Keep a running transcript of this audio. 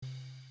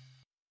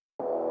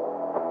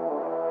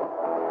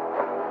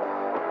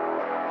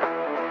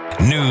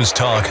News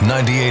Talk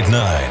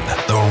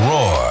 98.9, the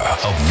roar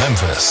of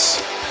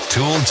Memphis.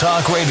 Tool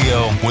Talk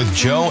Radio with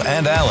Joe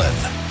and Allan.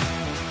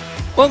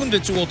 Welcome to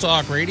Tool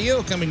Talk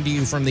Radio, coming to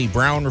you from the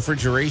Brown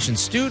Refrigeration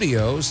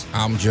Studios.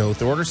 I'm Joe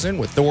Thorderson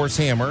with Thor's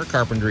Hammer,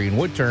 Carpentry and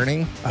Wood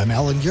Turning. I'm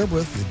Alan Gilbreth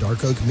with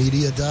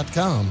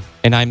darkoakmedia.com.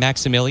 And I'm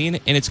Maximilian,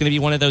 and it's going to be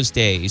one of those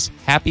days.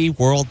 Happy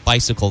World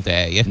Bicycle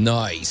Day.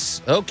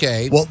 Nice.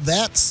 Okay. Well,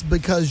 that's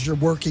because you're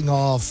working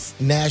off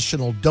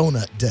National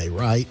Donut Day,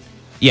 right?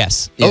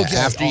 Yes. Yeah, Okay,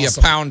 after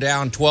awesome. you pound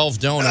down 12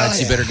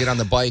 donuts, you better get on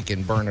the bike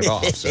and burn it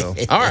off. So,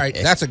 all right,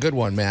 that's a good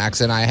one,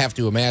 Max. And I have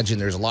to imagine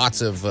there's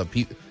lots of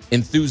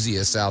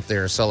enthusiasts out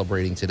there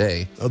celebrating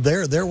today.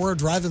 There were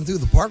driving through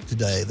the park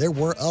today. There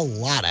were a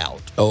lot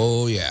out.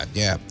 Oh, yeah.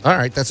 All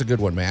right, that's a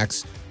good one,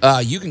 Max.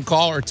 You can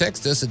call or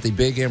text us at the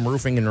Big M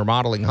Roofing and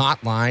Remodeling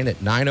Hotline at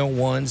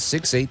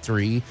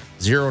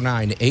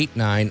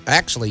 901-683-0989.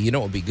 Actually, you know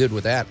what would be good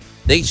with that?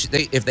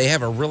 If they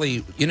have a really,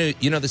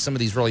 there's some of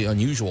these really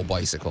unusual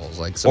bicycles.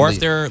 Or if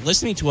they're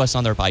listening to us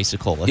on their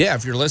bicycle. Yeah,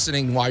 if you're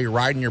listening while you're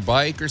riding your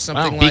bike or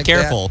something Be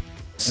careful. That.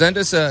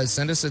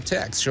 Send us a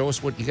text. Show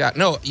us what you got.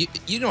 No,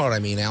 you know what I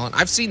mean, Alan.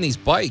 I've seen these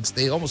bikes.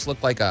 They almost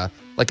look like a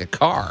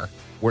car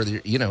where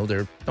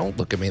they're don't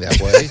look at me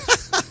that way.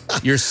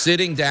 You're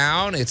sitting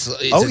down. It's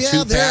a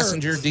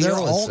two-passenger deal. There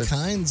are all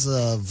kinds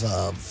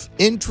of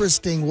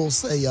interesting, we'll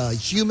say,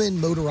 human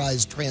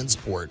motorized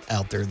transport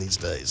out there these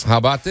days. How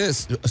about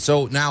this?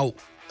 So now,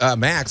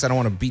 Max, I don't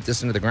want to beat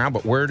this into the ground,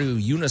 but where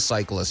do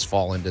unicyclists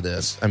fall into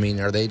this? I mean,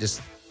 are they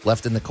just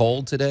left in the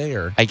cold today,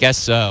 or? I guess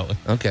so.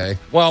 Okay.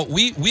 Well,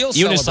 we'll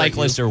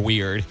unicyclists are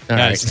weird. All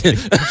right.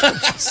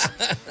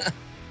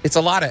 It's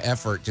a lot of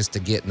effort just to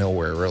get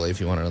nowhere, really, if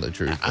you want to know the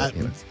truth. I'm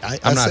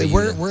not.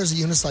 Where's a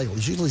unicycle?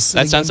 It's usually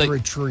sitting under a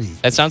tree.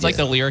 That sounds like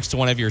the lyrics to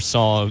one of your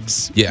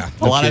songs. Yeah,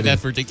 a lot of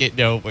effort to get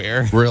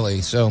nowhere.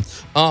 Really. So,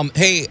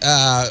 hey,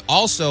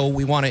 also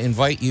we want to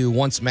invite you,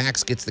 once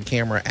Max gets the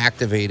camera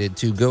activated,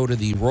 to go to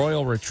the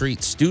Royal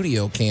Retreat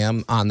Studio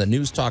Cam on the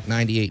News Talk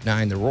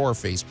 98.9 The Roar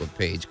Facebook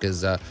page,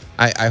 because I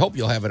hope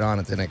you'll have it on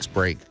at the next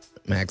break,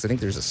 Max. I think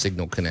there's a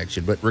signal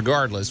connection, but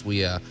regardless,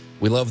 we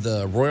love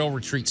the Royal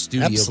Retreat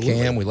Studio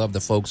Cam. We love the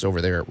folks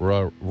over there at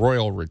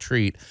Royal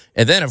Retreat.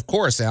 And then, of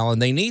course, Alan,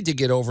 they need to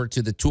get over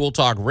to the Tool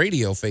Talk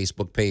Radio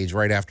Facebook page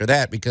right after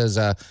that, because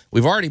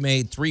we've already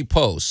made 3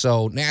 posts.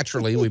 So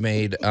naturally, we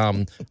made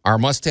our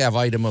must-have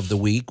item of the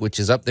week, which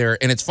is up there.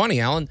 And it's funny,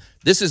 Alan,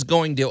 this is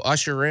going to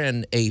usher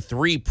in a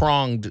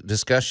 3-pronged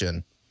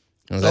discussion.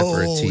 You're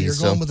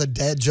going with a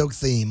dad joke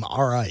theme.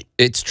 All right.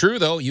 It's true,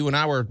 though. You and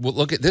I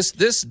look at this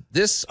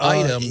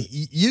item.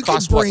 You can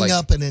bring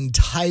up an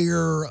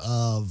entire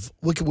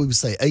what can we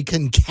say? A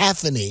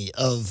cacophony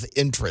of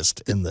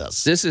interest in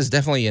this. This is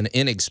definitely an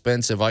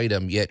inexpensive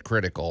item, yet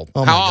critical.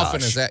 Oh How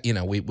often is that?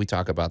 We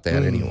talk about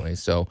that anyway.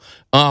 So,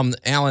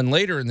 Alan,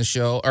 later in the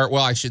show,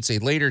 I should say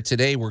later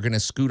today, we're going to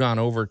scoot on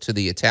over to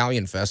the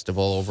Italian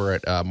Festival over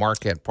at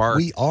Marquette Park.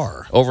 We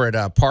are. Over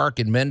at Park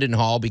in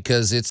Mendenhall,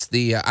 because it's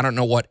the, I don't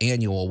know what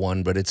annual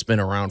one, but it's been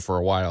around for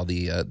a while,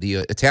 the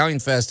Italian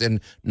Fest.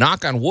 And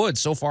knock on wood,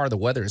 so far the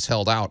weather has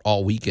held out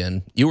all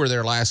weekend. You were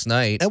there last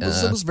night. It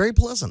was very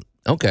pleasant.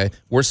 Okay,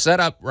 we're set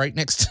up right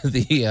next to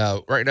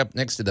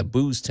the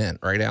booze tent,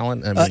 right,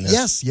 Alan? I mean,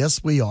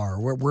 yes, we are.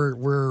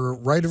 We're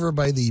right over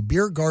by the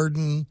beer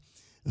garden,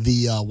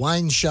 the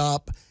wine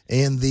shop,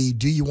 and the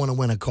Do You Want to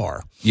Win a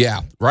Car?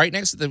 Yeah, right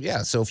next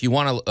to so if you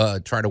want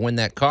to try to win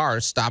that car,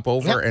 stop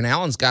over. And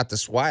Alan's got the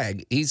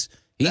swag. He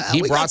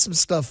brought some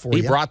stuff for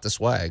you. He brought the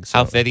swag. So.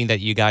 How fitting that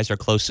you guys are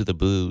close to the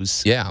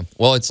booze. Yeah.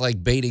 Well, it's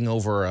like baiting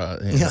over.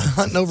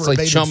 Hunting over. It's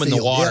like chumming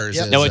the waters.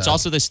 Yep. No, it's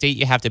also the state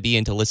you have to be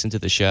in to listen to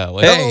the show.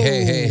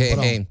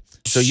 Hey.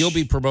 So you'll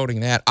be promoting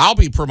that. I'll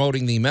be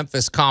promoting the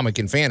Memphis Comic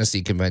and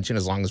Fantasy Convention,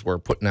 as long as we're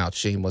putting out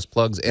shameless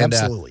plugs. And,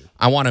 absolutely.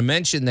 I want to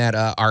mention that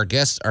our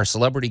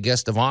celebrity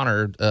guest of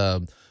honor,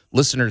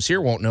 listeners here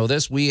won't know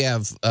this. We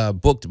have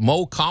booked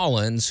Mo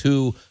Collins,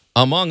 who,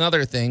 among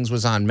other things,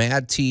 was on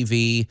Mad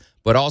TV.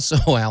 But also,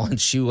 Alan,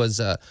 she was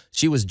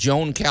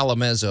Joan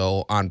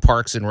Calamezzo on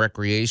Parks and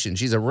Recreation.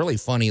 She's a really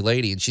funny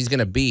lady, and she's going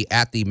to be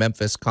at the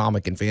Memphis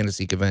Comic and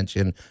Fantasy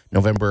Convention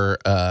November.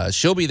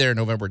 She'll be there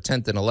November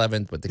 10th and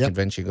 11th, but the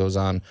convention goes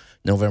on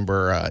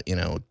November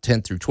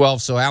 10th through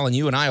 12th. So, Alan,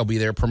 you and I will be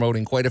there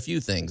promoting quite a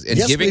few things and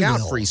giving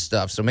out free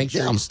stuff. So make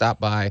sure you stop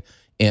by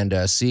and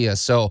see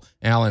us. So,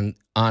 Alan,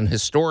 on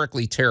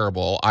Historically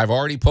Terrible, I've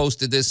already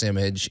posted this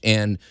image,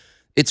 and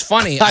it's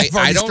funny. I've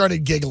already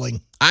started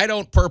giggling. I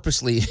don't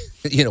purposely,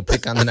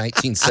 pick on the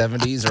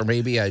 1970s, or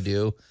maybe I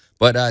do.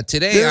 But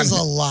today there's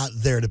a lot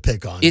there to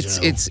pick on.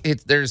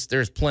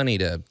 There's plenty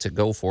to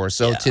go for.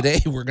 So today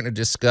we're going to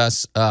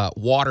discuss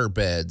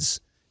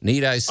waterbeds.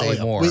 Need I say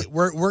more?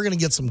 We're going to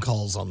get some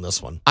calls on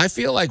this one. I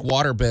feel like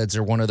waterbeds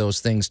are one of those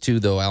things too,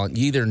 though, Alan.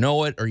 You either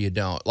know it or you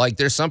don't. Like,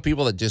 there's some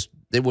people that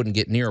they wouldn't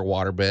get near a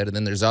waterbed, and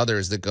then there's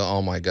others that go,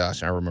 "Oh my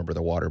gosh, I remember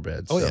the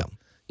waterbed."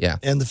 Yeah.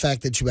 And the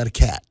fact that you had a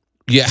cat.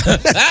 Yeah.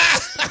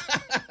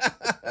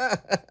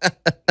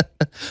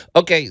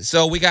 Okay,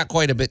 so we got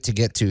quite a bit to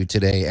get to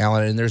today,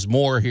 Alan, and there's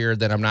more here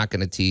that I'm not going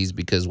to tease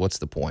because what's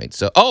the point?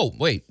 So, oh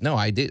wait, no,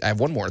 I have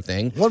one more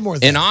thing. One more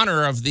thing. In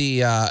honor of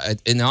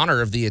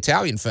the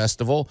Italian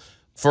festival,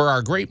 for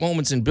our great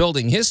moments in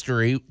building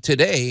history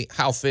today.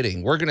 How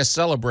fitting! We're going to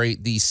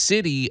celebrate the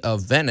city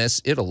of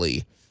Venice,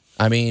 Italy.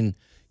 I mean,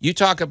 you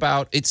talk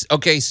about it's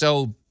okay.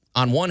 So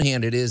on one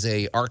hand, it is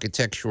a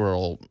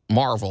architectural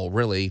marvel,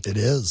 really. It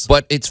is.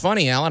 But it's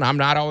funny, Alan. I'm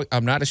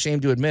not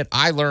ashamed to admit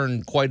I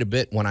learned quite a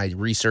bit when I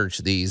research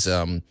these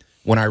great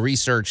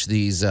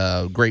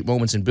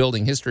moments in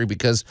building history,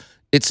 because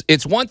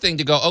it's one thing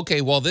to go,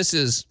 okay, well, this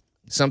is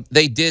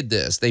they did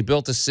this. They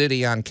built a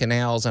city on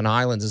canals and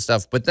islands and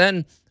stuff. But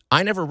then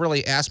I never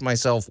really asked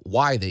myself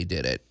why they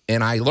did it.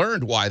 And I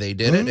learned why they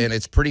did it, and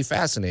it's pretty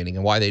fascinating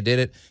and why they did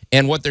it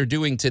and what they're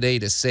doing today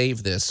to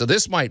save this. So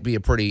this might be a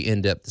pretty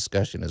in-depth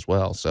discussion as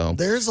well. So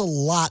there's a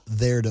lot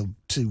there to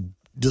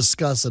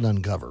discuss and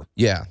uncover.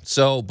 Yeah.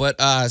 So,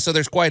 so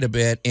there's quite a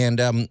bit.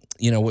 And,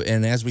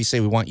 and as we say,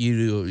 we want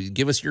you to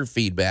give us your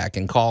feedback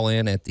and call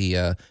in at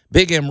the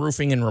Big M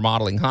Roofing and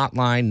Remodeling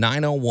Hotline,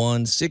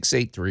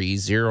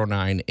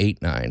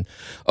 901-683-0989.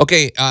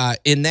 Okay.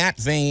 In that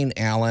vein,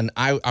 Alan,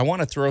 I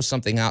want to throw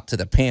something out to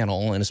the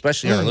panel and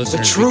especially our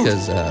listeners. The truth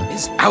because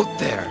is out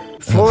there.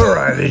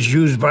 Fluoride is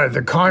used by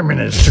the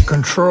communists to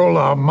control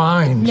our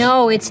minds.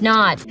 No, it's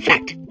not.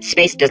 Fact.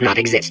 Space does not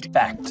exist.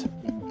 Fact.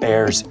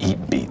 Bears eat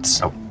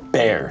beets. Oh,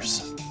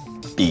 bears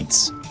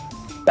beets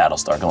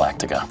Battlestar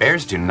Galactica.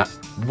 Bears do not.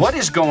 What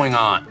is going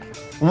on?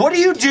 What are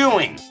you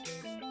doing?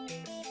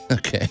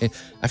 Okay,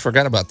 I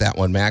forgot about that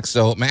one, Max.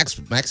 So Max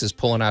is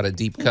pulling out a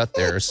deep cut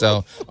there.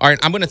 So, all right,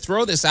 I'm going to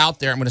throw this out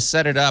there. I'm going to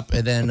set it up,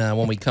 and then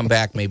when we come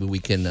back, maybe we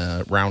can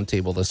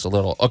roundtable this a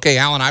little. Okay,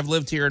 Alan, I've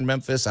lived here in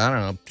Memphis, I don't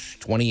know,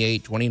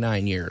 28,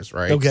 29 years,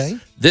 right? Okay.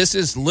 This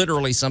is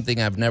literally something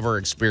I've never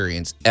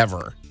experienced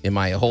ever in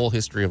my whole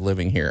history of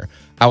living here.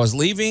 I was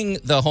leaving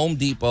the Home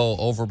Depot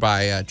over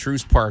by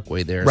Truce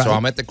Parkway there. Right. So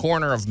I'm at the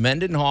corner of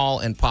Mendenhall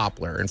and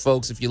Poplar. And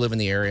folks, if you live in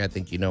the area, I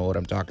think you know what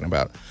I'm talking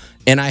about.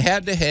 And I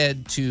had to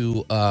head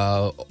to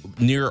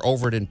near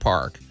Overton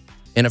Park.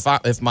 And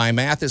if my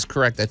math is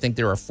correct, I think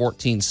there are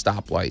 14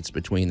 stoplights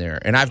between there.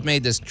 And I've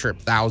made this trip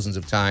thousands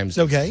of times.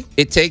 Okay.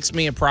 It takes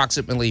me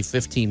approximately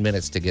 15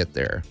 minutes to get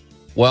there.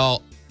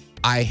 Well,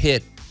 I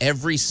hit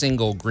every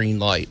single green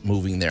light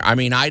moving there. I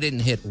mean, I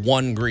didn't hit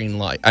one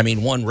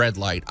red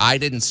light. I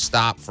didn't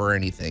stop for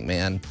anything,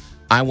 man.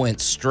 I went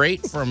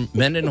straight from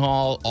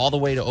Mendenhall all the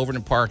way to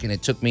Overton Park, and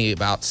it took me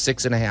about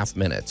 6.5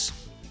 minutes.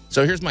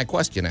 So here's my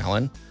question,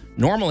 Alan.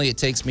 Normally, it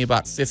takes me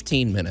about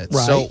 15 minutes.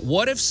 Right. So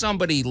what if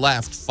somebody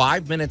left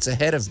 5 minutes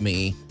ahead of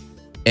me,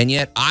 and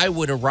yet I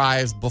would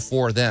arrive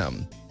before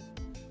them?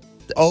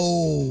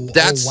 Oh,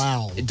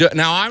 wow.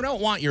 Now, I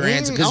don't want your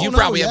answer because you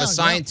probably have a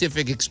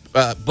scientific,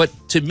 but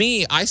to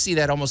me, I see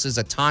that almost as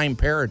a time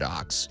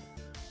paradox.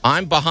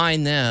 I'm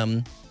behind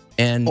them,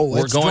 and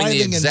we're going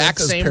the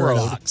exact same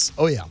paradox.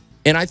 road. Oh, yeah.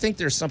 And I think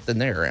there's something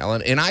there,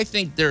 Alan. And I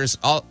think there's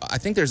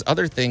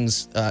other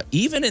things,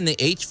 even in the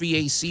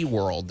HVAC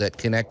world, that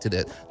connect to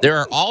it. There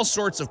are all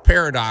sorts of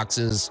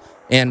paradoxes,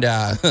 and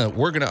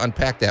we're going to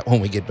unpack that when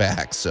we get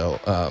back.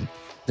 So,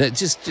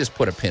 just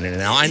put a pin in it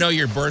now. I know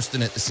you're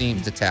bursting at the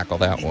seams to tackle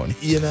that one.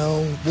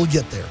 We'll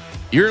get there.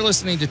 You're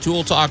listening to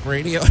Tool Talk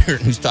Radio here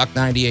at News Talk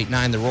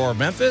 98.9 The Roar of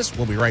Memphis.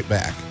 We'll be right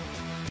back.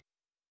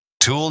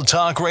 Tool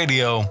Talk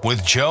Radio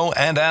with Joe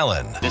and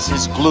Allan. This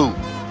is glue.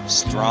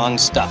 Strong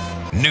stuff.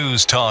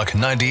 News Talk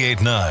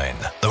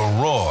 98.9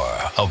 The Roar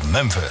of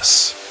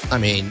Memphis. I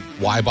mean,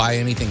 why buy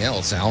anything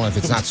else, Alan? If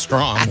it's not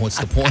strong, what's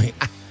the point?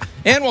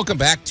 And welcome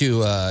back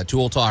to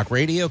Tool Talk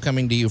Radio,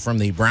 coming to you from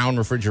the Brown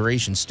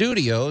Refrigeration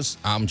Studios.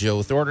 I'm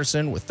Joe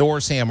Thorderson with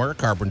Thor's Hammer,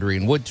 Carpentry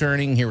and Wood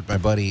Turning, here with my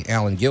buddy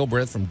Alan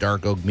Gilbreth from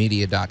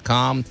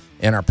darkoakmedia.com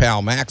and our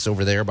pal Max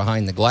over there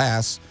behind the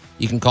glass.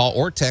 You can call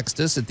or text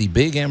us at the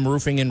Big M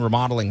Roofing and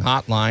Remodeling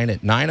Hotline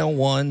at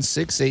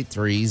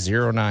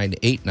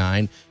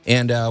 901-683-0989.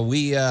 And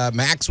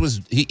Max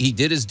he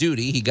did his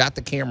duty. He got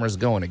the cameras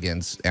going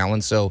again,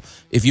 Alan. So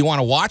if you want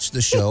to watch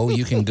the show,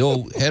 you can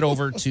head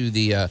over to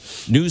the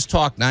News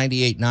Talk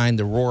 98.9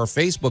 The Roar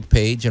Facebook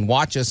page and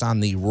watch us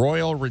on the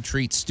Royal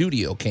Retreat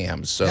Studio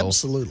cams. So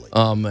absolutely.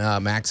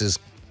 Max's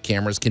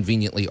camera's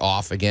conveniently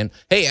off again.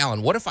 Hey,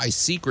 Alan, what if I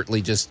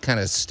secretly just kind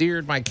of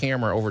steered my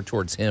camera over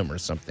towards him or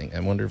something?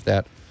 I wonder if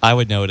that... I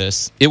would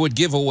notice. It would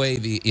give away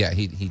the... Yeah,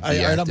 he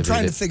I'm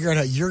trying to figure out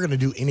how you're going to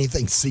do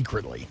anything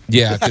secretly.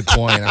 Yeah, good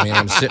point. I mean,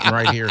 I'm sitting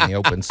right here in the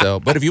open. So,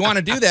 but if you want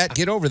to do that,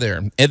 get over there.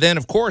 And then,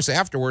 of course,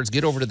 afterwards,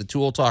 get over to the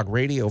Tool Talk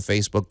Radio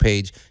Facebook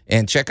page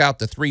and check out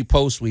the 3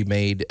 posts we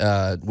made,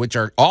 which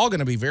are all going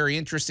to be very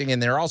interesting.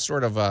 And they're all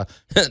sort of...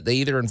 they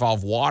either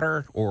involve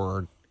water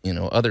or...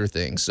 other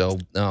things. So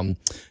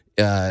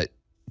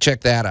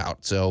check that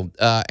out. So,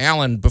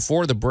 Alan,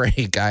 before the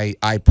break,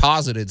 I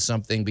posited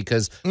something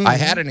because I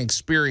had an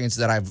experience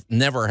that I've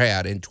never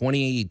had in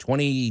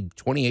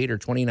 28 or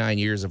 29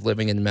 years of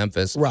living in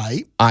Memphis.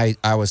 Right. I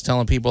was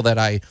telling people that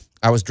I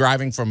was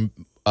driving from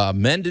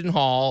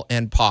Mendenhall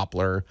and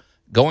Poplar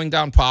going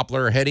down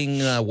Poplar, heading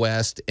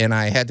west, and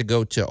I had to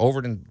go to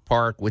Overton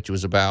Park, which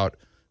was about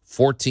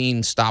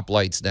 14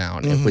 stoplights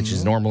down, which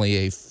is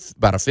normally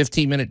about a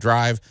 15-minute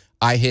drive.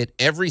 I hit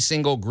every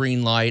single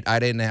green light. I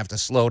didn't have to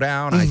slow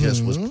down. I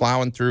just was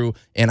plowing through,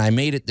 and I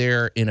made it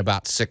there in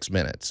about 6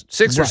 minutes,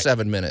 6 or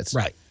 7 minutes.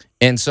 Right.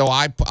 And so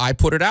I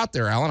put it out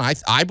there, Alan.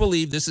 I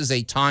believe this is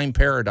a time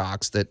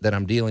paradox that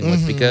I'm dealing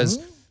with because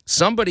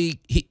somebody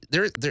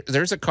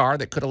there's a car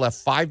that could have left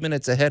 5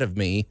 minutes ahead of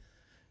me,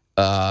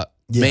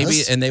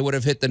 maybe, and they would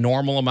have hit the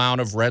normal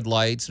amount of red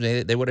lights.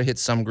 They would have hit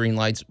some green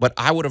lights, but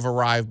I would have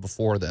arrived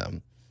before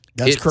them.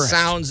 That's it correct.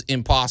 Sounds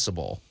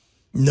impossible.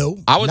 No,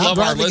 I would not love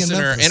our driving in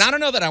listener, Memphis. and I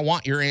don't know that I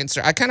want your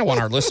answer. I kind of want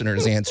our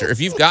listeners' answer.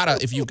 If you've got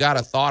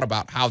a thought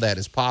about how that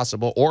is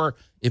possible, or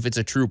if it's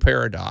a true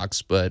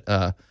paradox.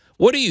 But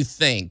what do you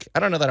think? I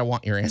don't know that I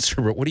want your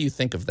answer, but what do you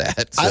think of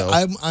that? So,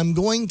 I'm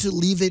going to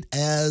leave it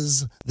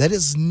as that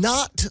is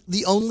not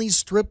the only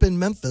strip in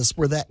Memphis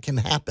where that can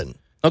happen.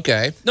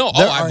 okay, no,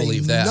 I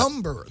believe that.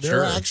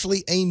 There are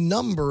actually a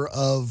number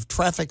of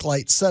traffic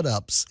light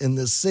setups in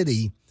this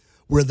city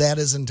where that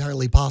is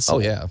entirely possible.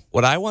 Oh yeah.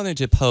 What I wanted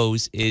to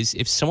pose is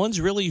if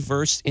someone's really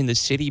versed in the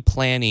city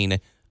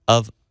planning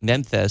of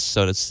Memphis,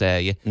 so to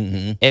say,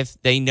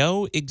 if they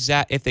know the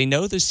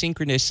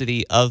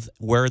synchronicity of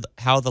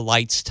how the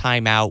lights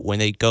time out when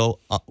they go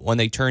when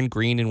they turn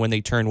green and when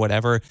they turn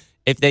whatever,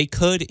 if they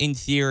could in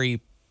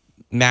theory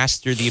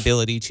master the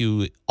ability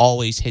to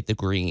always hit the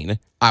green.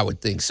 I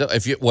would think so.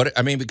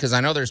 Because I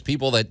know there's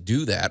people that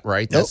do that,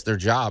 right? That's their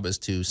job, is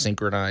to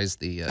synchronize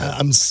the.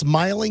 I'm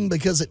smiling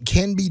because it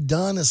can be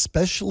done,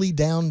 especially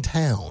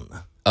downtown.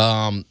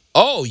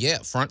 Oh yeah,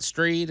 Front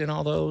Street and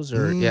all those,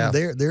 or yeah.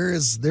 There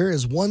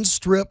is one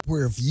strip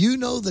where if you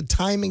know the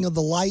timing of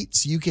the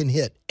lights, you can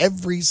hit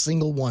every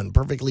single one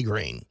perfectly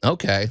green.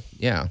 Okay,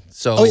 yeah.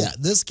 So. Oh yeah,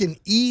 this can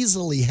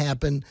easily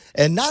happen,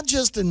 and not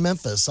just in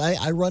Memphis.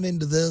 I run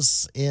into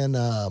this in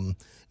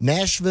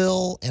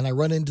Nashville, and I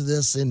run into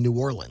this in New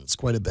Orleans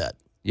quite a bit.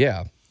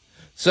 Yeah.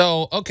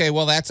 So, okay,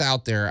 well, that's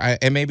out there,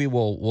 and maybe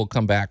we'll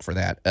come back for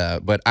that.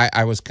 But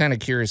I was kind of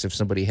curious if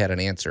somebody had an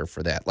answer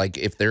for that, like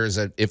if there is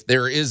an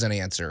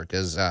answer,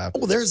 because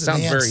there's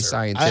sounds an answer. very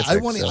scientific.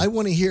 I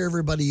want to hear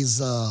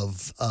everybody's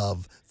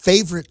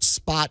favorite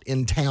spot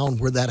in town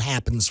where that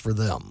happens for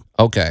them.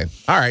 Okay,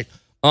 all right.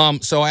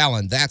 So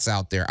Alan, that's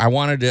out there. I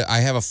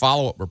have a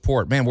follow-up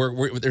report. Man,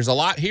 there's a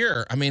lot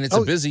here. I mean, it's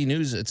a busy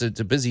news. It's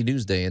a busy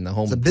news day in the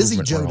home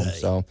improvement Joe realm. day.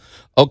 So,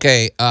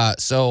 okay.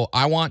 So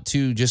I want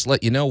to just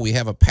let you know we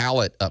have a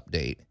pallet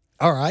update.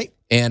 All right.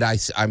 And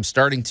I'm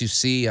starting to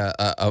see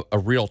a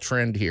real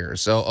trend here.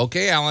 So,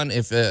 okay, Alan,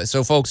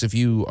 folks, if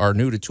you are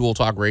new to Tool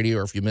Talk Radio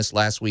or if you missed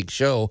last week's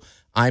show,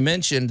 I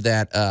mentioned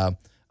that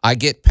I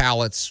get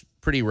pallets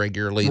pretty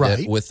regularly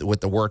with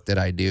the work that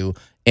I do.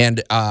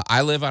 And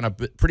I live on a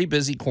pretty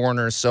busy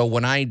corner, so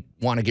when I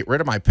want to get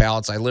rid of my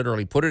pallets, I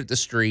literally put it at the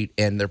street,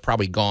 and they're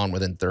probably gone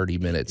within 30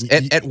 minutes.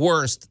 At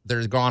worst,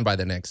 they're gone by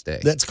the next day.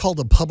 That's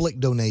called a public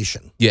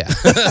donation. Yeah.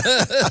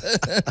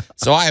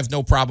 So I have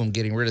no problem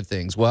getting rid of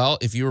things. Well,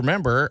 if you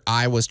remember,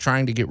 I was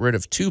trying to get rid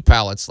of 2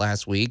 pallets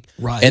last week.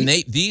 Right. And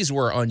these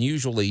were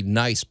unusually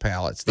nice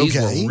pallets. These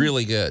were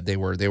really good. They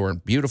were in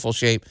beautiful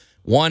shape.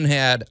 One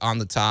had on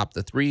the top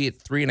the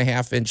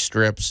 3.5 inch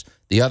strips.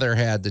 The other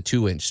had the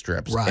 2-inch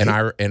strips. Right.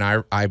 And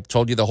I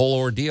told you the whole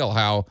ordeal,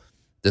 how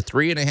the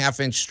 3.5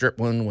 inch strip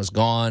one was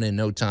gone in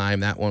no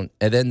time. That one,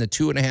 and then the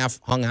 2.5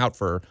 hung out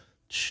for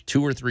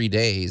 2 or 3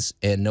 days,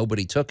 and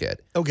nobody took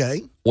it.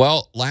 Okay.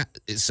 Well,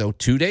 so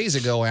 2 days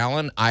ago,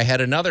 Alan, I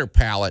had another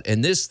pallet,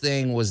 and this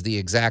thing was the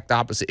exact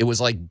opposite. It was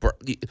like,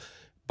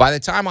 by the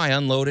time I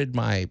unloaded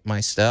my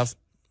stuff,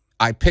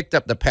 I picked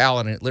up the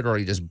pallet, and it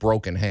literally just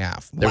broke in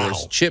half. There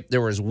was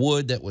there was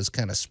wood that was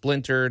kind of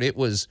splintered. It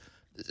was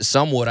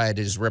some wood I had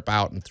to just rip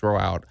out and throw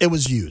out. It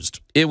was used.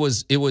 It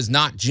was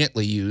not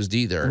gently used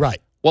either. Right.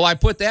 Well, I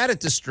put that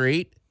at the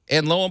street,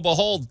 and lo and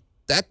behold,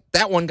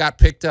 that one got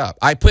picked up.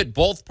 I put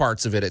both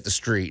parts of it at the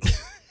street.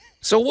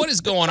 So what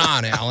is going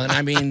on, Alan?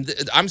 I mean,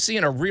 I'm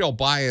seeing a real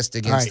bias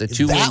against the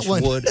 2-inch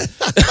wood.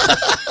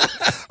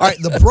 All right,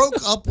 the broke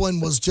up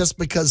one was just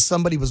because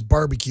somebody was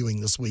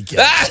barbecuing this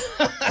weekend.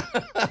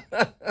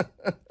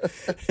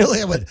 All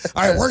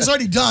right, work's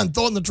already done.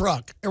 Throw it in the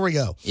truck. Here we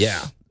go.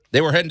 Yeah. They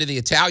were heading to the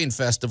Italian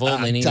festival,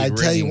 and they needed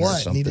rigging or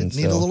something.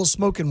 Need a little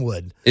smoking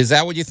wood. Is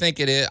that what you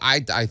think it is? I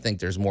think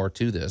there's more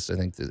to this. I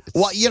think that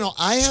well,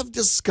 I have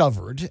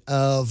discovered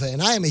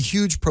and I am a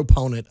huge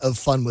proponent of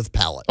fun with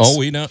pallets. Oh,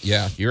 we know.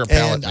 Yeah, you're a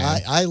pallet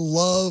man. I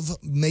love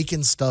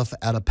making stuff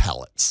out of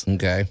pallets.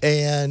 Okay.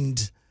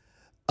 And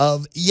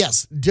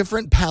yes,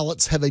 different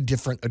pallets have a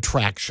different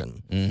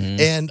attraction. Mm-hmm.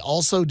 And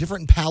also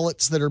different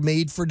pallets that are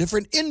made for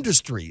different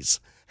industries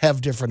have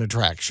different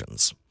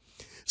attractions.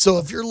 So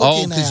if you're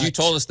looking because you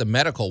told us the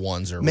medical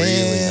ones are really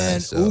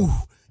nice. So. Ooh,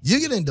 you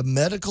get into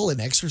medical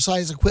and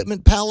exercise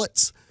equipment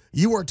pallets,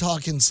 you are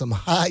talking some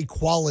high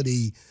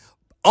quality,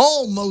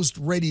 almost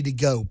ready to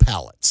go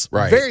pallets.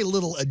 Right. Very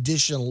little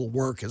additional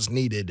work is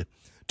needed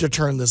to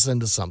turn this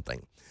into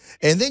something.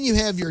 And then you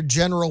have your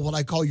general, what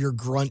I call your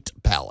grunt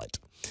pallet.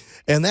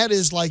 And that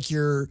is like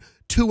your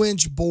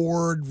 2-inch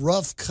board,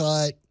 rough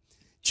cut.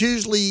 It's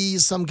usually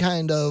some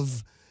kind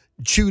of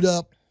chewed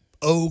up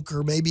oak,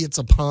 or maybe it's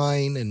a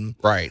pine. And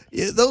Right.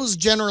 those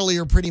generally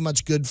are pretty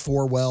much good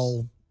for,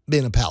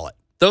 being a pallet.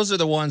 Those are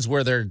the ones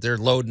where they're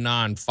loading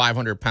on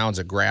 500 pounds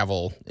of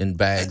gravel in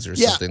bags or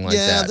something like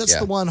that. Yeah, that's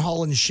the one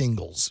hauling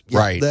shingles. Yeah,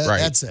 Right.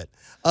 That's it.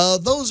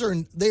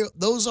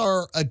 Those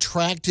are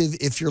attractive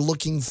if you're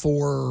looking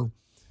for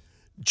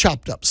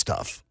chopped up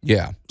stuff.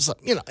 Yeah. So,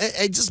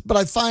 but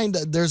I find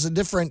that there's a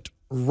different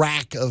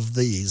rack of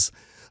these.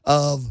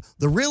 Of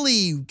the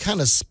really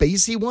kind of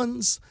spacey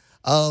ones,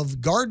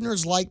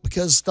 gardeners like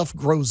because stuff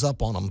grows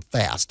up on them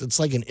fast. It's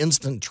like an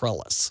instant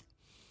trellis.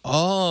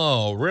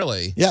 Oh,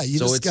 really? Yeah.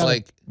 So it's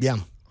like, yeah.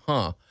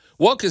 huh.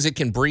 Well, because it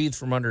can breathe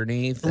from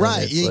underneath.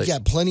 Right. You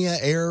got plenty of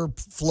air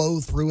flow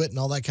through it and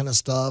all that kind of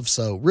stuff.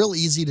 So real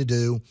easy to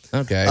do.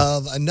 Okay.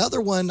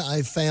 Another one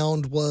I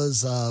found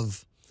was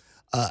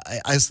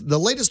the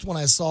latest one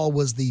I saw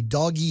was the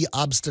doggy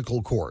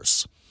obstacle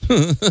course,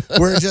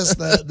 where just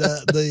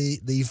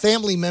the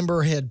family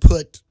member had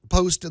put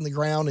post in the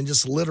ground and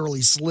just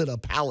literally slid a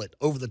pallet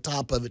over the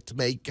top of it to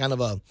make kind of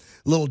a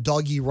little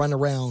doggy run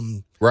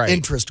around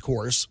interest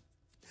course.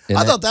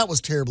 I thought that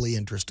was terribly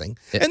interesting.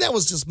 And that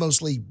was just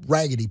mostly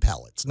raggedy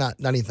pallets, not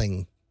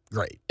anything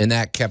great. And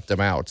that kept them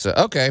out. So,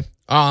 okay.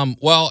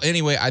 Well,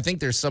 anyway, I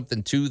think there's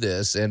something to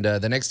this. And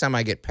the next time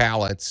I get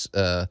pallets,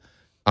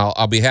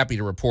 I'll be happy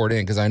to report in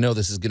because I know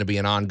this is going to be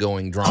an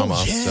ongoing drama.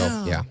 Oh, yeah.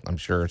 So, yeah, I'm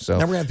sure. So now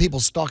we're going to have people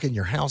stalking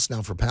your house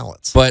now for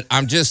pallets. But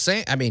I'm just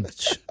saying, I mean,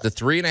 the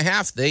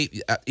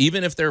 3.5,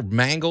 even if they're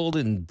mangled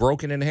and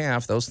broken in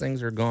half, those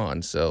things are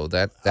gone. So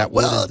that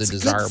wood is the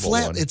desirable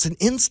one. It's an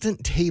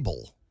instant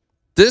table.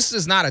 This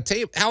is not a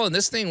table. Alan,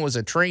 this thing was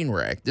a train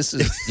wreck. This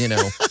is,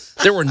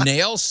 there were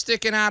nails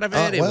sticking out of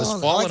it. It was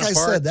falling apart. Like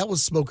I said, that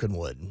was smoking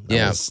wood.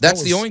 That's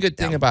the only good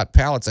thing about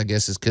pallets, I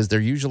guess, is because they're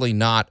usually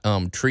not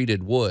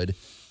treated wood.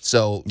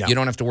 So you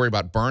don't have to worry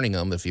about burning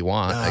them if you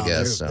want, I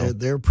guess.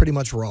 They're pretty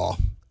much raw.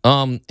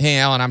 Hey,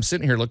 Alan, I'm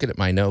sitting here looking at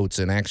my notes,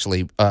 and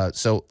actually,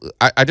 so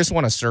I just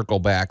want to circle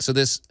back. So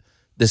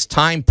this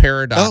time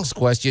paradox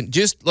question,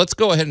 just let's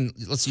go ahead and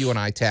let's you and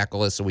I tackle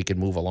this so we can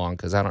move along,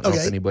 because I don't know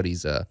if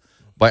anybody's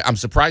but I'm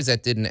surprised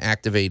that didn't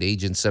activate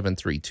Agent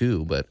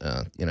 732, but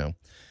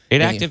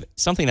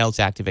something else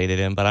activated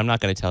him, but I'm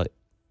not going to tell you.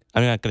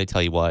 I'm not going to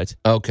tell you what.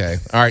 Okay.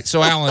 All right.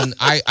 So, Alan,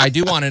 I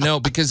do want to know,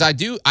 because I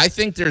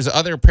think there's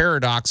other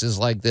paradoxes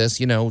like this,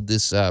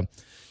 this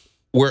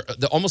where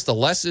almost the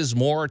less is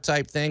more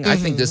type thing. I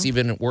think this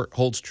even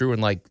holds true in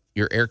like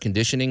your air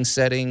conditioning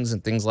settings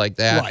and things like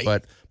that.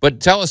 Right. But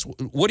tell us,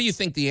 what do you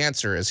think the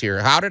answer is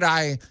here? How did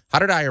I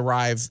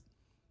arrive?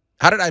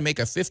 How did I make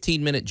a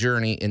 15-minute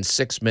journey in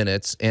 6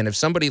 minutes? And if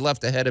somebody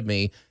left ahead of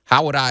me,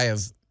 how would I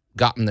have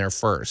gotten there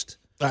first?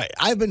 All right.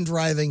 I've been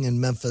driving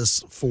in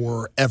Memphis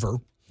forever.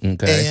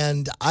 Okay.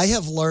 And I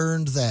have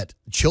learned that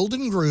chilled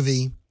and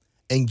groovy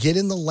and get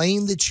in the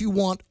lane that you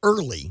want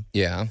early.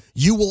 Yeah.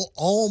 You will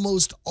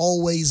almost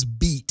always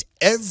beat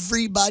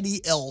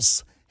everybody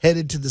else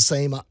headed to the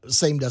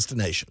same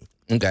destination.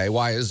 Okay.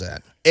 Why is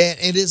that? And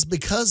it is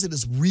because it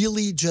is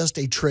really just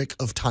a trick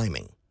of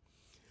timing.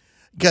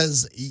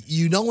 Because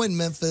in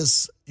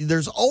Memphis,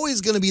 there's always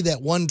going to be that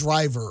one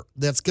driver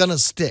that's going to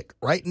stick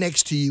right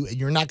next to you and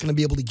you're not going to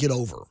be able to get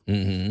over.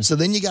 Mm-hmm. So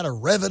then you got to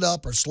rev it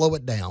up or slow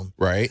it down.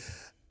 Right.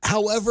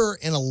 However,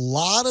 in a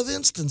lot of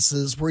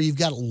instances where you've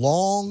got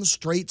long,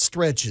 straight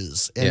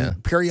stretches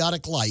and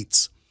periodic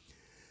lights,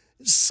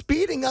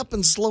 speeding up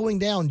and slowing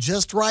down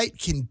just right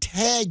can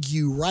tag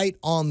you right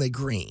on the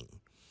green.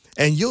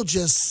 And you'll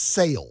just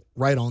sail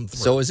right on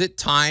through. So is it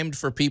timed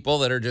for people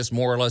that are just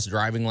more or less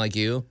driving like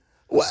you?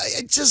 Well,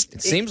 it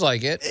seems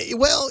like it.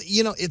 Well,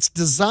 it's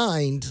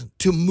designed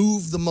to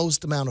move the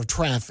most amount of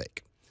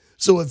traffic.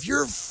 So if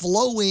you're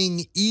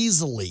flowing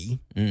easily,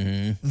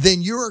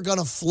 then you're going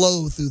to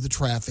flow through the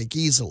traffic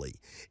easily.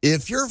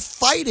 If you're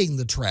fighting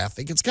the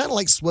traffic, it's kind of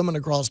like swimming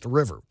across the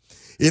river.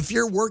 If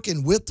you're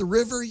working with the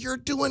river, you're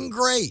doing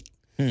great.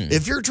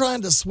 If you're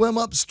trying to swim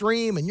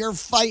upstream and you're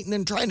fighting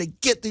and trying to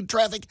get through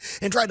traffic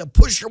and trying to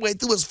push your way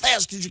through as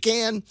fast as you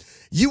can,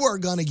 you are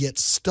going to get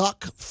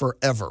stuck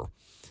forever.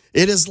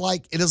 It is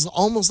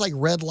almost like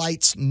red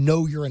lights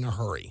know you're in a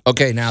hurry.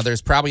 Okay, now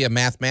there's probably a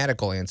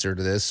mathematical answer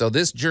to this. So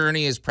this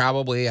journey is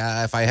probably,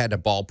 if I had to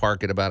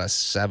ballpark it, about a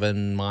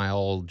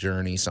 7-mile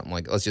journey, something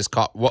like. Let's just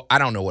call. Well, I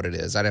don't know what it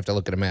is. I'd have to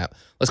look at a map.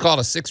 Let's call it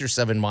a 6 or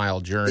 7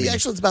 mile journey.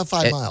 Actually, it's about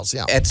 5 miles.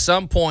 Yeah. At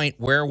some point,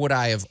 where would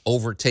I have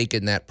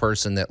overtaken that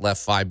person that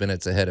left 5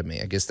 minutes ahead of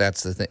me? I guess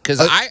that's the thing, because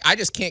I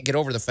just can't get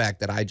over the fact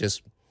that I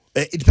just.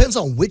 It depends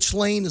on which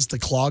lane is the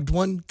clogged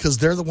one, because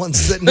they're the ones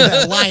sitting in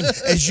that line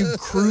as you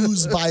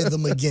cruise by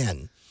them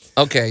again.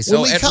 Okay,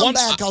 so when we come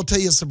back, I'll tell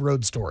you some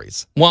road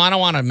stories. Well, I don't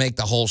want to make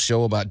the whole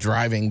show about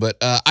driving, but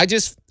I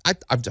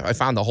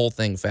found the whole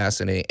thing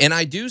fascinating. And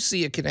I do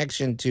see a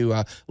connection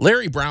to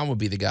Larry Brown would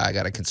be the guy I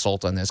got to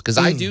consult on this, because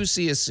I do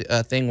see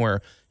a thing where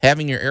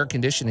having your air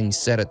conditioning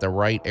set at the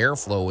right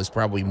airflow is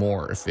probably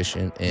more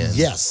efficient. And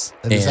yes,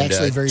 it is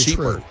actually very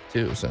cheaper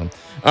true too. So, all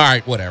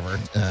right, whatever.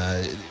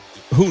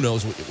 who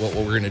knows what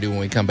we're going to do when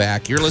we come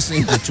back. You're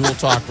listening to Tool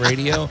Talk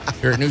Radio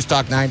here at News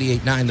Talk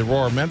 98.9 The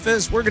Roar of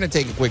Memphis. We're going to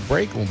take a quick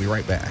break, and we'll be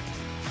right back.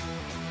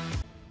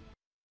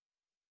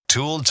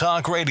 Tool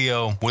Talk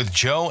Radio with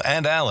Joe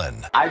and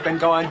Allan. I've been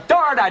going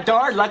door to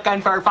door looking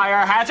for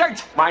fire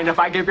hazards. Mind if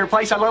I give your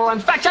place a little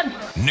inspection?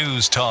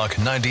 News Talk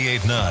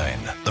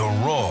 98.9 The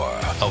Roar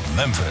of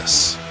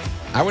Memphis.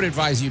 I would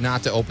advise you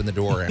not to open the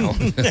door,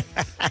 Alan.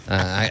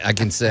 I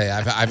can say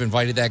I've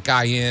invited that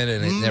guy in,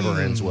 and it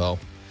never ends well.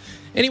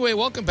 Anyway,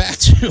 welcome back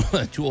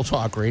to Tool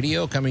Talk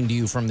Radio, coming to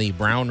you from the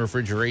Brown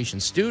Refrigeration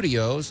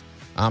Studios.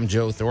 I'm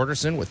Joe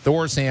Thorderson with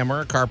Thor's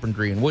Hammer,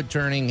 Carpentry and Wood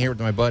Turning, here with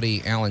my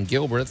buddy Alan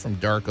Gilbreth from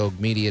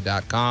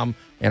darkoakmedia.com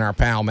and our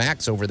pal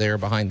Max over there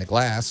behind the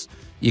glass.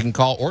 You can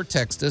call or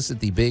text us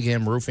at the Big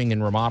M Roofing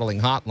and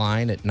Remodeling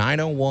Hotline at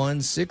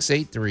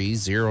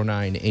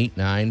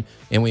 901-683-0989.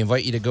 And we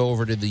invite you to go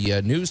over to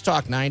the News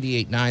Talk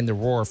 98.9 The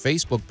Roar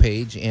Facebook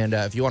page. And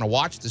if you want to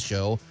watch the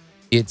show,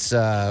 it's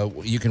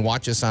you can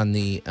watch us on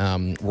the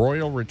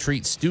Royal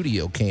Retreat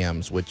studio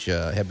cams, which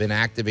have been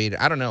activated.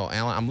 I don't know,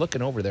 Alan. I'm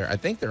looking over there. I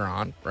think they're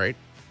on, right?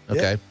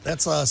 Okay, Yep,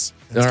 that's us.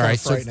 It's all right.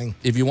 frightening. So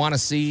if you want to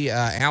see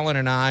Alan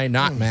and I,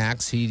 not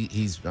Max,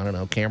 he's I don't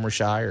know, camera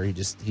shy, or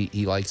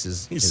he likes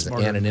his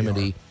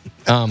anonymity.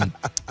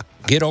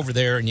 Get over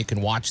there and you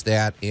can watch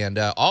that. And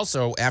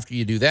also, after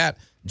you do that,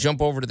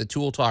 jump over to the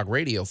Tool Talk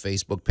Radio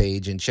Facebook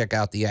page and check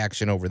out the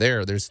action over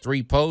there. There's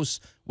 3 posts.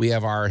 We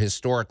have our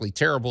historically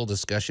terrible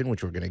discussion,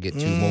 which we're going to get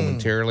to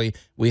momentarily.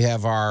 We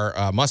have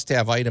our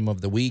must-have item of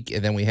the week,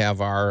 and then we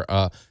have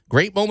our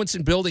great moments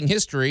in building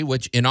history,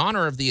 which in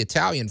honor of the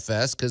Italian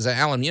Fest, because,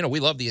 Alan, we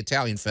love the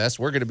Italian Fest.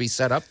 We're going to be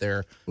set up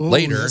there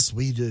later. Yes,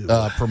 we do.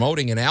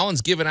 Promoting, and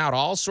Alan's giving out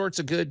all sorts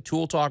of good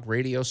Tool Talk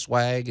Radio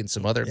swag and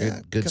some other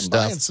good Come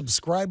stuff. by and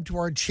subscribe to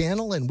our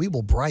channel, and we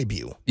will bribe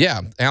you. Yeah,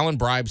 Alan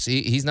bribes.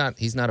 He's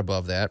not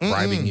above that,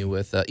 bribing you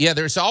with.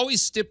 There's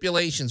always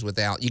stipulations with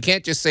Alan. You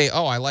can't just say,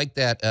 "Oh, I like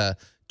that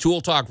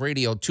Tool Talk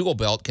Radio tool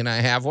belt. Can I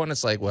have one?"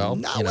 It's like, well,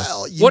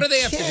 what do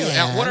they have to do?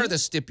 Alan, what are the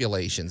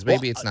stipulations?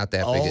 Maybe it's not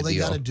that big a deal. All they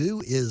got to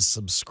do is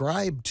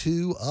subscribe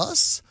to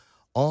us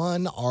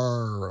on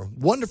our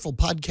wonderful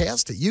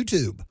podcast at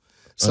YouTube.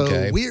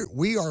 So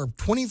we are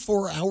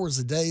 24 hours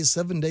a day,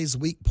 7 days a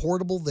week,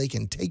 portable. They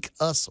can take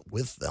us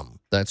with them.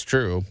 That's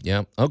true.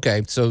 Yeah.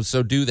 Okay. So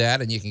do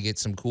that, and you can get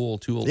some cool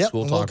Tool Talk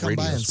we'll come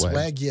Radio by and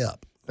swag you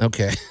up.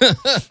 Okay.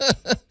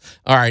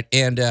 All right.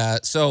 And all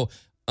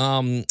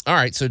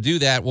right. So do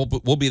that.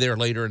 We'll be there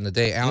later in the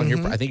day.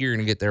 Alan, I think you're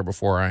going to get there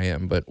before I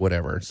am, but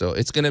whatever. So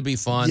it's going to be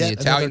fun. Yet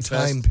the Italian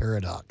time Fest.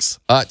 Paradox.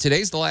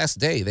 Today's the last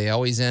day. They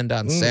always end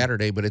on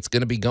Saturday, but it's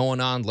going to be going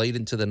on late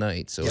into the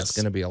night. So it's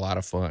going to be a lot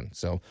of fun.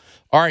 So,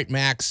 all right,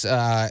 Max,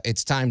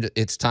 it's time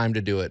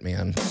to do it,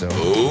 man. So.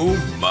 Oh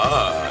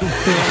my.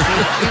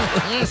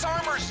 This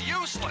armor's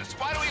useless.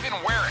 Why do we even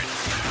wear it?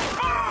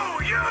 Oh,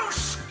 you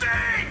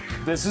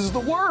stink! This is the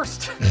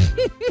worst.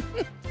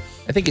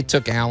 I think it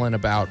took Alan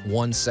about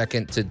 1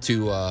 second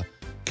to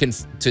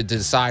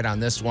decide on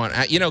this one.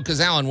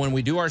 Because Alan, when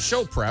we do our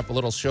show prep, a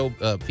little show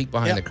peek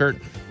behind the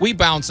curtain, we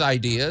bounce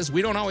ideas.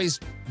 We don't always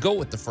go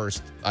with the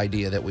first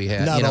idea that we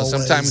had. Not always.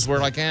 Sometimes we're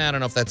like, I don't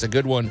know if that's a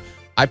good one.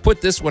 I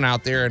put this one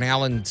out there, and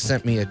Alan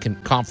sent me a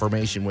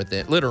confirmation with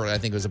it. Literally, I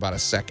think it was about a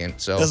second.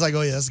 So I was like,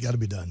 oh, yeah, that's got to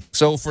be done.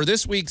 So for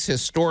this week's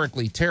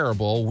Historically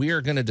Terrible, we are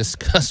going to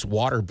discuss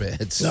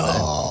waterbeds.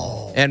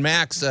 No. And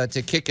Max,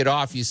 to kick it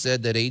off, you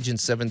said that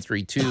Agent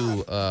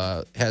 732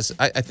 has.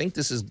 I think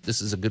this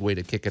is a good way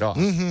to kick it off.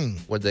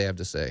 What do they have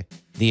to say?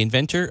 The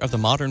inventor of the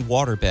modern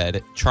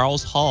waterbed,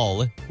 Charles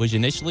Hall, was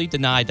initially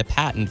denied the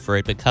patent for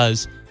it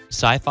because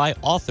sci-fi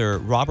author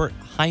Robert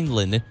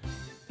Heinlein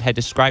had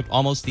described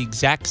almost the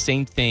exact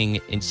same thing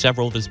in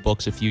several of his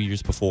books a few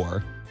years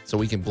before. So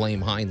we can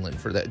blame Heinlein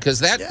for that, because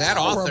that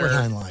author, Robert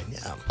Heinlein,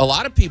 yeah. A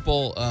lot of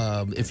people,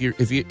 if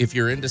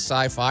you're into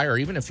sci-fi, or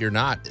even if you're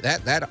not,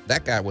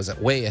 that guy was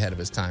way ahead of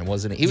his time,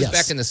 wasn't he? He was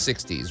back in the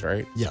 60s,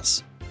 right?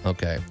 Yes.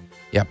 Okay.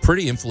 Yeah,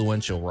 pretty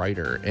influential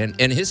writer,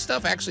 and his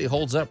stuff actually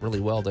holds up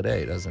really well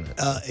today, doesn't it?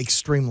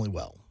 Extremely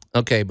well.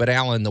 Okay, but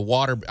Alan, the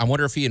water, I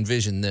wonder if he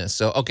envisioned this.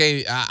 So,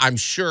 okay, I'm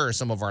sure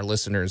some of our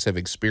listeners have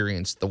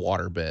experienced the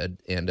waterbed,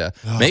 and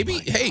maybe,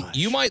 hey,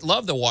 you might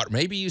love the water.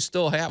 Maybe you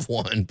still have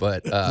one,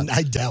 but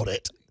I doubt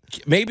it.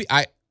 Maybe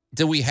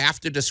do we have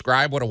to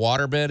describe what a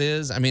waterbed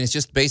is? I mean, it's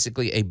just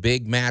basically a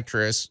big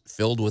mattress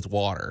filled with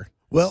water.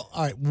 Well,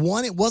 all right.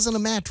 One, it wasn't a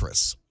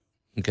mattress.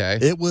 Okay.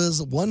 It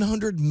was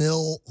 100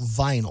 mil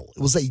vinyl.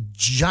 It was a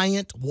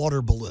giant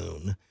water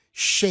balloon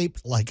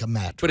shaped like a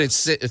mattress. But it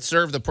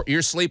served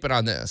you're sleeping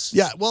on this.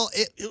 Yeah, well,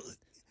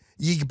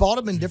 you bought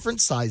them in different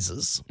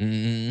sizes,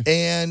 and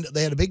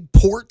they had a big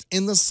port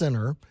in the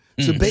center.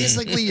 So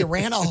basically, you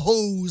ran a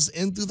hose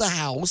in through the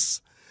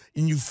house,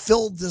 and you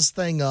filled this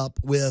thing up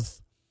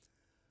with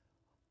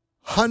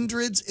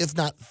hundreds, if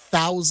not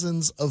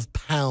thousands, of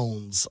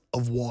pounds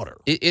of water.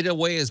 It'll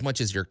weigh as much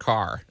as your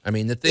car. I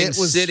mean, the thing's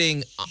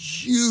sitting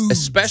huge,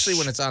 especially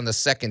when it's on the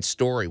second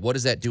story. What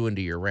is that doing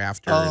to your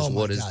rafters? Oh,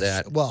 what is gosh.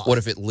 that? Well, what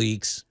if it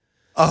leaks?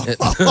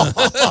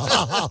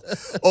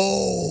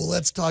 Oh,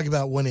 let's talk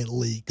about when it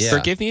leaks. Yeah.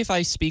 Forgive me if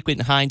I speak in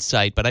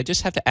hindsight, but I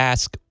just have to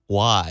ask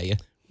why.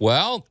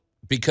 Well,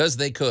 because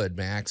they could,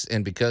 Max,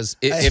 and because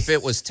if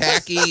it was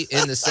tacky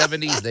in the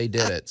 70s, they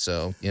did it.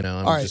 So, I'm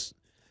All right. just...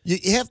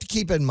 You have to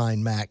keep in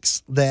mind,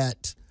 Max,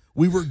 that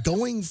we were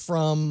going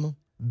from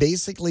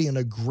basically an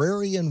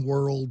agrarian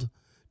world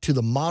to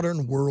the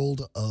modern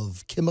world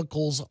of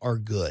chemicals are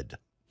good.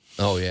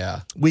 Oh,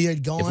 yeah. We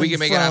had gone If we can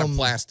make it out of from-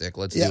 plastic,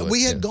 let's do it.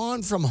 We had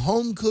gone from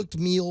home-cooked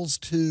meals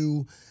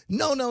to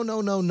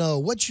no.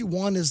 What you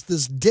want is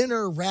this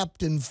dinner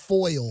wrapped in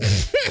foil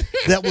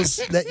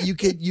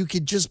that you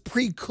could just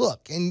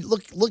pre-cook. And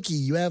looky,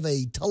 you have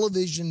a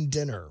television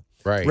dinner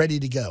ready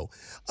to go.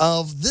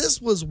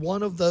 This was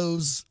one of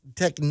those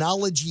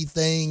technology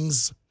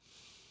things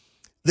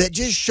that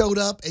just showed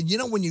up.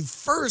 And when you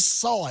first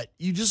saw it,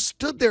 you just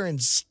stood there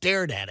and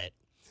stared at it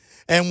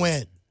and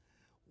went,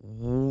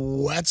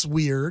 that's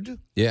weird.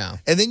 Yeah.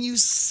 And then you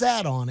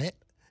sat on it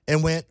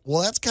and went,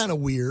 well, that's kind of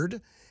weird.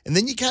 And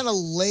then you kind of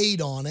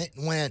laid on it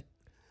and went,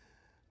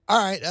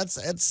 all right,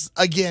 that's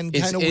again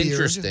kind of weird. It's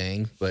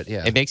interesting, but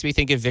yeah. It makes me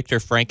think of Victor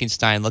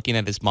Frankenstein looking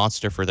at his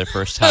monster for the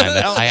first time.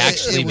 I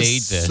actually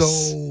made this.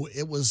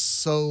 It was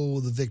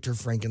so the Victor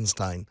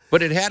Frankenstein.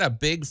 But it had a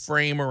big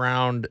frame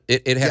around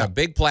it. It had a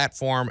big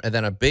platform and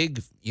then a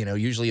big,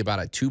 usually about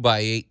a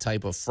 2x8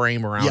 type of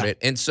frame around it.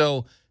 And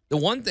so the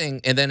one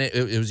thing, and then it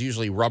was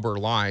usually rubber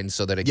lined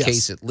so that in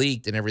case it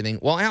leaked and everything.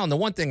 Well, Alan, the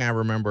one thing I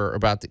remember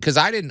about because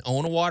I didn't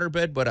own a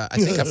waterbed, but I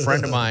think a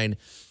friend of mine,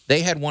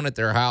 they had one at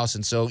their house,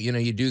 and so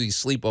you do these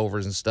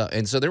sleepovers and stuff,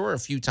 and so there were a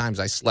few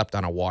times I slept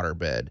on a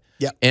waterbed.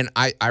 Yeah, and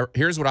I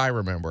here's what I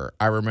remember.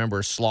 I remember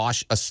a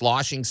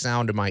sloshing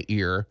sound in my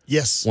ear.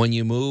 Yes, when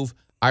you move.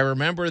 I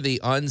remember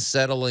the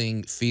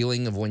unsettling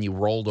feeling of when you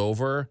rolled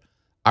over.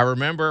 I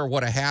remember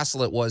what a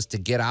hassle it was to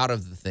get out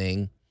of the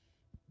thing.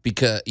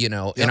 Because,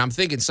 and I'm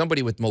thinking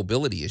somebody with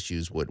mobility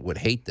issues would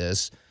hate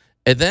this.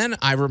 And then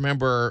I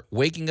remember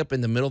waking up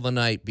in the middle of the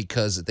night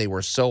because they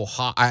were so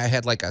hot. I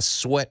had like a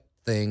sweat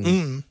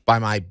thing by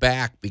my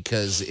back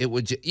because it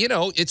would,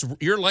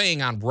 you're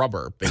laying on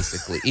rubber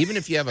basically, even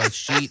if you have a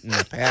sheet and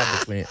a pad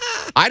between it.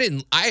 I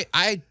didn't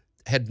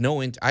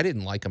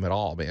like them at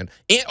all, man.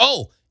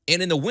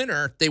 And in the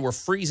winter, they were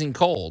freezing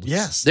cold.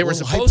 Yes. They were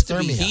supposed to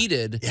be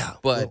heated,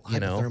 but,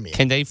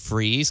 Can they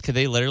freeze? Could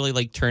they literally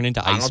like turn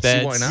into ice don't beds?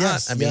 see why not.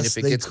 Yes, I mean, if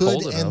it gets could,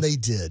 cold enough. and they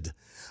did.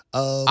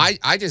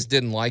 I just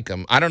didn't like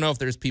them. I don't know if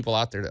there's people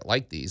out there that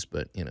like these,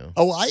 but,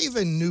 Oh, I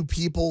even knew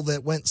people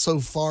that went so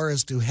far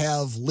as to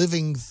have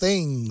living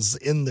things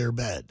in their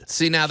bed.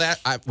 See, now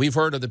we've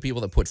heard of the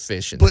people that put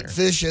fish in there. Put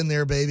fish in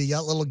there, baby.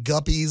 Got little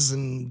guppies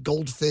and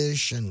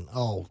goldfish and,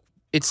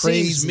 it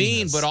seems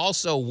mean, but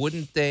also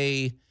wouldn't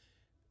they...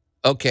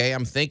 Okay,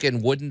 I'm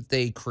thinking, wouldn't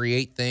they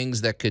create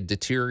things that could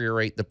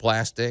deteriorate the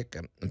plastic?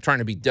 I'm trying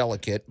to be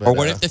delicate. But, or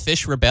what if the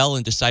fish rebel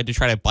and decide to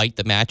try to bite out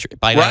of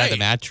the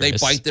mattress? They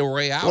bite their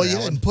way out. Well, you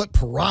didn't put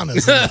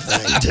piranhas in the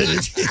thing,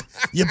 dude.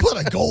 You put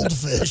a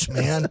goldfish,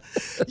 man.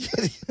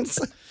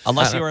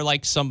 Unless you were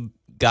like some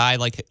guy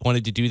like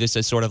wanted to do this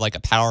as sort of like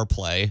a power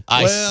play.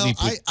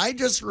 I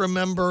just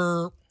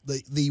remember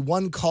the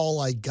one call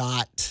I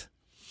got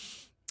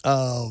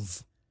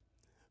of...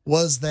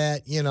 was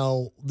that,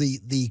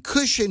 the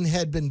cushion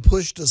had been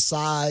pushed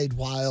aside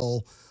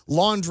while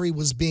laundry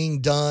was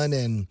being done,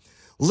 and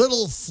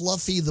little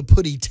Fluffy the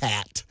Putty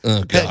Tat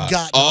had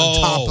gotten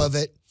on top of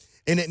it,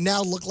 and it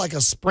now looked like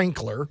a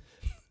sprinkler.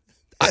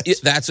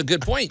 That's a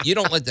good point. You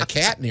don't let the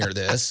cat near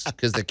this,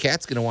 because the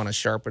cat's going to want to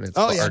sharpen its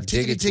or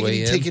dig its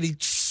way in.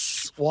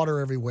 Tickety, water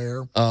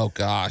everywhere. Oh,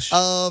 gosh.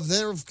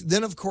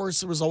 Then, of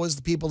course, there was always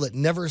the people that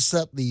never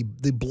set the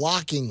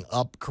blocking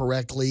up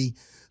correctly,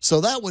 so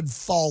that would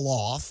fall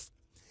off.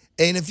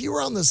 And if you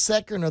were on the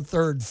second or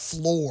third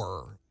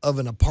floor of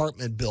an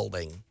apartment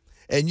building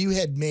and you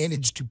had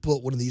managed to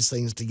put one of these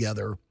things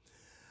together,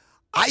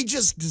 I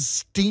just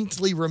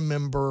distinctly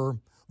remember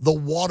the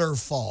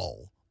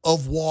waterfall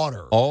of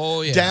water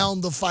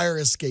down the fire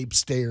escape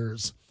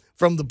stairs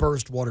from the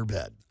burst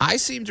waterbed. I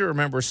seem to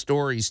remember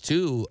stories,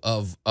 too,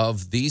 of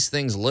these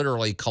things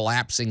literally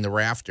collapsing the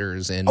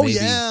rafters. And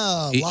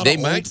they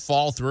might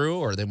fall through,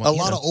 or they might. A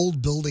lot of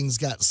old buildings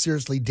got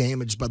seriously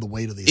damaged by the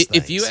weight of these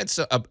things.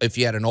 If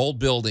you had an old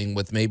building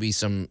with maybe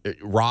some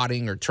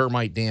rotting or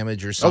termite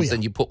damage or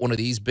something, you put one of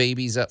these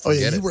babies up.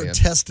 You were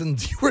testing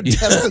the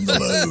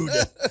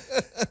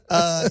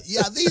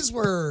mood. These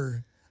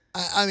were.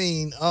 I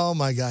mean, oh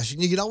my gosh!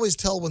 You could always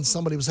tell when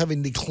somebody was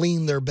having to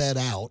clean their bed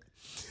out.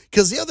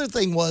 Because the other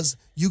thing was,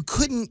 you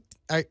couldn't,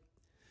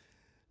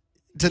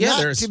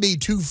 to be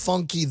too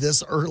funky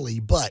this early,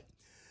 but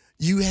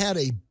you had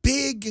a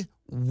big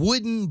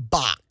wooden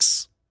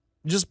box.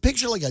 Just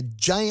picture like a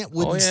giant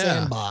wooden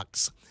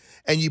sandbox.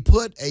 And you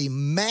put a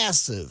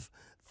massive,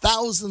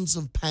 thousands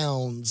of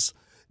pounds,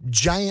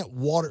 giant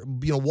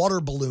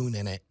water balloon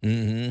in it.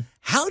 Mm-hmm.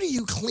 How do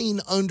you clean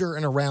under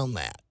and around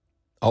that?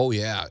 Oh,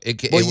 yeah.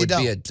 It Well, you would be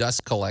don't. a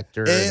dust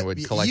collector and it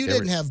would collect You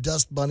didn't have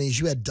dust bunnies.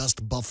 You had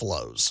dust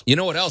buffaloes. You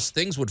know what else?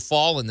 Things would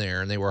fall in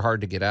there and they were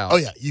hard to get out. Oh,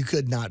 yeah. You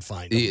could not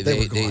find them. They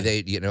were gone.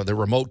 The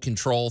remote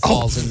control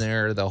falls in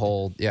there, the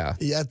whole, yeah.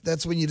 Yeah,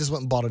 that's when you just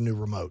went and bought a new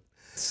remote.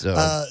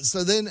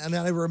 So then, and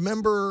I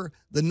remember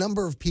the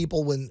number of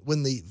people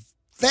when the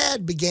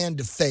fad began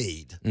to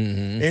fade,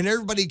 and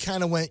everybody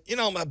kind of went,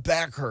 my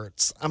back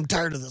hurts. I'm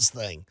tired of this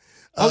thing.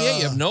 Oh, yeah,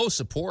 you have no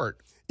support.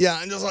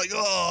 Yeah, and just like,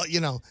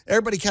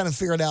 everybody kind of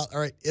figured out,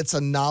 all right, it's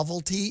a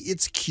novelty,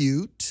 it's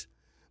cute,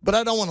 but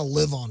I don't want to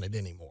live on it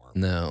anymore.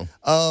 No.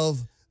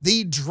 Of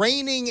the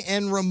draining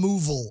and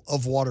removal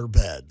of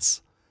waterbeds.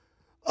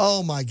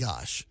 Oh, my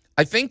gosh.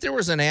 I think there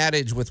was an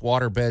adage with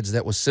waterbeds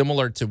that was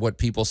similar to what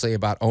people say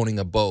about owning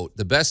a boat.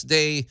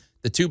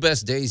 The two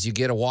best days you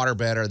get a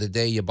waterbed are the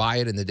day you buy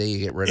it and the day you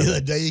get rid of it.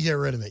 The day you get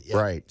rid of it, yeah.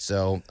 Right.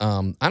 So,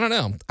 I don't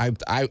know. I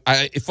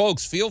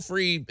folks, feel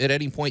free at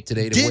any point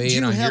today to weigh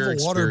in on your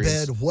experience. Did you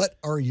have a waterbed? What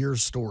are your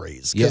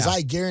stories? Because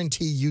I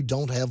guarantee you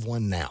don't have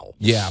one now.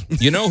 Yeah.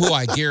 You know who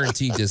I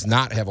guarantee does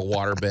not have a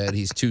waterbed?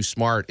 He's too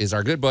smart. Is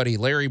our good buddy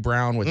Larry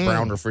Brown with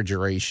Brown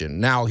Refrigeration.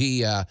 Now,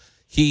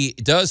 he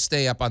does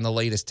stay up on the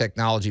latest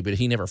technology, but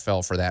he never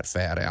fell for that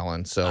fad,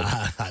 Alan. So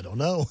I don't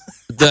know.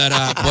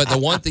 But the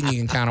one thing you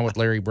can count on with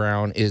Larry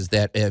Brown is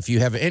that if you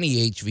have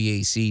any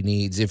HVAC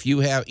needs, if you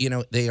have,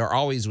 they are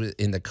always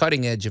in the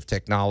cutting edge of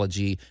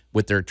technology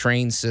with their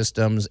train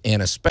systems,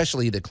 and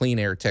especially the clean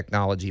air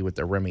technology with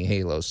the Remy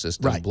Halo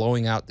system,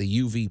 blowing out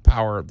the UV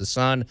power of the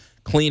sun,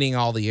 cleaning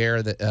all the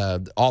air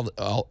that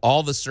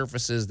all the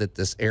surfaces that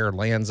this air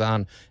lands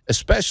on,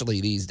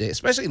 especially these days,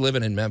 especially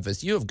living in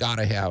Memphis. You have got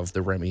to have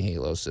the Remy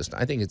Halo system.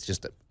 I think it's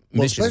just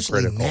mission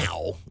critical.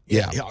 Now.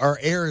 Yeah. Our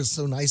air is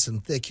so nice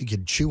and thick you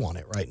could chew on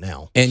it right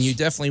now. And you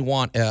definitely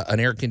want an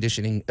air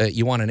conditioning.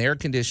 You want an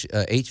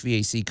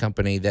HVAC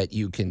company that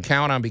you can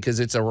count on because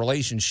it's a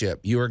relationship.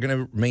 You are going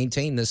to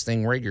maintain this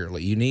thing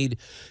regularly. You need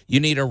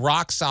a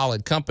rock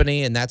solid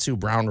company, and that's who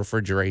Brown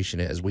Refrigeration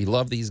is. We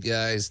love these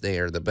guys. They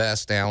are the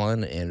best,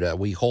 Alan, and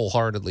we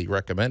wholeheartedly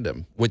recommend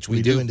them, which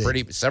we do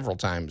several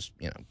times.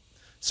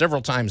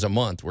 Several times a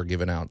month, we're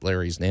giving out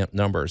Larry's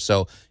number.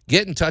 So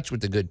get in touch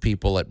with the good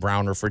people at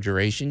Brown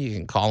Refrigeration. You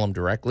can call them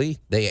directly.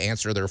 They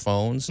answer their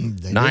phones,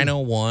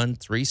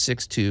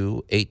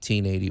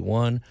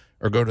 901-362-1881,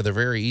 or go to their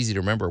very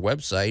easy-to-remember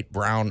website,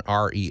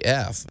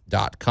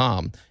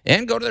 brownref.com,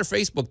 and go to their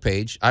Facebook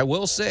page. I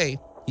will say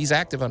he's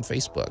active on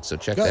Facebook, so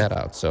check that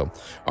out. So,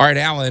 all right,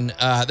 Alan,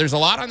 there's a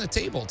lot on the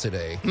table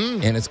today,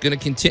 and it's going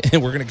to continue.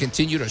 We're going to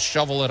continue to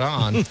shovel it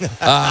on.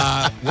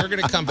 We're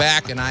going to come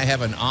back, and I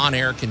have an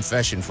on-air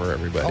confession for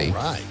everybody. All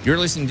right. You're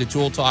listening to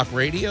Tool Talk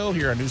Radio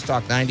here on News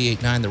Talk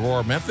 98.9 The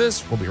Roar of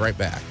Memphis. We'll be right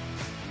back.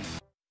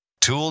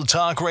 Tool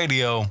Talk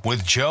Radio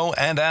with Joe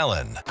and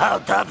Allan. How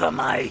tough am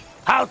I?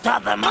 How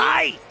tough am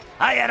I?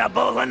 I had a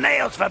bowl of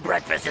nails for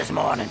breakfast this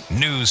morning.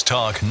 News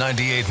Talk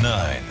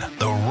 98.9,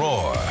 The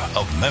Roar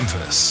of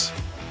Memphis.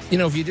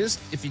 If you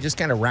just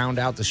kind of round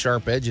out the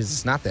sharp edges,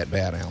 it's not that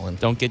bad, Alan.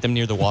 Don't get them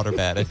near the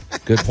waterbed.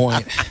 Good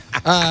point.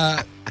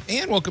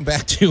 And welcome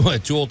back to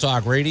Tool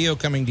Talk Radio,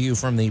 coming to you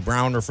from the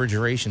Brown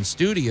Refrigeration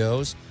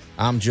Studios.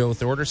 I'm Joe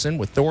Thorderson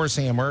with Thor's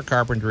Hammer,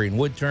 Carpentry and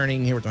Wood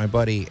Turning, here with my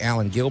buddy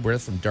Alan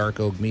Gilbreth from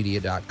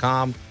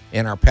darkoakmedia.com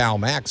and our pal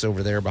Max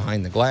over there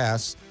behind the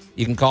glass.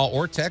 You can call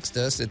or text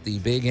us at the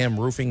Big M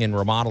Roofing and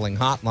Remodeling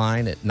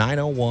Hotline at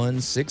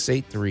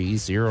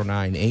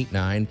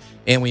 901-683-0989.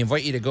 And we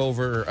invite you to go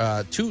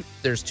over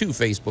there's two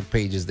Facebook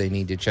pages they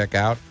need to check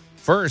out.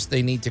 First,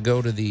 they need to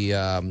go to the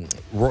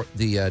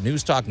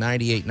News Talk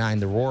 98.9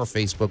 The Roar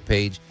Facebook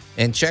page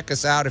and check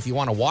us out if you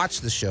want to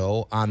watch the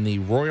show on the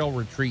Royal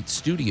Retreat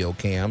studio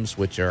cams,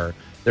 which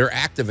they're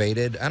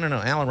activated. I don't know,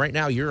 Alan. Right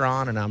now you're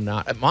on and I'm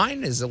not.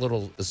 Mine is a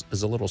little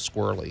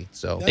squirrely.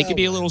 So they could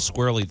be a little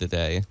squirrely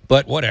today,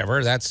 but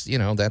whatever. That's the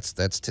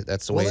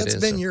way it is. That's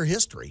been your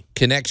history.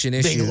 Connection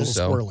issues. Being a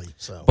little squirrely.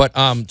 So, but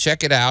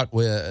check it out.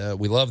 We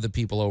love the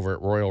people over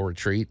at Royal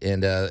Retreat,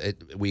 and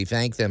we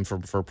thank them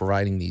for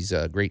providing these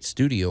great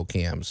studio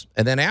cams.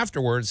 And then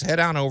afterwards, head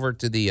on over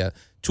to the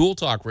Tool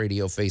Talk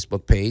Radio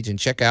Facebook page and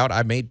check out.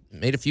 I made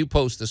a few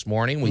posts this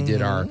morning. We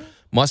did our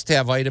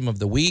must-have item of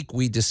the week.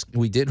 We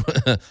did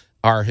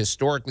our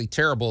historically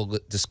terrible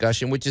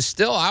discussion, which is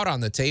still out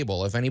on the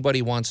table. If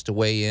anybody wants to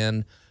weigh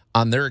in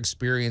on their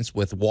experience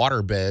with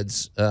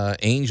waterbeds,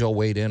 Angel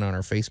weighed in on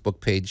our Facebook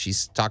page.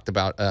 She's talked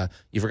about,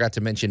 you forgot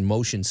to mention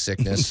motion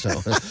sickness.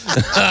 So.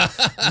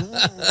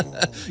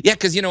 Yeah,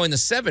 because, in the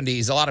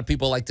 70s, a lot of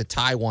people like to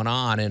tie one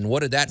on. And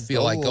what did that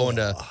feel like going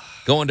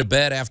to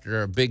bed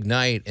after a big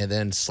night and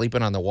then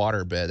sleeping on the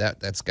waterbed?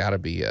 That's got to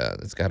be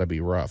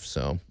rough.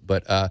 So,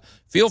 but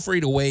feel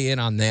free to weigh in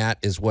on that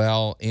as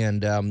well,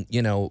 and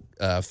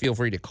feel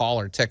free to call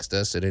or text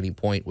us at any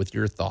point with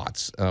your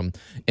thoughts, and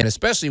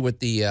especially with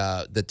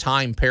the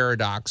time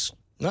paradox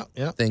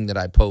thing that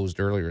I posed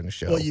earlier in the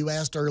show. Well, you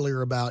asked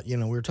earlier about we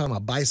were talking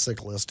about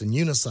bicyclists and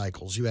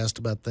unicycles. You asked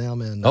about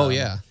them, and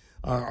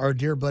our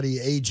dear buddy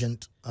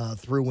Agent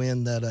threw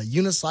in that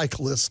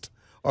unicyclists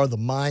are the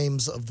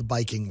mimes of the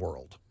biking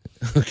world.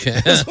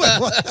 Okay.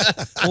 Well,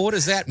 what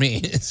does that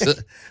mean?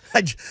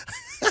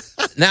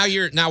 Now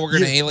we're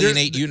going to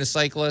alienate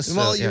unicyclists.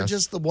 Well, you're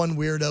just the one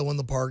weirdo in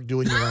the park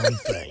doing your own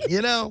thing,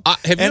 you know?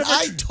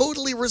 I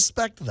totally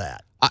respect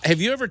that.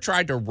 Have you ever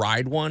tried to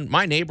ride one?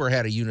 My neighbor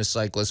had a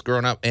unicyclist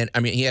growing up, and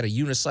I mean, he had a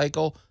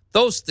unicycle.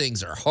 Those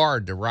things are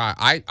hard to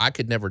ride. I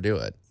could never do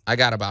it. I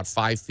got about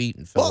 5 feet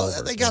and fell over.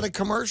 Well, they got a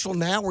commercial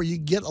now where you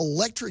get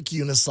electric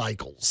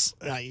unicycles.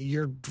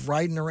 You're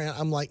riding around.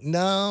 I'm like,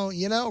 no,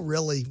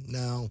 really,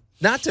 no.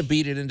 Not to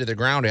beat it into the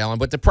ground, Alan,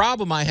 but the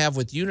problem I have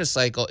with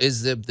unicycle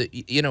is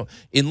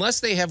unless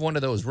they have one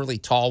of those really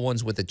tall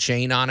ones with a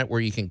chain on it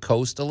where you can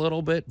coast a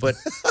little bit. But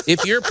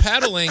if you're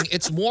pedaling,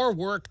 it's more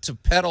work to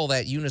pedal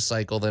that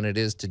unicycle than it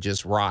is to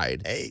just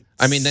ride.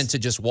 Than to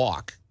just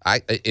walk.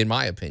 In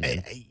my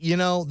opinion.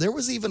 There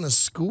was even a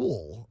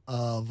school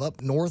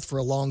up north for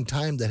a long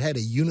time that had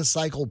a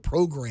unicycle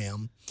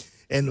program,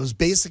 and it was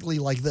basically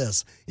like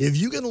this. If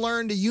you can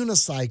learn to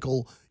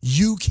unicycle,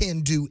 you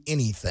can do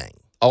anything.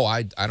 Oh,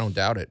 I don't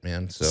doubt it,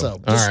 man. So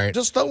all right.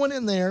 Just throw it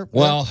in there.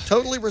 Well,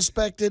 totally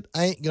respect it.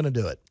 I ain't going to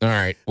do it. All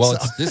right. Well,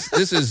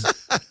 this is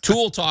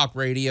Tool Talk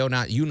Radio,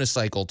 not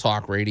Unicycle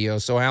Talk Radio.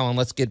 So, Alan,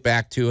 let's get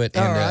back to it.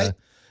 And all right.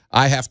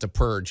 I have to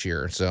purge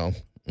here, so...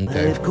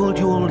 Okay. I've called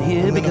you all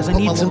here because I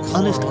need some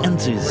honest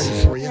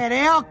answers. Yeah,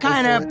 they all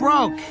kind of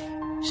broke.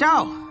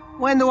 So,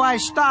 when do I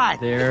start?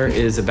 There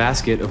is a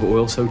basket of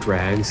oil-soaked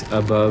rags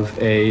above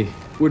a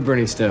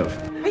wood-burning stove.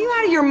 Are you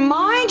out of your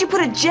mind? You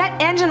put a jet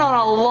engine on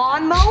a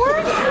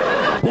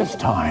lawnmower? This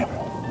time,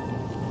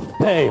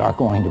 they are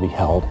going to be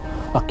held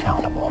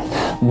accountable.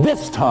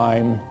 This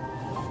time,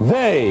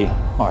 they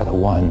are the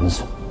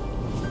ones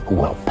who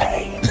will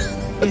pay.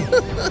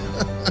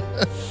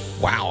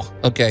 Wow.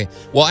 Okay.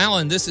 Well,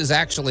 Alan, this is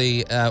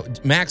actually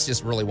Max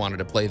just really wanted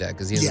to play that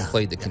because he hasn't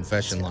played the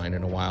confession line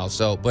in a while.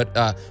 So,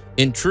 but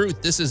in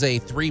truth, this is a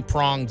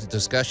three-pronged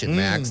discussion,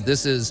 Max.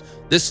 This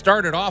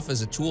started off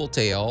as a tool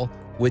tale,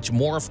 which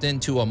morphed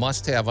into a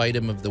must-have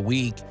item of the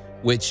week,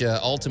 which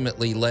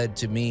ultimately led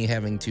to me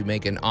having to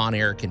make an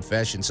on-air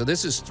confession. So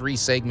this is 3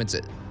 segments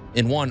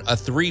in one, a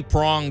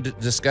 3-pronged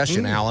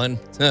discussion, Alan.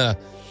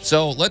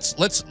 So let's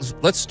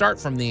start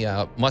from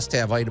the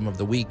must-have item of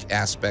the week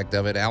aspect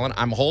of it, Alan.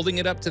 I'm holding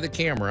it up to the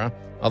camera,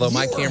 although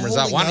my camera's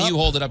out. Why don't you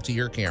hold it up to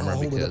your camera?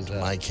 I'll hold it up to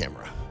my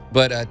camera.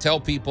 But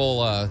tell people,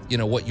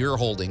 what you're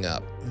holding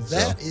up.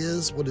 That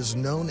is what is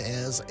known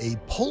as a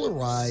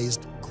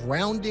polarized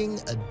grounding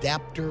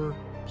adapter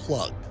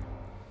plug.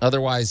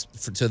 Otherwise,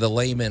 to the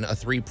layman, a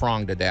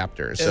 3-pronged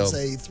adapter. It's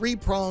a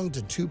 3-pronged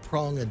to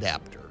 2-prong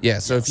adapter. Yeah,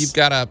 so if you've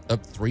got a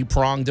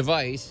 3-prong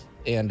device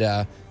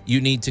and you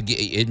need to get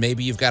it,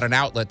 maybe you've got an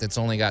outlet that's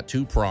only got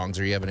 2 prongs,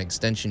 or you have an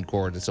extension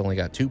cord that's only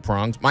got 2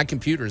 prongs. My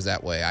computer's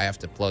that way. I have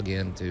to plug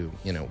into,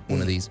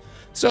 one of these.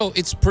 So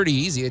it's pretty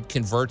easy. It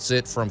converts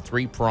it from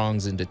 3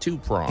 prongs into 2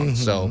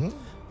 prongs. So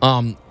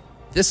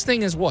this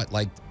thing is what,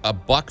 like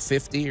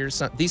 $1.50 or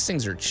something? These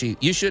things are cheap.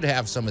 You should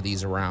have some of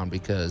these around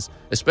because,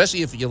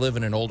 especially if you live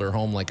in an older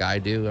home like I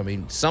do. I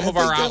mean, some of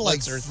our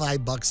outlets are like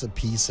 $5 a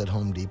piece at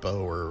Home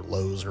Depot or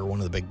Lowe's or one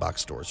of the big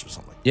box stores or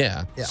something.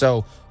 Yeah.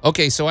 So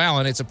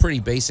Alan, it's a pretty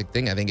basic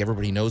thing. I think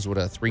everybody knows what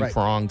a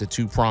 3-prong to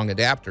 2-prong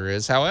adapter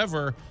is.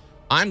 However,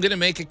 I'm going to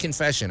make a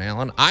confession,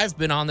 Alan. I've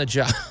been on the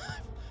job.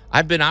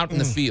 I've been out in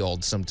the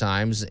field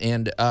sometimes,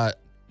 and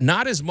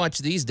not as much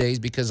these days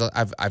because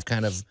I've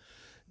kind of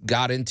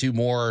got into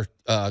more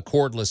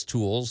cordless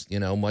tools,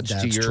 much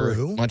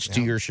to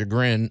your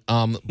chagrin.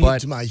 But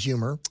to my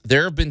humor,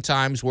 there have been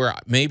times where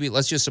maybe,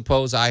 let's just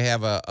suppose I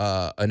have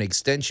an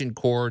extension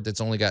cord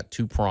that's only got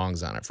 2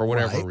 prongs on it for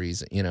whatever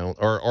reason,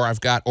 or I've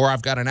got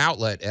an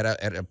outlet at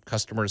a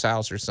customer's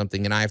house or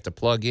something, and I have to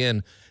plug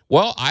in.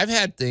 Well, I've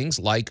had things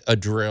like a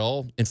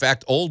drill. In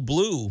fact, Old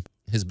Blue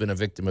has been a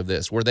victim of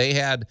this, where they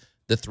had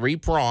the 3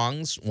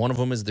 prongs. One of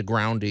them is the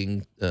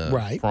grounding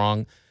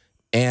prong.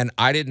 And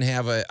I didn't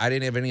have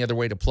any other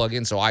way to plug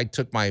in, so I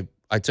took my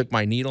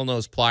needle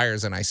nose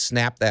pliers and I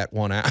snapped that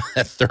one out,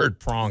 that 3rd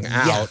prong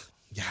out.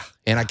 Yeah.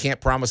 And I can't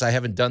promise I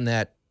haven't done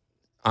that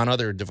on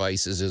other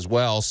devices as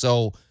well.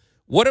 So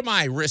what am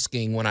I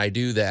risking when I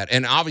do that?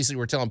 And obviously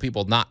we're telling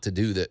people not to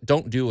do that.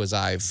 Don't do as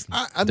I'm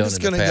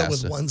just going to go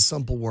with one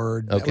simple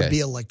word. That would be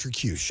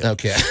electrocution.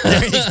 Okay.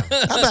 There you go.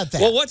 How about that?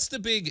 Well, what's the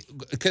big,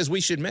 because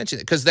we should mention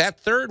it, because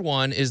that 3rd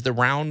one is the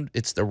round,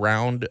 it's the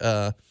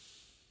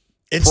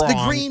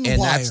the green and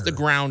wire. That's the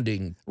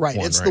grounding Right.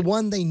 one, It's the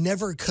one they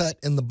never cut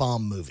in the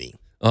bomb movie.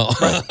 Oh.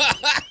 Right.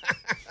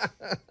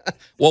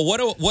 Well,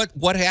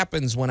 what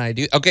happens when I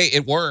do? Okay,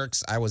 it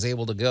works. I was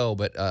able to go,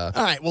 but all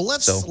right. Well,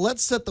 let's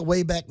set the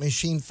Wayback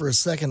Machine for a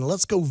second.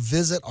 Let's go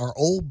visit our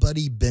old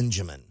buddy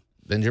Benjamin.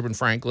 Benjamin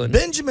Franklin.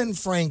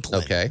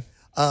 Okay.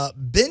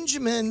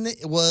 Benjamin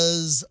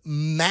was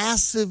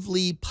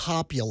massively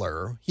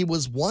popular. He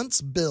was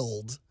once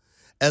billed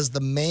as the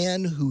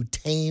man who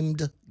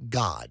tamed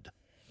God.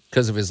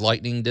 Because of his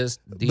lightning deal?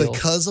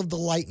 Because of the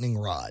lightning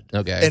rod.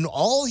 Okay. And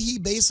all he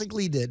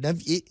basically did, now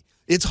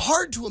it's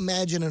hard to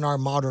imagine in our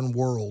modern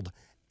world,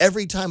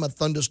 every time a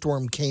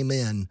thunderstorm came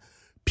in,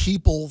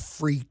 people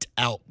freaked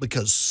out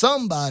because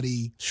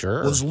somebody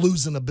was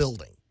losing a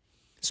building.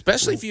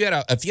 Especially if you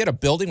had a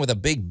building with a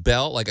big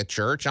bell like a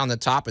church on the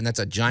top, and that's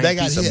a giant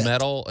piece of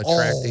metal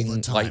attracting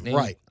lightning.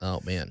 Right. Oh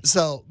man.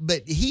 So,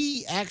 but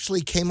he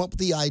actually came up with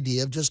the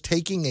idea of just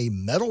taking a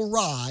metal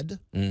rod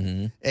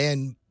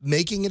and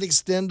making it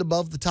extend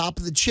above the top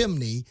of the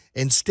chimney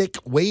and stick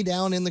way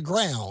down in the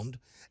ground.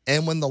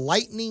 And when the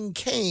lightning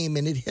came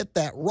and it hit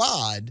that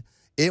rod,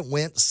 it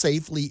went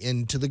safely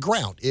into the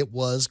ground. It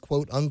was,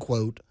 quote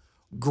unquote,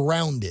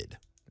 grounded.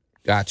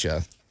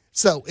 Gotcha.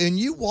 So, and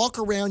you walk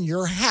around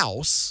your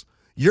house,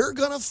 you're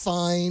going to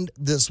find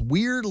this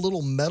weird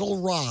little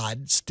metal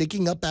rod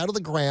sticking up out of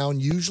the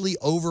ground, usually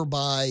over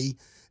by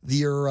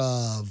your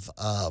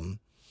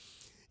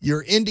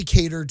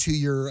indicator to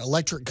your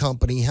electric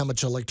company, how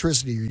much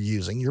electricity you're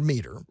using, your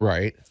meter.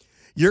 Right.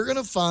 You're going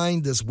to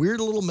find this weird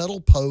little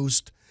metal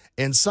post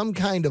and some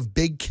kind of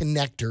big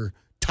connector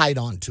tied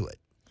onto it.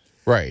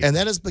 Right. And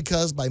that is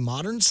because by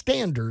modern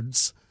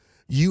standards,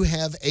 you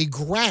have a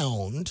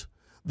ground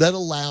that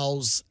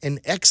allows an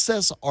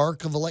excess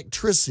arc of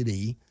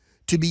electricity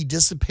to be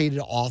dissipated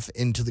off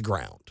into the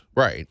ground.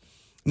 Right.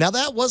 Now,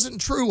 that wasn't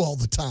true all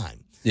the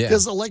time. Yeah.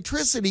 Because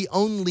electricity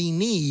only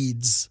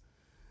needs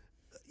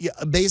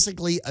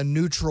basically a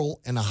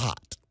neutral and a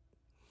hot.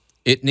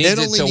 It needs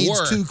only to needs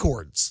work, two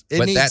cords.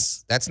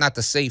 That's not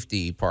the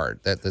safety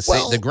part.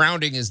 The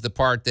grounding is the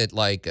part that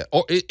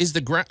is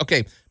the ground.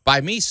 Okay,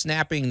 by me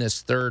snapping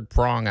this third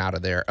prong out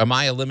of there, am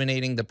I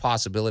eliminating the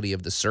possibility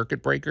of the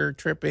circuit breaker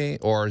tripping,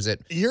 or is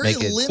it you're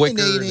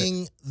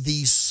eliminating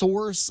the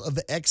source of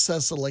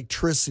excess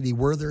electricity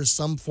where there's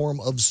some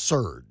form of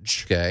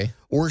surge,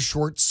 or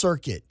short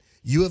circuit?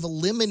 You have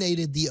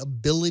eliminated the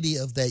ability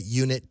of that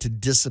unit to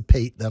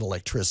dissipate that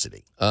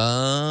electricity.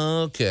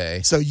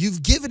 Okay. So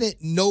you've given it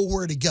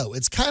nowhere to go.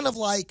 It's kind of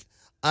like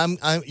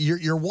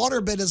your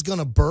waterbed is going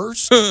to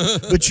burst,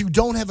 but you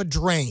don't have a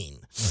drain.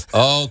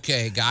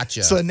 Okay,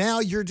 gotcha. So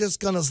now you're just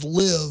going to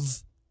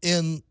live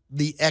in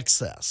the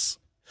excess.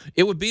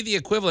 It would be the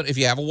equivalent if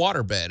you have a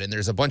waterbed and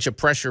there's a bunch of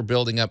pressure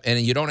building up and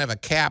you don't have a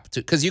cap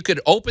because you could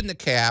open the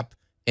cap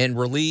and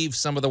relieve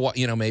some of the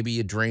water, maybe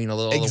you drain a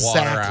little of the water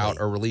out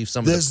or relieve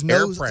some of the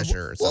air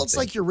pressure or something. Well, it's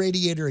like your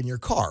radiator in your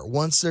car.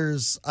 Once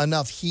there's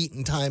enough heat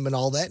and time and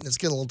all that, and it's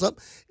getting a little up,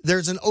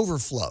 there's an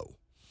overflow.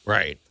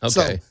 Right. Okay.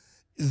 So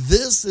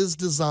this is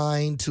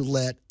designed to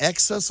let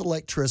excess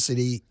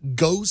electricity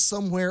go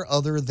somewhere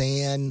other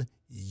than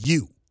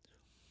you.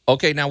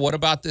 Okay, now what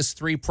about this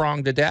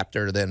three-pronged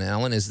adapter then,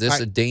 Alan? Is this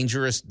a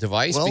dangerous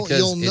device? Well, because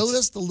you'll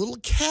notice the little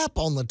cap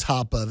on the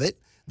top of it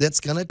that's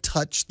going to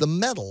touch the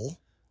metal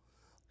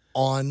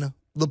on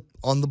the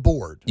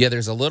board. Yeah,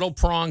 there's a little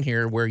prong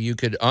here where you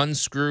could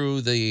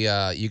unscrew the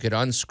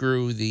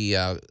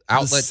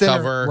outlet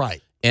cover,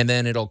 right, and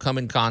then it'll come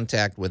in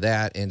contact with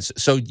that, and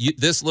so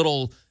this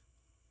little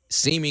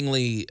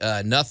seemingly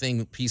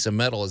nothing piece of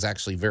metal is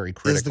actually very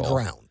critical. Is the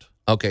ground.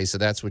 Okay, so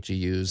that's what you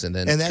use, and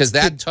then because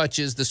that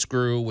touches the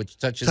screw, which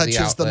touches the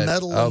outlet. The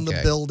metal in the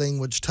building,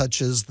 which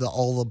touches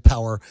all the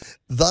power,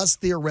 thus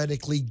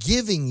theoretically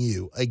giving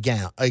you a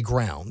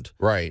ground.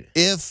 Right.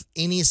 If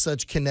any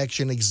such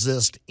connection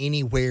exists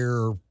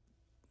anywhere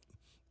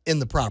in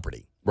the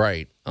property.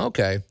 Right.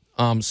 Okay.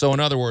 So in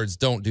other words,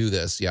 don't do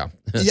this. Yeah.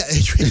 Yeah.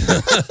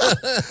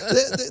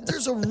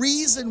 There's a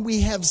reason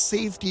we have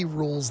safety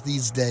rules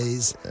these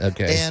days.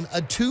 Okay. And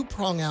a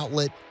two-prong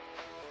outlet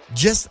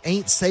just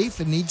ain't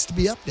safe and needs to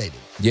be updated.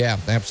 Yeah,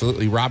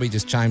 absolutely. Robbie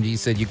just chimed in. He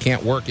said you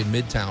can't work in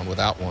Midtown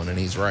without one, and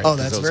he's right. Oh,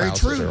 that's very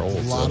true. Old,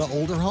 a lot of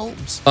older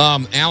homes.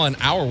 Alan,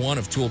 hour one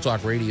of Tool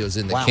Talk Radio is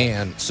in the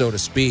can, so to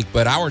speak,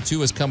 but hour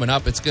two is coming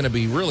up. It's going to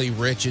be really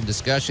rich in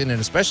discussion,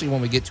 and especially when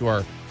we get to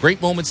our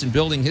great moments in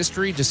building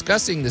history,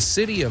 discussing the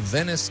city of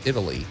Venice,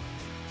 Italy.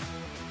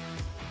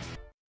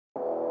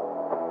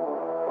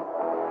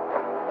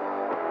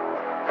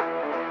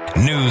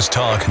 News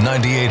Talk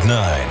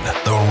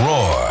 98.9, the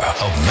roar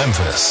of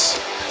Memphis.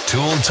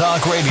 Tool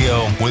Talk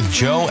Radio with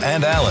Joe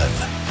and Allan.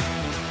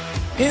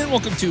 And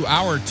welcome to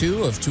hour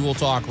two of Tool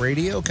Talk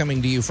Radio,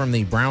 coming to you from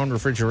the Brown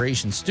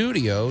Refrigeration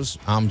Studios.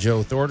 I'm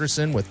Joe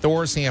Thorderson with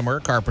Thor's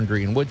Hammer,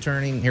 Carpentry and Wood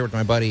Turning, here with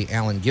my buddy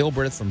Alan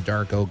Gilbreth from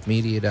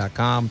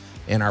darkoakmedia.com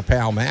and our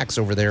pal Max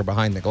over there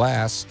behind the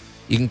glass.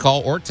 You can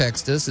call or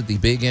text us at the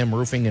Big M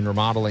Roofing and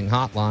Remodeling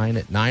Hotline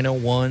at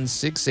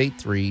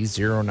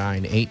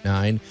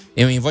 901-683-0989.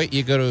 And we invite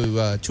you to go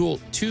to Tool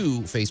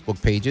 2 Facebook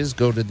pages.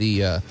 Go to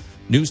the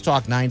News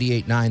Talk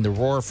 98.9 The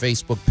Roar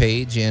Facebook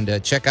page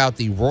and check out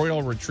the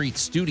Royal Retreat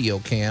studio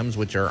cams,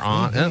 which are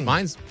on.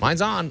 Mine's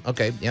on.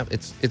 Okay, yep.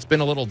 It's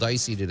been a little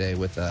dicey today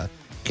with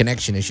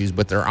connection issues,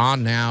 but they're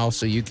on now,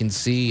 so you can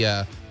see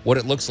what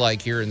it looks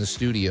like here in the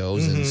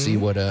studios and see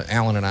what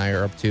Alan and I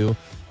are up to.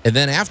 And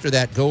then after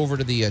that, go over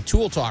to the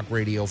Tool Talk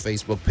Radio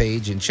Facebook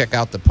page and check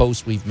out the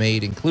posts we've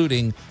made,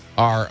 including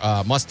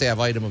our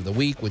must-have item of the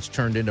week, which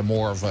turned into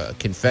more of a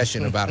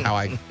confession about how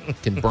I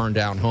can burn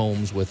down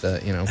homes with,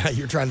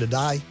 You're trying to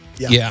die?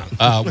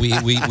 Yeah.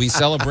 We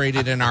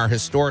celebrated in our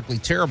historically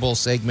terrible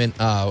segment,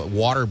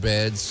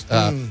 Waterbeds.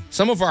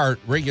 Some of our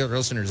regular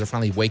listeners are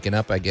finally waking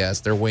up, I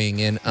guess. They're weighing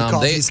in.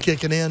 Coffee's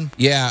kicking in.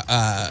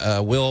 Yeah.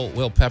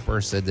 Will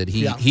Pepper said that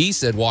he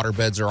said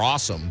waterbeds are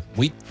awesome.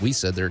 We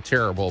said they're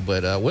terrible,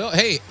 but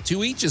hey,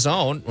 to each his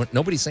own.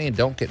 Nobody's saying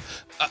don't get.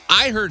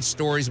 I heard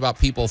stories about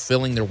people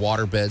filling their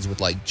waterbeds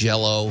with like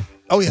Jello.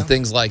 And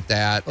things like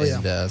that.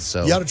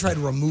 So you ought to try to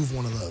remove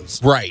one of those.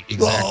 Right,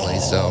 exactly.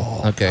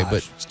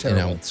 But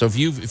so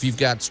if you've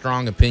got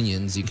strong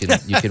opinions, you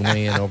can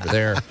weigh in over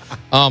there.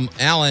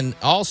 Alan,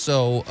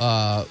 also,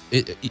 I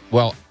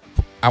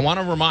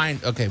want to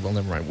remind. Okay, well,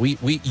 never mind.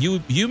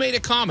 You made a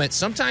comment.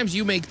 Sometimes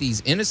you make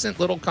these innocent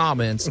little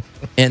comments,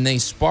 and they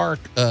spark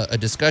a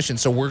discussion.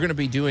 So we're going to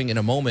be doing in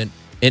a moment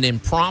an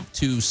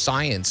impromptu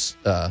science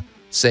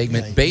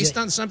segment based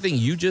on something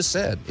you just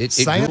said. It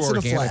grew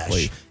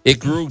organically.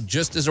 It grew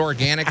just as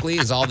organically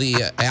as all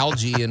the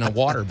algae in a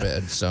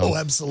waterbed. So,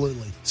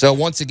 absolutely. So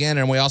once again,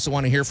 and we also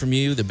want to hear from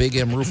you, the Big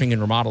M Roofing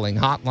and Remodeling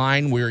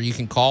Hotline, where you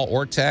can call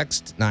or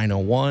text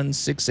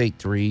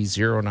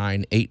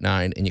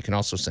 901-683-0989, and you can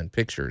also send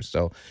pictures.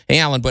 So, hey,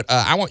 Alan, but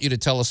I want you to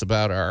tell us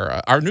about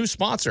our new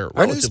sponsor.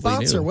 Our new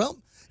sponsor. Well,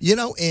 in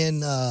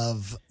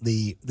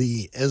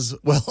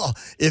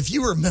if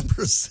you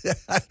remember,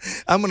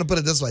 I'm going to put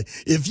it this way.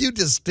 If you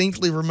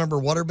distinctly remember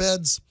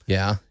Waterbeds,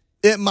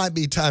 it might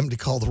be time to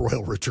call the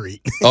Royal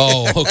Retreat.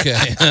 Oh,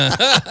 okay.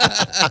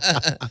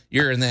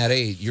 You're in that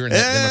age. You're in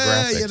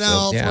that demographic.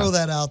 I'll throw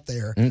that out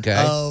there.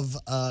 Okay.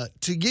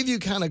 To give you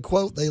kind of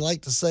quote, they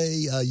like to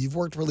say, you've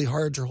worked really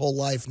hard your whole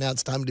life. Now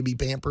it's time to be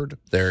pampered.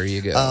 There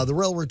you go. The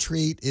Royal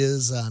Retreat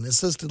is an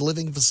assisted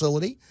living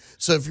facility.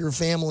 So if your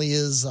family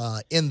is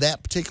in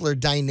that particular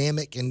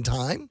dynamic in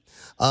time,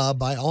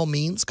 by all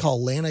means,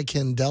 call Lana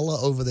Candela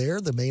over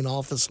there. The main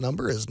office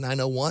number is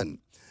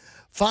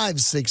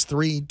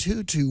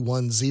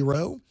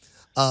 901-563-2210.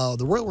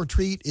 The Royal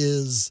Retreat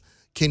is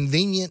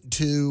convenient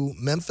to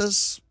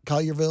Memphis,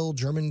 Collierville,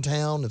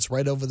 Germantown. It's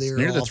right over there.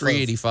 Near the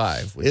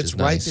 385, which it's is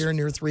right nice. there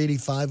near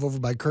 385 over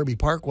by Kirby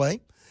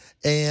Parkway.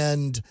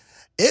 And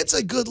it's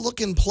a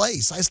good-looking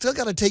place. I still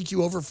got to take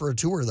you over for a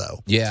tour, though.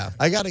 Yeah.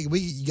 You got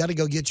to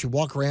go get you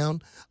walk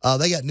around.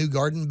 They got new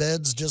garden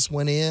beds just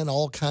went in,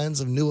 all kinds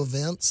of new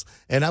events.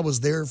 And I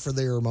was there for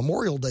their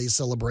Memorial Day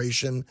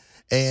celebration,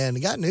 and I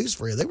got news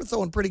for you. They were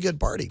throwing a pretty good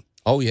party.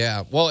 Oh,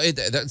 yeah. Well,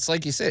 that's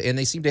like you said, and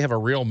they seem to have a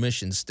real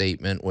mission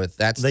statement with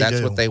that's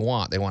what they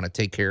want. They want to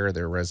take care of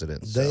their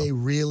residents. They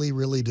really,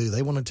 really do.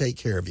 They want to take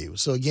care of you.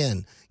 So,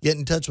 again, get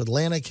in touch with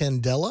Lana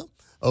Candela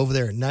over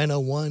there at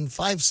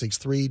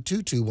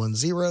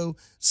 901-563-2210.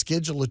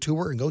 Schedule a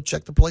tour and go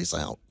check the place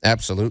out.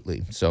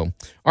 Absolutely. So,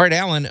 all right,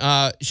 Alan,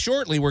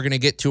 shortly we're going to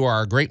get to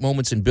our great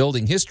moments in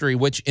building history,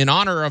 which in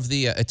honor of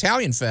the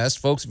Italian Fest,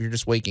 folks, if you're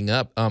just waking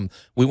up,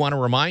 we want to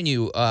remind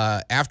you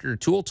after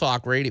Tool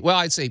Talk Radio, well,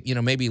 I'd say,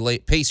 maybe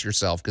pace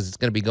yourself because it's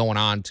going to be going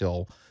on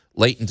till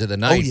late into the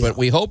night, but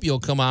we hope you'll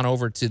come on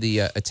over to the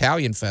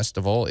Italian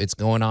Festival. It's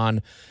going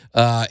on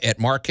at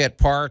Marquette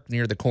Park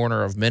near the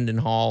corner of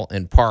Mendenhall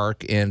and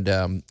Park, and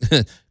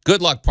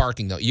good luck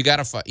parking, though. You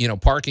got to,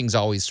 parking's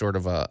always sort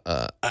of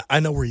I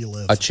know where you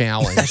live. A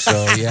challenge,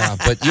 so yeah,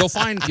 but you'll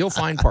find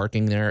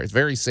parking there. It's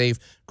very safe.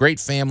 Great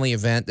family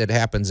event that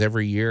happens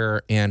every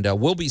year, and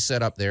we'll be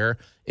set up there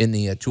in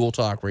the Tool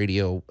Talk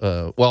Radio,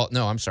 the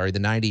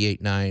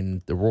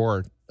 98.9, the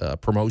Roar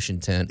promotion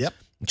tent. Yep.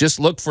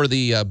 Just look for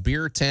the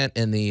beer tent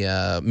and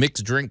the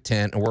mixed drink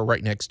tent, and we're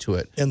right next to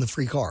it. And the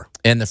free car.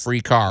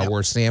 Yep.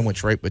 We're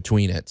sandwiched right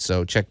between it,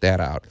 so check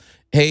that out.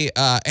 Hey,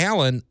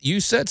 Alan,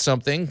 you said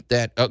something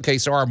that,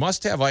 so our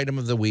must-have item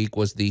of the week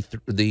was the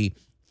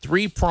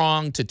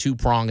three-prong to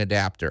two-prong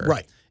adapter.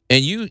 Right.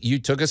 And you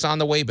took us on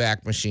the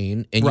Wayback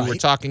Machine, and you were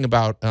talking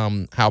about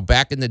how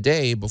back in the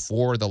day,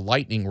 before the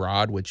lightning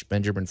rod, which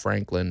Benjamin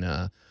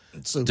Franklin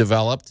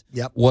developed,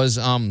 was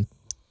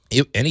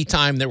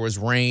anytime there was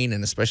rain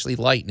and especially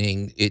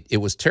lightning,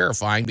 it was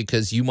terrifying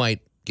because you might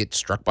get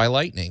struck by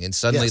lightning, and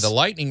suddenly the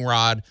lightning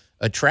rod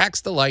attracts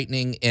the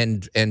lightning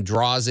and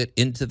draws it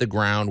into the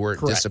ground where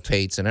it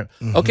dissipates. And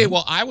okay,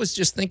 well, I was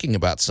just thinking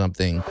about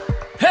something.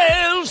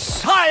 Hail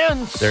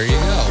science! There you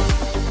go.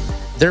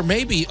 There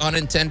may be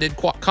unintended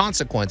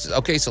consequences.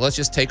 Okay, so let's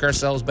just take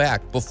ourselves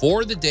back.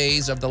 Before the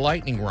days of the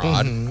lightning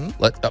rod,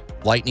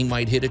 lightning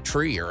might hit a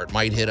tree, or it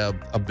might hit a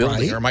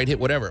building, or it might hit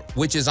whatever,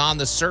 which is on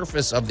the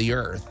surface of the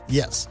earth.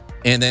 Yes.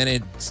 And then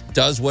it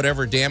does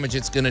whatever damage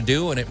it's going to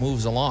do, and it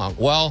moves along.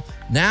 Well,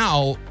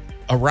 now,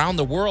 around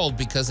the world,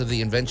 because of the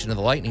invention of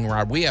the lightning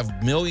rod, we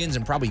have millions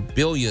and probably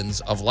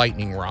billions of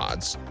lightning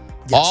rods,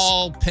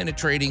 all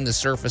penetrating the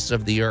surface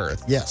of the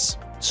earth. Yes.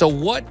 So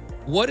what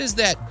is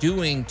that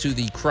doing to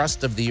the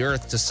crust of the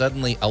earth to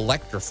suddenly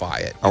electrify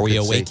it? Are we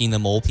awakening the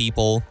mole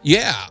people?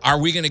 Yeah. Are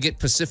we going to get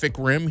Pacific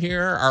Rim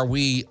here? Are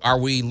we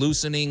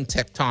loosening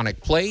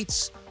tectonic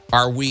plates?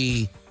 Are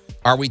we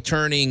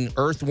turning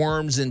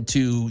earthworms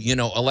into,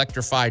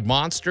 electrified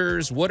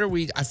monsters? What are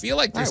we? I feel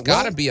like there's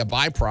got to be a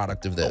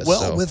byproduct of this.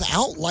 Well,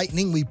 without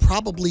lightning, we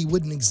probably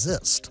wouldn't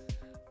exist.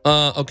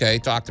 Okay,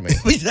 talk to me.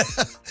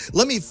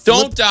 Let me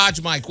Don't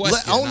dodge my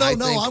question.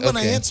 No. I'm going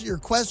to answer your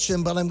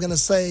question, but I'm going to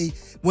say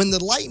when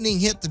the lightning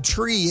hit the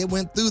tree, it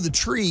went through the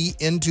tree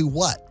into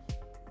what?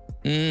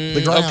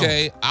 The ground.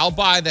 Okay, I'll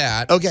buy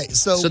that. Okay,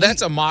 so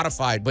that's a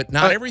modified, but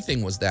not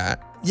everything was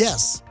that.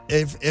 Yes,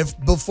 if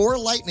before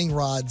lightning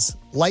rods,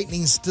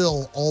 lightning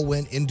still all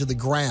went into the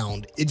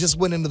ground. It just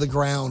went into the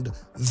ground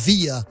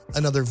via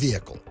another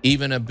vehicle.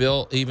 Even a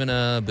building. Even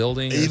a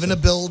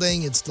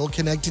building, it's still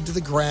connected to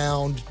the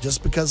ground.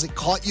 Just because it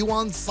caught you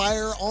on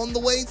fire on the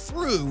way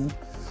through,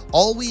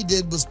 all we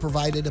did was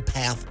provided a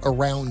path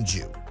around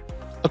you.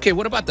 Okay,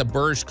 what about the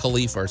Burj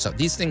Khalifa or something?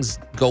 These things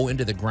go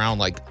into the ground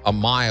like a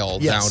mile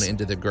down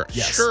into the ground.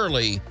 Yes.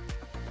 Surely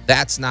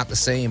that's not the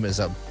same as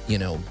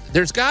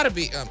there's got to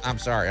be, I'm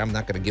sorry, I'm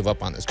not going to give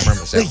up on this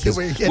premise.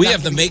 We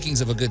have the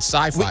makings of a good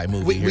sci-fi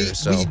movie here.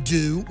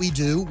 We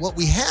do. What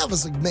we have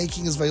is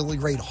making is a really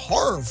great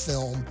horror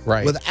film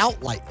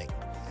without lightning.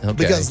 Okay.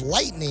 Because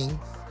lightning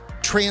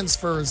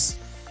transfers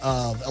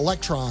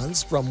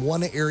electrons from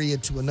one area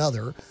to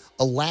another,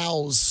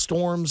 allows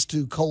storms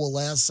to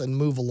coalesce and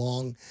move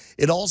along.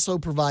 It also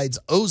provides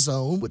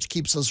ozone, which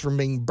keeps us from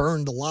being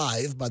burned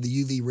alive by the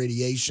UV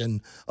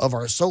radiation of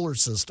our solar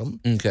system.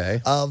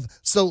 Okay.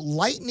 So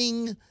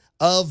lightning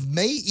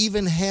may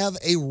even have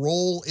a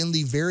role in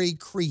the very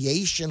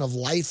creation of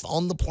life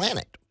on the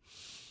planet.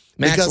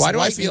 Max, because why do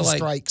I lightning feel like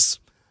strikes,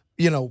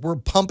 we're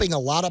pumping a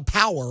lot of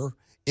power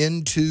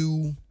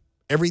into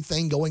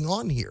everything going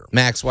on here.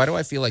 Max, why do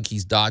I feel like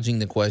he's dodging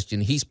the question?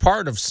 He's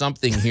part of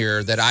something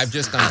here that I've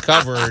just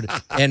uncovered,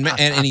 and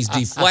he's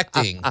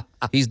deflecting.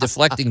 He's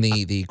deflecting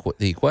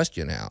the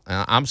question out.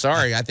 I'm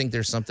sorry. I think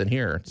there's something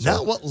here. So.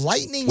 No,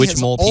 lightning Which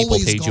has mole people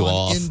always paid you gone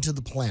off? into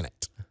the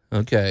planet.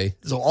 Okay.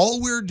 So all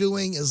we're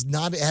doing is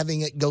not having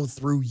it go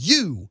through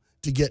you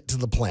to get to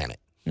the planet.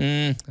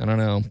 I don't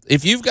know.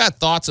 If you've got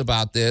thoughts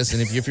about this,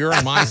 and if you're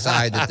on my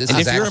side that this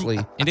is actually...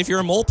 And if you're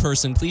a mole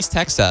person, please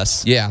text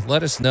us. Yeah,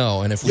 let us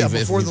know. And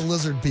before the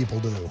lizard people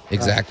do.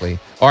 Exactly.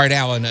 All right,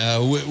 Alan,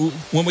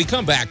 when we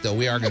come back, though,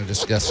 we are going to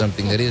discuss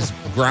something that is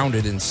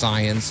grounded in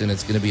science, and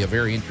it's going to be a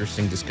very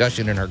interesting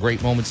discussion in our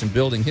Great Moments in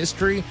Building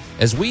History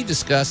as we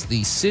discuss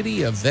the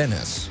city of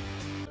Venice.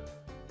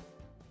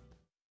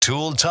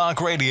 Tool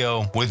Talk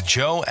Radio with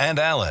Joe and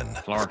Allan.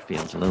 Floor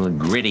feels a little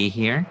gritty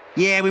here.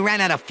 Yeah, we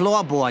ran out of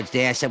floorboards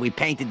there, so we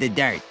painted the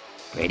dirt.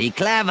 Pretty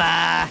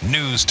clever.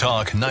 News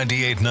Talk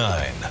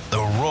 98.9, the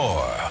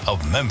roar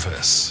of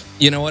Memphis.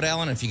 You know what,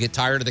 Alan? If you get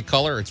tired of the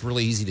color, it's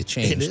really easy to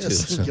change, It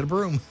is. too. So. Get a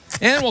broom.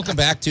 And welcome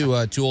back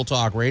to Tool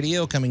Talk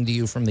Radio, coming to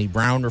you from the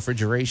Brown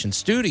Refrigeration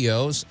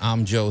Studios.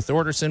 I'm Joe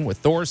Thorderson with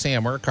Thor's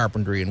Hammer,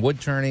 Carpentry and Wood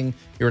Turning,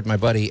 here with my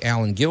buddy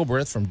Alan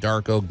Gilbreth from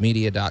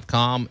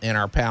darkoakmedia.com and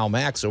our pal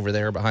Max over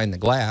there behind the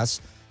glass.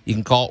 You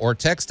can call or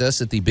text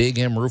us at the Big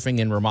M Roofing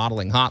and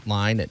Remodeling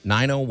Hotline at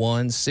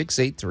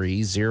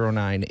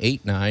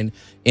 901-683-0989.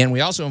 And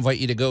we also invite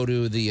you to go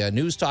to the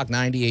News Talk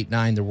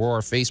 98.9 The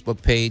Roar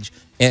Facebook page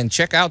and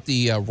check out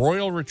the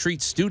Royal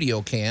Retreat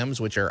studio cams,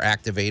 which are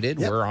activated.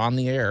 Yep. We're on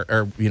the air.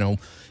 Or,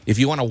 if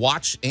you want to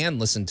watch and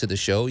listen to the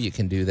show, you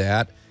can do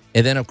that.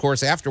 And then, of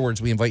course,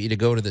 afterwards, we invite you to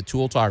go to the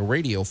Tool Talk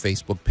Radio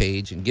Facebook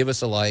page and give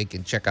us a like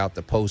and check out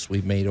the posts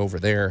we've made over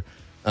there.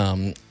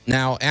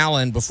 Now,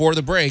 Alan, before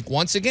the break,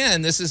 once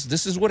again, this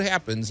is what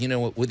happens.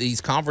 With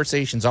these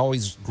conversations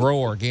always grow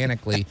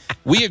organically.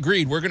 We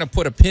agreed we're going to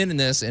put a pin in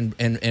this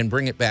and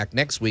bring it back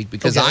next week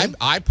because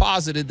I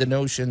posited the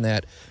notion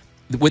that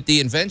with the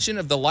invention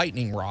of the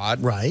lightning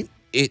rod, right,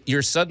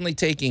 you're suddenly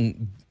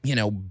taking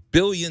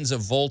billions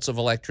of volts of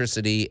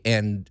electricity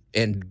and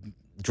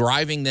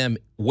driving them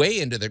way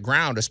into the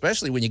ground,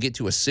 especially when you get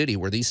to a city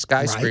where these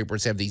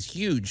skyscrapers have these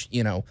huge,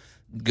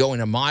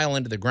 going a mile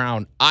into the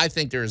ground. I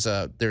think there's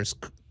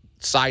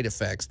side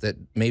effects that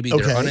maybe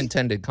they're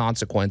unintended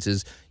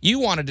consequences. You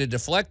wanted to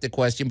deflect the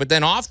question, but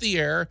then off the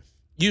air,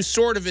 you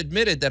sort of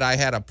admitted that I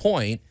had a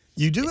point.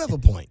 You do have a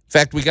point. In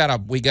fact, we got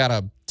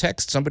a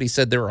text. Somebody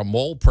said they're a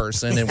mole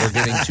person and we're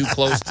getting too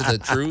close to the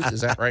truth.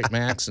 Is that right,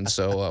 Max? And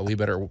so we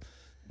better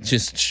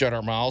just shut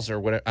our mouths or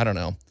whatever. I don't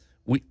know.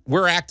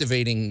 We're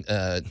activating,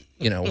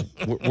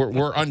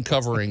 we're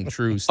uncovering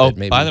truths. Oh, that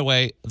maybe. By the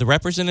way, the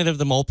representative of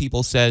the mole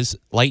people says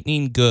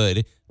lightning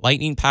good.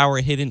 Lightning power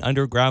hidden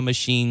underground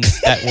machines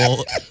that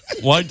will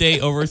one day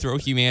overthrow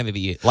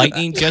humanity.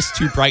 Lightning just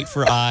too bright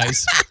for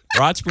eyes.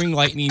 Rods bring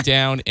lightning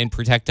down and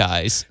protect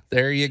eyes.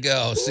 There you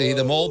go. See,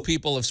 the mole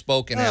people have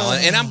spoken,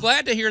 Alan. And I'm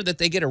glad to hear that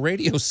they get a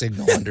radio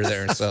signal under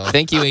there. So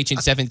thank you,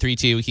 Agent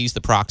 732. He's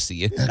the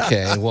proxy.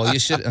 Okay, well, you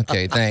should.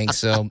 Okay, thanks.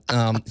 So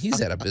he's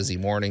had a busy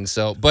morning.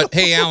 So, but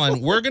hey,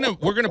 Alan, we're gonna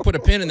put a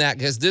pin in that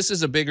because this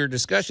is a bigger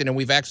discussion, and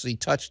we've actually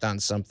touched on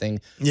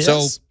something. Yes.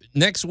 So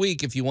next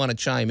week, if you want to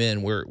chime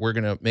in, we're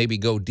gonna maybe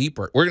go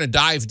deeper. We're gonna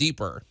dive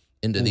deeper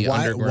into the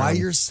underground. Why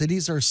your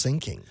cities are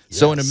sinking.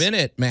 So in a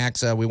minute,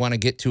 Max, we want to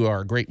get to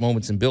our great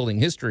moments in building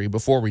history.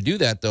 Before we do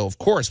that, though, of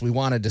course, we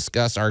want to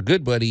discuss our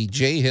good buddy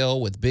Jay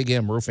Hill with Big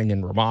M Roofing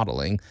and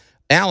Remodeling.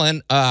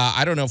 Alan,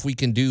 I don't know if we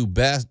can do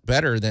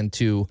better than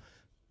to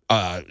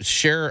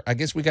share. I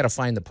guess we got to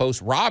find the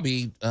post.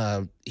 Robbie,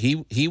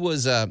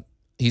 he's a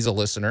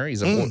listener.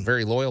 He's a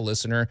very loyal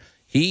listener.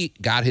 He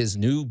got his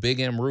new Big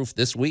M roof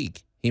this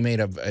week. He made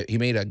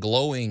a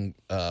glowing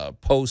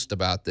post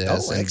about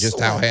this and just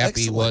how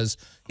happy he was.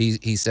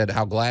 He said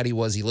how glad he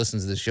was he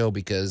listens to the show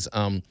because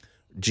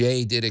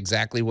Jay did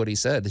exactly what he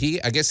said.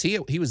 I guess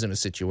he was in a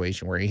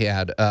situation where he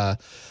had a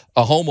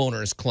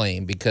homeowner's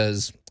claim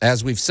because,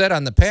 as we've said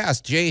on the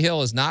past, Jay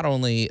Hill is not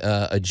only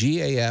a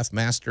GAF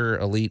Master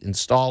Elite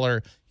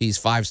Installer, he's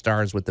 5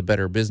 stars with the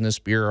Better Business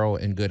Bureau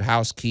and Good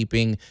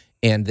Housekeeping,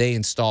 and they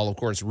install, of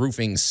course,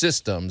 roofing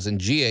systems,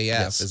 and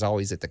GAF is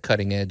always at the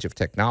cutting edge of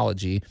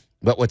technology.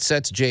 But what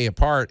sets Jay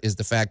apart is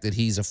the fact that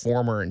he's a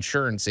former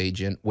insurance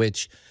agent,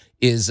 which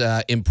is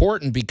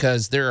important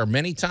because there are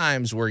many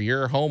times where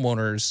your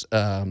homeowner's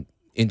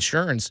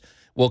insurance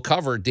will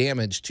cover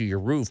damage to your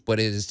roof, but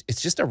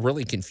it's just a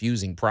really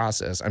confusing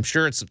process. I'm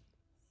sure it's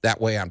that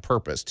way on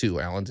purpose, too,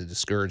 Alan, to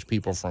discourage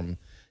people from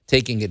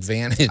taking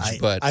advantage.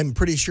 But I'm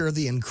pretty sure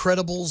the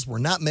Incredibles were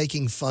not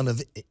making fun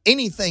of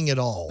anything at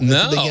all at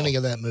the beginning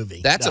of that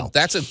movie.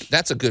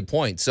 That's a good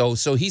point. So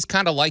he's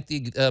kind of like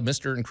the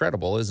Mr.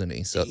 Incredible, isn't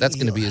he? So that's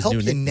going to be his new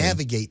nickname. Help you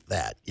navigate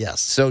that.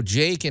 Yes. So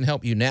Jay can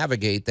help you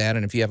navigate that,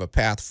 and if you have a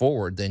path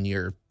forward, then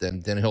he'll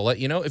let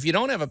you know. If you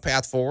don't have a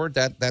path forward,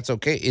 that's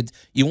okay.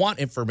 You want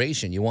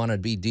information. You want to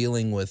be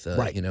dealing with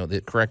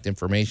the correct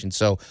information.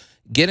 So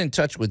get in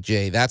touch with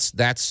Jay.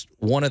 That's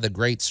one of the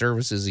great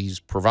services he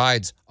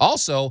provides.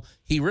 Also,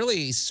 he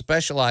really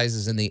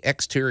specializes in the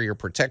exterior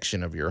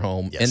protection of your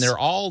home, and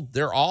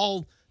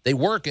they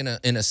work in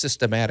a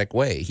systematic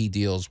way. He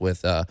deals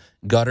with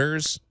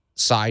gutters,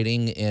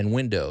 siding, and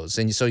windows,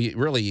 and so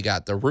you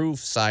got the roof,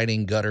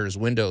 siding, gutters,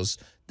 windows.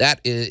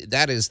 That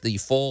is the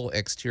full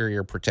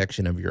exterior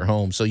protection of your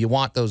home. So you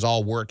want those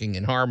all working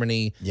in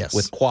harmony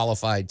with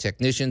qualified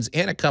technicians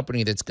and a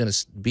company that's going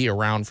to be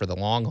around for the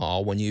long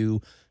haul when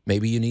you.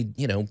 Maybe you need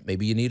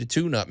a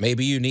tune-up.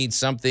 Maybe you need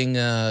something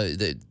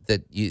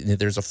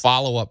there's a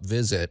follow-up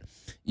visit.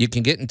 You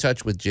can get in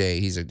touch with Jay.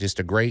 He's just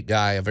a great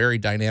guy, a very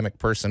dynamic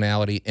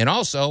personality, and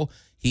also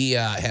he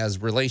has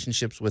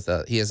relationships with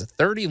he has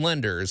 30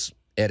 lenders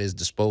at his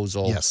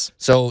disposal. Yes.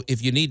 So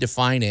if you need to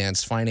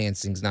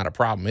financing's not a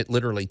problem. It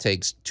literally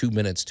takes 2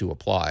 minutes to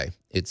apply.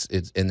 You're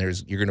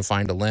going to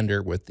find a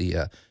lender with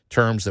the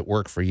terms that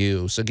work for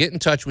you. So get in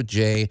touch with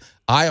Jay.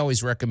 I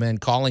always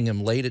recommend calling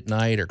him late at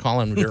night or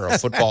calling him during a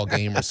football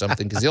game or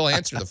something because he'll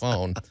answer the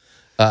phone.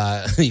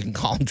 You can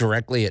call him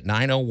directly at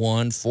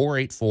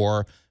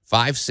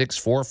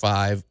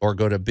 901-484-5645 or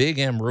go to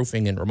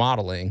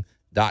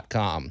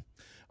bigmroofingandremodeling.com.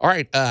 All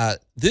right,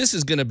 this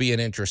is going to be an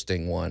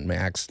interesting one,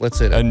 Max. Let's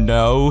hit it. And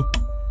now,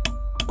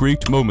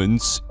 great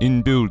moments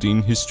in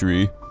building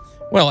history.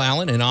 Well,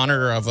 Alan, in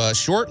honor of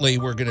shortly,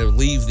 we're going to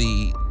leave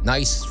the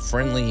nice,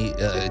 friendly,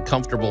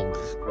 comfortable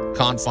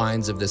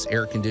confines of this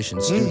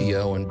air-conditioned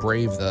studio and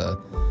brave the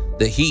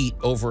heat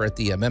over at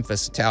the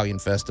Memphis Italian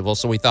Festival.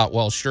 So we thought,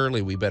 well,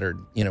 surely we better,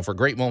 for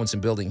great moments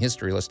in building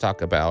history, let's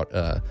talk about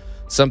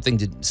something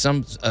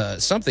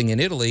in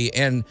Italy.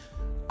 And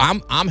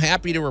I'm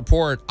happy to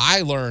report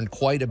I learned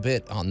quite a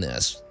bit on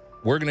this.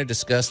 We're going to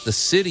discuss the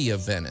city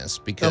of Venice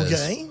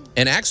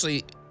and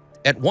actually,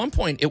 at one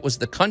point, it was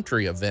the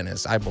country of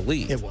Venice, I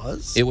believe. It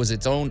was? It was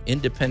its own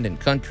independent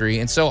country.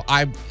 And so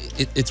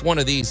it's one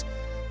of these,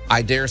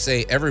 I dare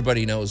say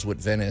everybody knows what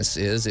Venice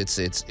is. It's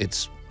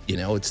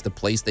the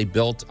place they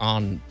built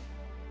on,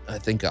 I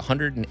think,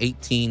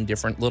 118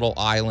 different little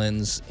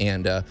islands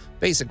and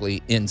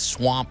basically in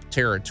swamp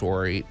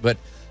territory. But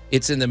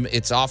it's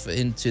off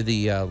into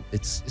the,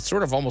 it's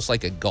sort of almost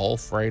like a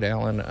gulf, right,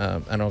 Alan? I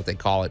don't know what they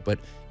call it, but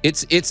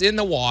it's in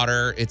the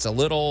water. It's a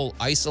little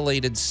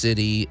isolated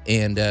city.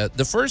 And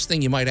the first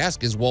thing you might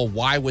ask is, well,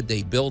 why would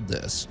they build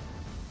this?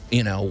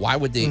 Why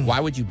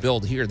would you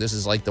build here? This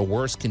is like the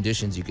worst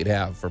conditions you could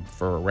have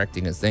for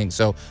erecting a thing.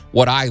 So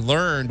what I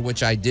learned,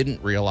 which I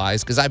didn't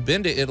realize, because I've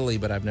been to Italy,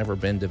 but I've never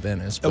been to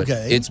Venice. But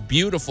it's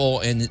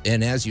beautiful. And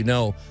as you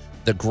know,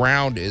 the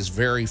ground is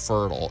very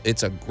fertile.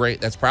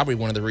 That's probably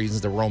one of the reasons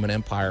the Roman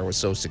Empire was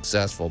so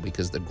successful,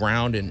 because the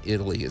ground in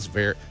Italy is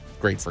very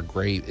great for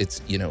grape.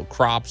 It's,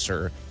 crops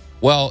are,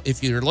 well,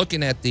 if you're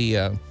looking at we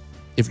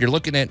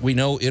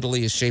know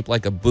Italy is shaped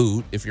like a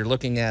boot. If you're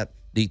looking at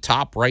the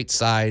top right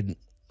side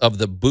of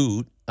the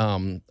boot,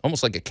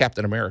 almost like a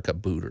Captain America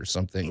boot or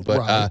something. But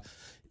right.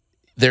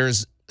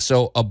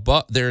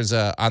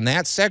 On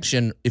that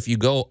section, if you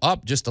go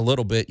up just a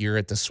little bit, you're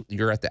at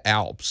the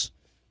Alps,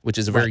 which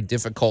is a very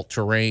difficult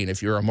terrain.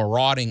 If you're a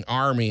marauding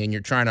army and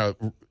you're trying to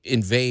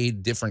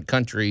invade different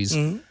countries,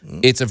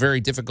 it's a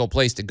very difficult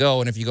place to go.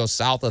 And if you go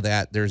south of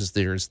that, there's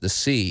the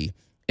sea.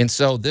 And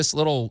so this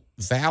little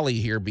valley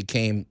here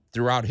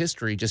throughout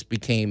history,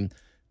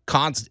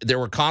 there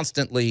were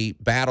constantly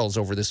battles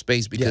over this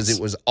space because it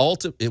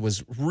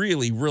was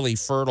really, really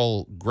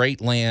fertile,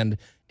 great land,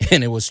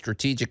 and it was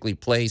strategically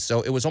placed. So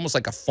it was almost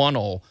like a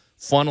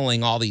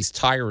funneling all these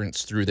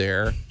tyrants through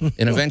there.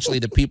 And eventually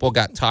the people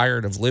got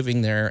tired of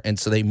living there, and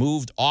so they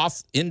moved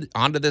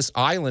onto this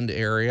island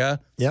area.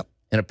 Yep.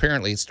 And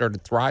apparently it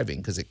started thriving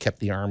because it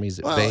kept the armies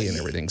at bay and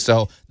everything.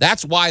 So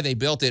that's why they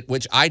built it,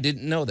 which I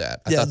didn't know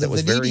that. I thought that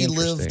was very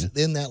interesting. Lived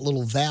in that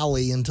little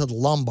valley until the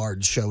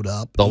Lombards showed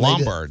up. The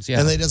Lombards,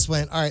 And they just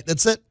went, all right,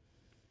 that's it.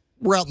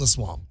 We're out in the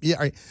swamp.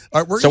 Yeah,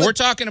 all right. We're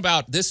talking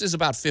about, this is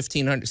about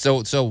 1500.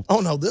 So oh,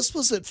 no, this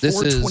was at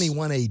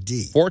 421 AD.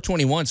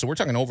 421. So we're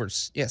talking over,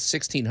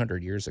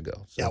 1600 years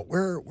ago. So. Yeah,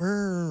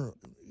 we're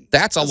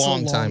That's a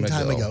long time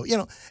ago. You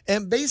know,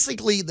 and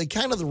basically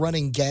the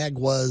running gag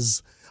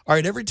was, all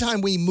right, every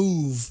time we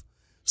move,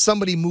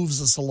 somebody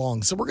moves us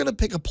along. So we're going to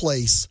pick a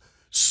place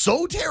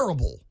so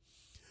terrible,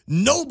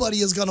 nobody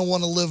is going to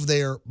want to live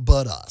there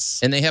but us.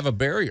 And they have a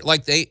barrier.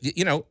 Like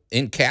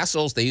in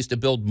castles, they used to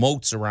build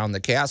moats around the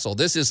castle.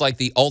 This is like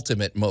the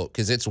ultimate moat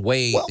because it's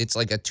it's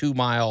like a 2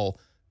 mile,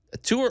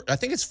 I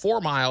think it's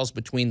 4 miles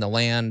between the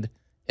land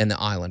and the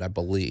island, I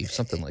believe,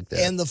 something like that.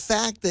 And the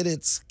fact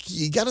that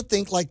you got to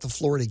think like the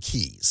Florida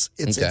Keys.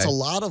 It's a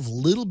lot of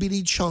little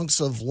bitty chunks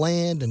of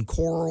land and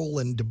coral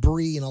and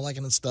debris and all that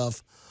kind of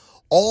stuff,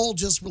 all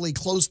just really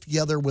close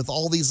together with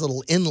all these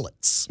little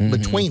inlets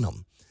between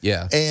them.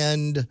 Yeah.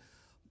 And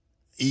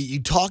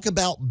you talk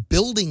about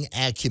building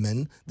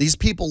acumen. These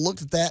people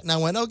looked at that and I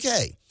went,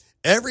 okay,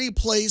 every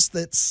place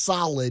that's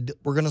solid,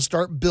 we're going to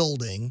start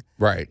building.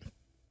 Right.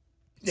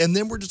 And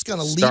then we're just going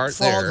to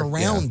leapfrog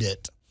around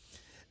it.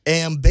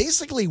 And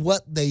basically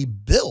what they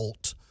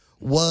built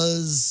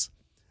was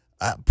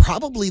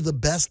probably the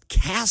best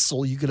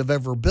castle you could have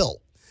ever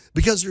built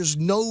because there's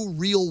no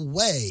real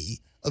way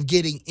of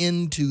getting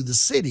into the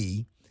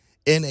city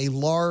in a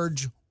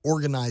large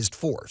organized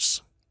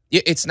force.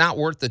 It's not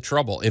worth the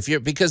trouble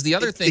because the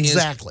other thing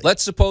is,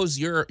 let's suppose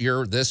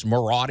you're this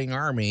marauding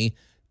army.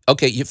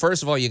 Okay,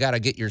 first of all, you got to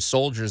get your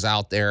soldiers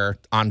out there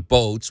on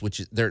boats,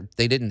 which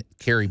they didn't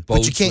carry boats.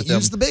 But you can't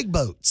use the big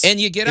boats. And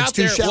you get out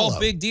there, well,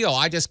 big deal.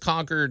 I just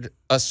conquered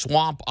a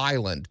swamp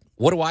island.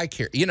 What do I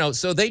care?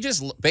 So they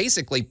just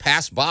basically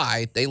passed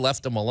by. They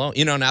left them alone.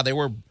 Now they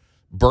were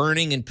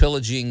burning and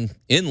pillaging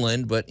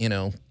inland, but,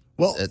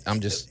 well,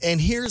 I'm just.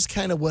 And here's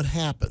kind of what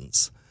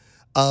happens.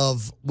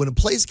 When a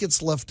place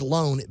gets left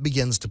alone, it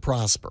begins to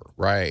prosper.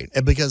 Right.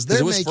 And because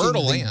they're making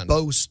fertile land.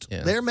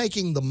 They're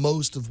making the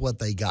most of what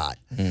they got.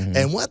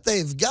 And what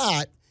they've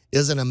got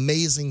is an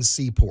amazing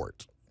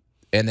seaport.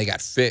 And they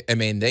got fit. I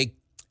mean,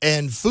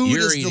 and food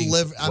is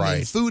delivered. I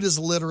mean, food is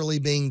literally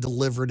being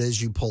delivered as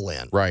you pull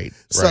in. Right.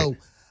 So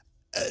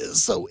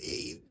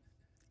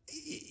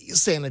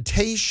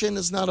sanitation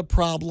is not a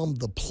problem.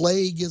 The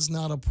plague is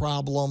not a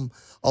problem.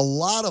 A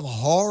lot of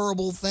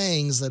horrible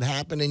things that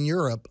happen in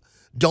Europe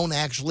don't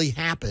actually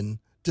happen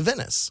to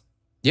Venice.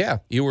 Yeah,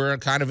 you were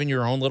kind of in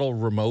your own little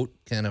remote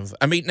kind of.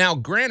 I mean, now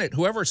granted,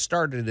 whoever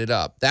started it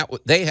up,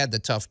 they had the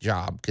tough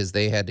job because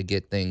they had to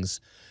get things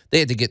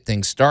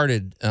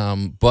started.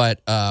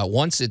 But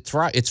once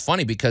it's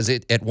funny because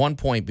at one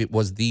point it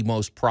was the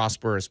most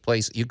prosperous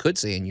place you could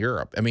say in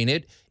Europe. I mean,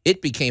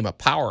 it became a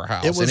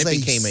powerhouse. It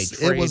became a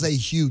trade. It was a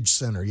huge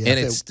center. Yeah, and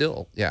it's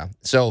still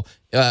So,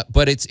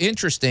 but it's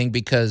interesting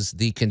because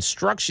the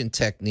construction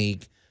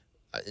technique.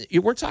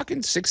 We're talking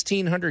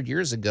 1,600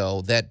 years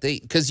ago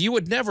because you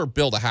would never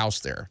build a house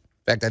there.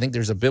 In fact, I think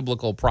there's a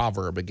biblical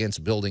proverb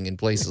against building in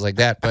places like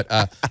that.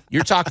 But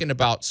you're talking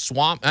about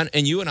swamp,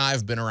 and you and I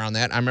have been around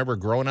that. I remember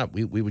growing up,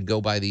 we would go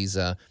by these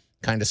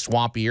kind of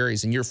swampy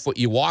areas, and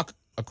you walk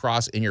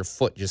across, and your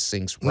foot just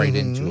sinks right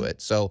into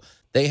it. So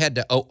they had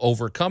to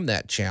overcome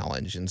that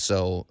challenge, and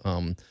so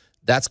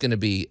that's going to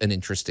be an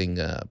interesting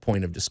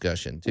point of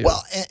discussion too.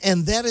 Well,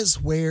 and that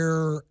is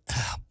where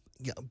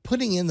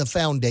putting in the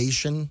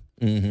foundation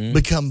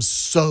becomes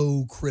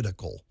so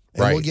critical.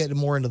 And we'll get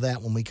more into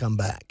that when we come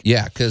back.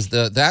 Yeah, because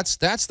that's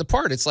the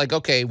part. It's like,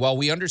 okay, well,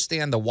 we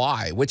understand the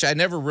why, which I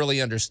never really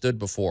understood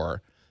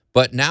before.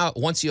 But now,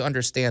 once you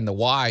understand the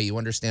why, you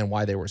understand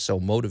why they were so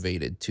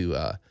motivated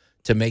to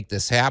make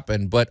this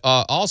happen. But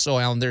also,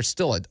 Alan, there's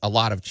still a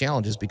lot of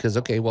challenges because,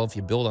 okay, well, if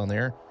you build on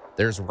there,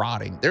 there's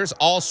rotting. There's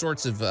all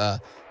sorts of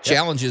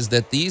challenges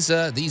that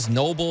these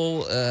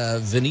noble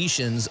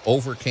Venetians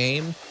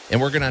overcame,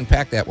 and we're going to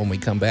unpack that when we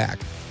come back.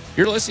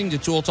 You're listening to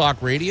Tool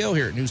Talk Radio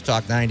here at News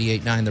Talk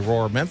 98.9 The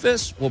Roar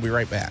Memphis. We'll be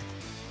right back.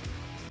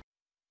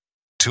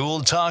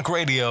 Tool Talk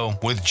Radio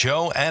with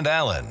Joe and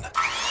Allan.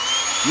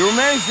 You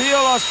may feel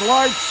a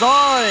slight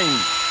sighing.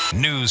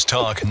 News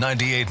Talk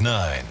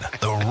 98.9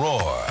 The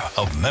Roar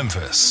of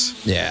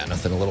Memphis. Yeah,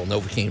 nothing a little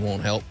Novocaine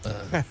won't help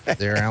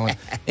there, Alan.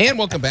 And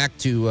welcome back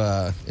to,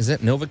 is that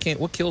Novocaine?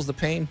 What kills the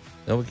pain?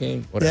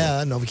 Novocaine? Whatever.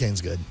 Yeah,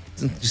 Novocaine's good.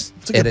 Just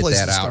edit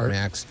that out,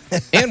 Max.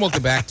 And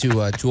welcome back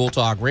to Tool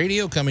Talk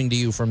Radio, coming to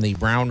you from the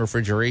Brown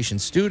Refrigeration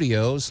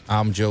Studios.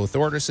 I'm Joe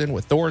Thorderson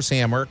with Thor's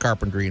Hammer,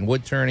 Carpentry and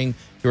Wood Turning,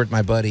 here with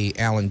my buddy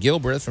Alan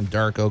Gilbreth from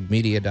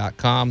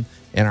darkoakmedia.com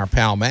and our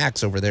pal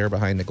Max over there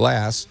behind the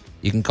glass.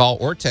 You can call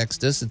or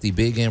text us at the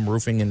Big M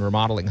Roofing and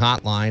Remodeling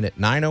Hotline at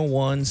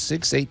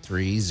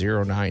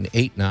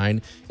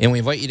 901-683-0989. And we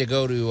invite you to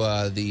go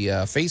to the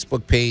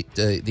Facebook page,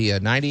 the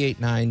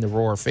 98.9 The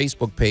Roar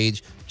Facebook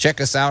page. Check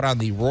us out on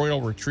the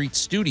Royal Retreat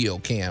studio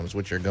cams,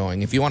 which are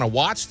going. If you want to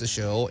watch the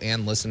show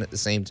and listen at the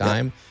same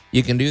time,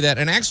 you can do that.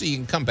 And actually, you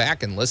can come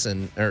back and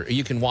listen, or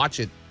you can watch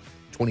it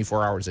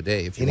 24 hours a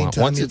day if you want.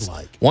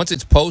 Once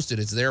it's posted,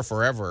 it's there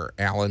forever,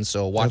 Alan.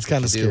 So watch. That's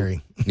kind of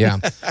scary. Yeah.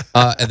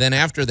 And then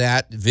after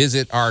that,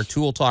 visit our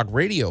Tool Talk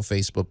Radio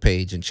Facebook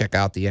page and check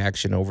out the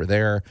action over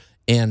there,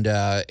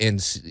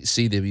 and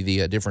see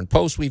the different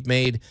posts we've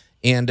made.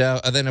 And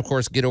then, of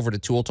course, get over to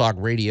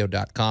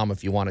tooltalkradio.com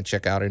if you want to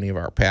check out any of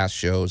our past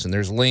shows. And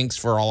there's links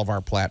for all of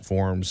our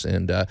platforms.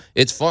 And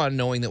it's fun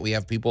knowing that we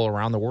have people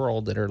around the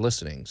world that are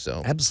listening.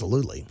 So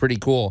absolutely. Pretty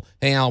cool.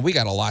 Hey, Alan, we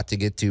got a lot to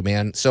get to,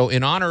 man. So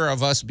in honor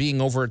of us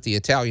being over at the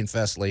Italian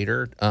Fest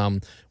later,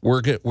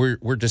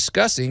 we're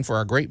discussing, for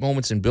our Great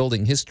Moments in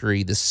Building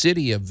History, the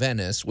city of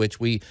Venice, which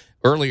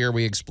earlier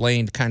we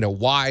explained kind of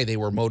why they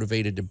were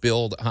motivated to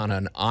build on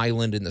an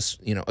island in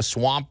the, a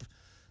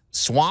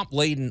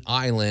swamp-laden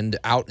island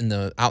out in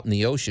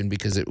the ocean,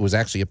 because it was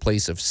actually a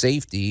place of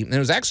safety. And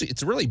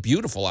it's really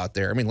beautiful out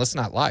there. I mean, let's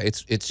not lie.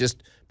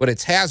 But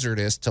it's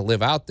hazardous to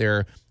live out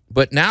there.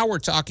 But now we're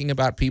talking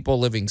about people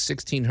living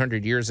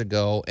 1,600 years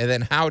ago, and then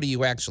how do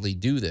you actually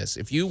do this?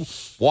 If you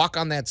walk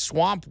on that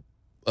swamp,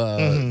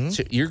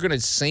 you're going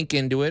to sink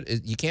into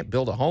it. You can't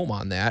build a home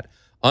on that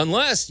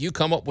unless you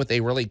come up with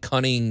a really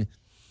cunning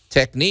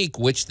technique,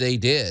 which they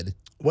did.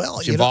 Well,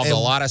 which involved a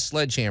lot of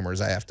sledgehammers,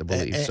 I have to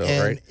believe.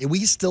 And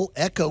we still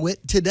echo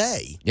it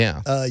today.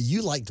 Yeah.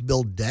 You like to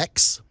build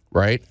decks.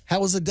 Right.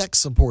 How is a deck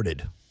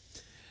supported?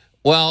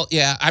 Well,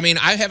 yeah. I mean,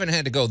 I haven't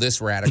had to go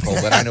this radical,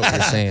 but I know what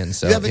you're saying.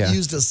 So you haven't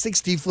used a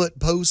 60-foot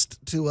post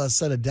to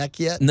set a deck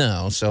yet?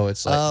 No. So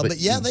it's like... but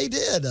yeah, they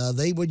did.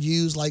 They would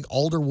use like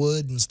alder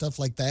wood and stuff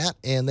like that,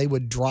 and they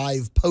would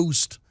drive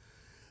post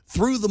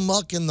through the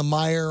muck and the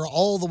mire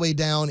all the way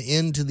down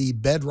into the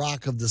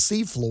bedrock of the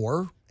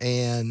seafloor,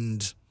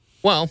 and...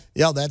 Well,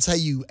 yeah, that's how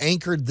you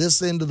anchored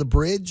this end of the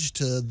bridge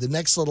to the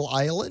next little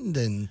island,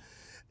 and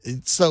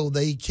so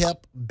they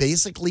kept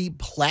basically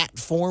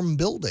platform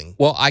building.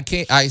 Well,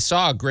 I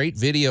saw a great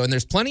video, and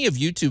there's plenty of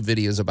YouTube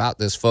videos about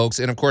this, folks.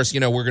 And of course,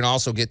 we're going to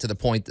also get to the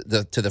point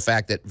to the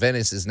fact that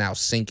Venice is now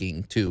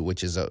sinking too,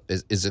 which is a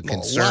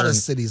concern. A lot of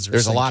cities are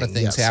There's sinking, a lot of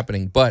things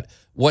happening, but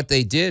what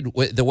they did,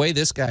 the way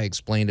this guy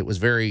explained it was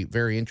very,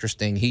 very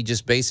interesting. He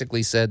just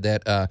basically said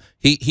that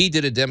he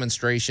did a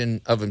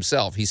demonstration of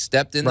himself. He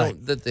stepped in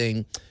the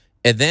thing,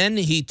 and then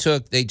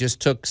they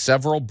just took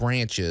several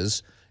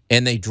branches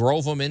and they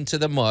drove them into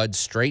the mud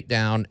straight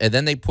down, and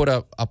then they put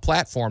a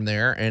platform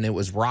there, and it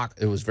was rock.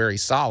 It was very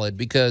solid,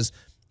 because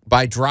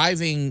by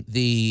driving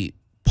the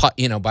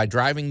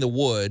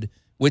wood,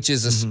 which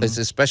is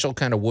a special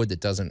kind of wood that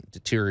doesn't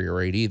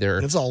deteriorate either.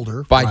 It's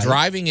older. By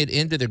driving it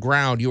into the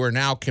ground, you are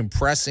now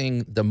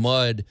compressing the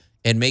mud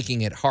and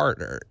making it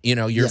harder.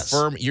 You're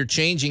firm. You're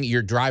changing.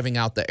 You're driving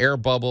out the air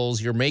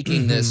bubbles. You're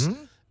making this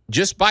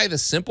just by the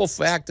simple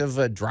fact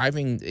of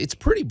driving. It's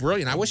pretty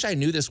brilliant. I wish I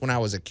knew this when I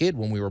was a kid,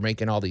 when we were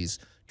making all these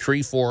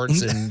tree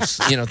forts and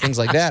things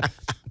like that.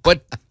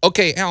 But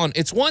okay, Alan,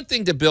 it's one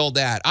thing to build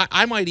that.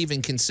 I might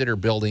even consider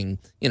building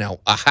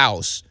a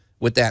house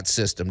with that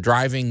system,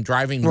 driving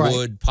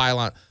wood,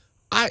 pylon.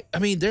 I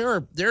mean, there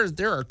are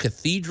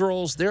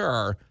cathedrals. There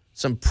are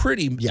some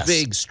pretty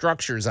big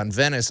structures on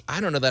Venice. I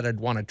don't know that I'd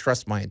want to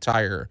trust my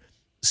entire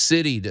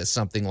city to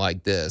something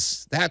like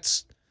this.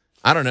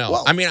 I don't know.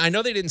 Well, I mean, I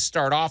know they didn't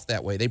start off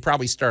that way. They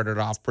probably started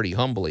off pretty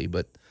humbly,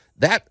 but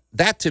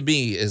that to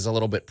me is a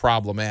little bit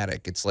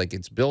problematic. It's like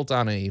it's built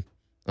on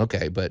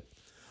but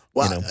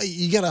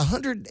you got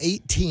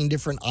 118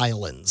 different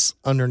islands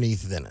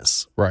underneath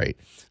Venice. Right.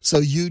 So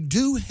you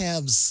do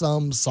have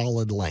some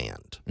solid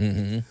land.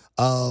 And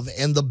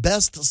the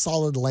best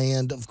solid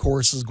land, of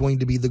course, is going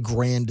to be the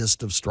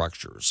grandest of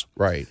structures.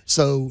 Right.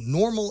 So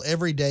normal,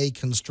 everyday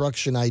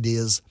construction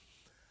ideas.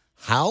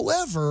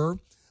 However,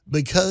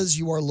 because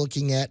you are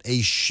looking at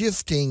a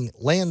shifting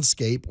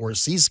landscape or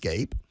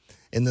seascape,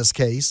 in this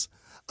case,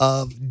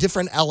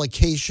 different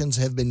allocations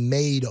have been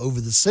made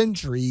over the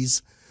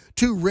centuries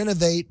to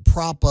renovate,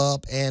 prop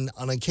up, and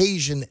on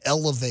occasion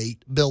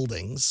elevate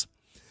buildings.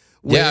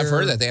 Yeah, I've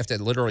heard that they have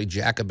to literally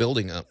jack a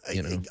building up.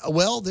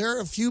 Well, there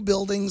are a few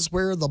buildings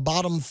where the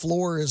bottom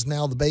floor is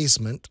now the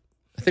basement.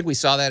 I think we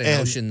saw that in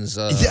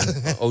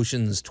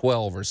Ocean's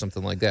 12 or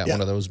something like that.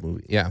 One of those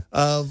movies. Yeah.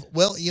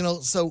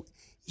 So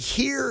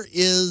here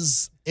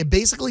is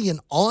basically an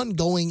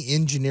ongoing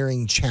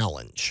engineering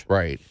challenge.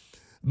 Right.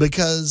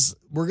 Because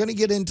we're going to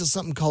get into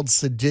something called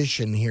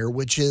sedition here,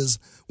 which is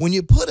when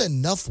you put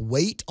enough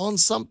weight on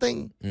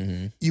something,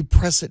 you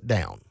press it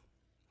down.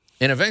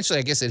 And eventually,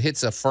 I guess it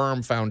hits a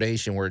firm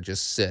foundation where it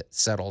just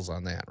settles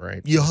on that,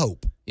 right? You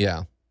hope.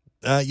 Yeah.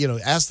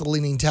 Ask the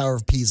Leaning Tower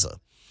of Pisa.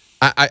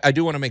 I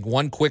do want to make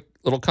one quick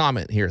little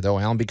comment here, though,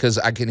 Alan, because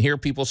I can hear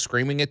people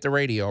screaming at the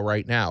radio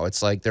right now.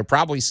 It's like they're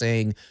probably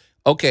saying,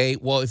 Okay,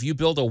 well, if you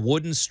build a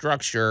wooden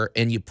structure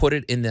and you put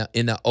it in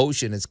the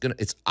ocean,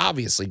 it's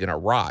obviously gonna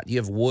rot. You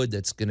have wood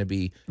that's gonna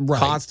be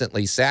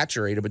constantly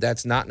saturated, but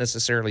that's not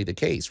necessarily the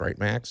case, right,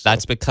 Max?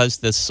 That's because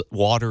this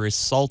water is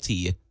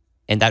salty,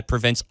 and that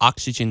prevents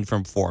oxygen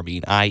from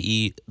forming,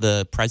 i.e.,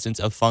 the presence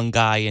of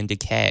fungi and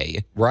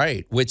decay.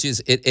 Right, which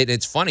is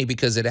it's funny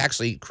because it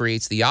actually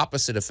creates the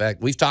opposite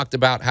effect. We've talked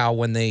about how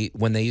when they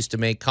used to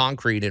make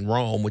concrete in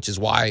Rome, which is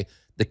why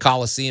the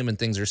Colosseum and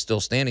things are still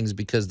standing, is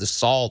because the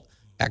salt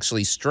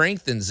actually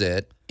strengthens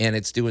it, and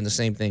it's doing the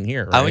same thing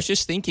here. Right? I was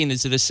just thinking,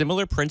 is it a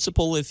similar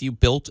principle if you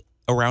built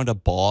around a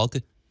bog?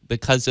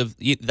 Because of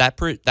that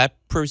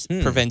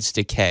prevents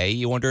decay.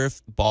 You wonder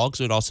if bogs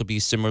would also be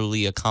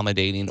similarly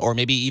accommodating, or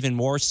maybe even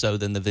more so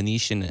than the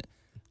Venetian.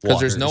 Because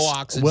there's no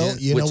oxygen. Well,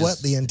 you know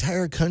what? The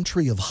entire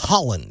country of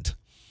Holland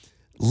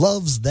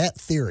loves that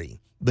theory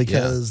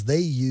because they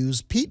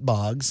use peat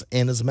bogs,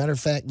 and as a matter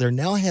of fact, they're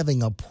now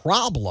having a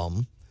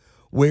problem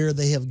where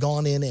they have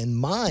gone in and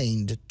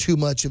mined too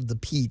much of the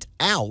peat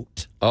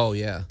out. Oh,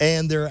 yeah.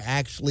 And they're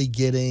actually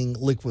getting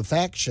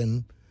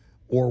liquefaction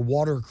or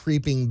water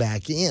creeping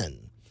back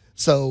in.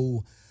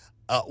 So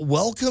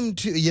welcome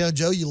to,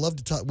 Joe, we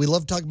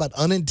love to talk about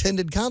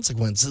unintended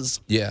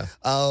consequences. Yeah.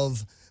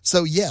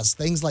 So yes,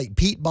 things like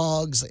peat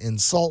bogs and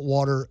salt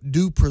water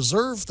do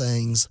preserve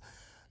things,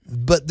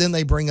 but then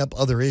they bring up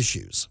other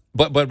issues.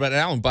 But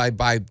Alan,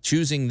 by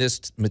choosing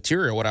this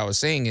material, what I was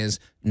saying is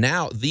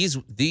now these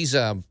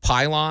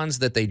pylons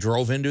that they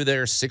drove into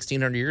there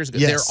 1,600 years ago,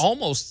 they're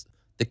almost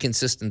the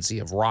consistency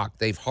of rock.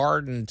 They've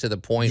hardened to the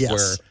point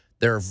where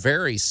they're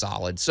very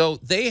solid. So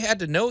they had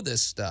to know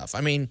this stuff.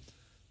 I mean,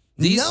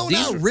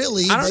 not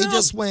really. They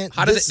just went.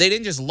 They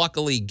didn't just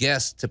luckily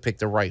guess to pick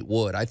the right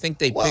wood. I think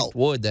they picked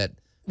wood that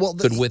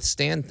could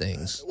withstand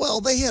things.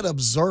 Well, they had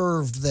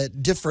observed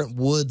that different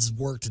woods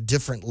worked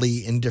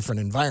differently in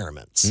different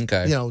environments.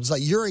 Okay. It's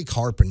like you're a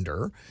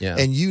carpenter, Yeah.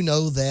 and you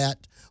know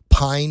that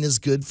pine is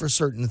good for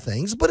certain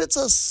things, but it's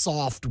a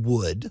soft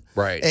wood.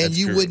 Right. And that's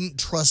you true. wouldn't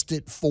trust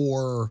it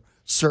for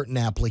certain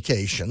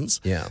applications.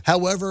 Yeah.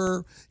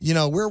 However,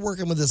 we're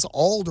working with this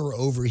alder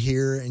over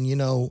here, and,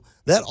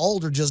 that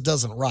alder just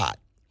doesn't rot.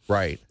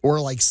 Right. Or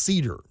like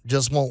cedar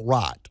just won't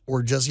rot.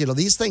 Or just,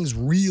 these things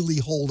really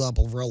hold up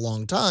over a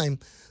long time.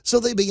 So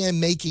they began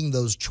making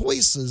those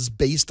choices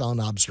based on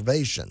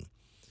observation.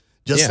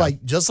 Just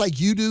like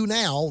you do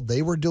now,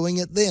 they were doing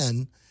it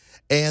then.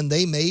 And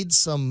they made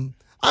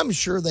I'm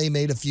sure they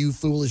made a few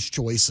foolish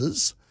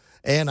choices.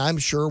 And I'm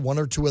sure one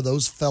or two of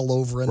those fell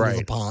over into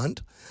the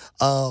pond.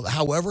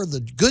 However,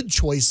 the good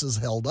choices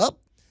held up.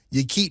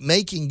 You keep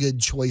making good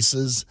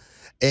choices.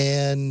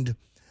 And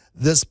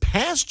this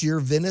past year,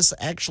 Venice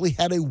actually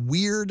had a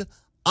weird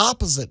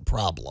opposite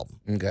problem.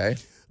 Okay.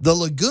 The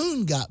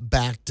lagoon got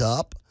backed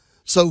up,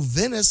 so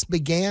Venice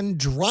began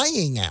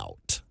drying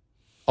out.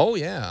 Oh,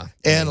 yeah.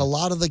 And a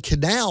lot of the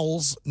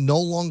canals no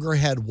longer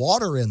had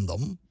water in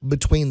them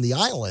between the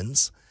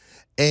islands.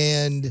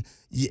 And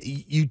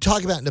you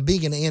talk about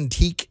being an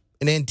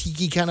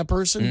antique-y kind of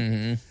person.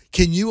 Mm-hmm.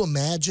 Can you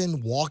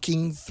imagine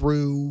walking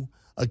through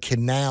a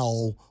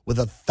canal with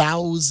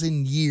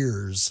 1,000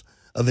 years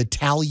of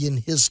Italian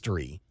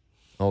history?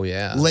 Oh,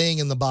 yeah. Laying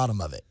in the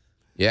bottom of it.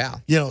 Yeah.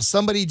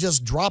 Somebody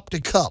just dropped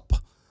a cup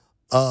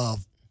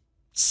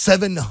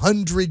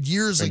 700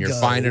 years ago. And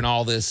you're finding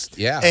all this,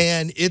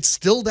 and it's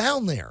still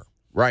down there.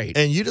 Right.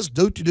 And you just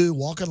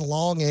walking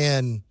along,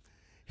 and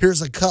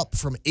here's a cup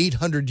from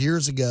 800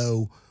 years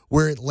ago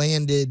where it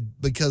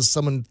landed because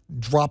someone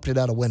dropped it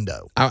out a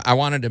window. I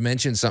wanted to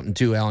mention something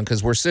too, Alan,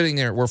 because we're sitting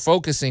there, we're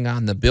focusing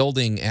on the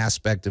building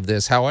aspect of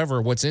this.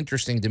 However, what's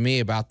interesting to me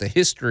about the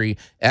history,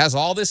 as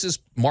all this is,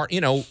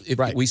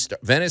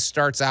 Venice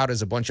starts out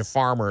as a bunch of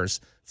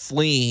farmers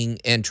fleeing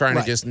and trying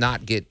to just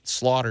not get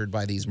slaughtered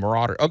by these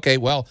marauders. Okay,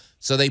 well,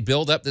 so they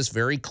build up this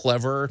very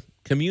clever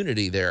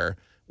community there.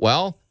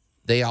 Well,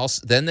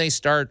 they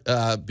start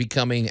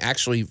becoming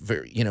actually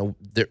very,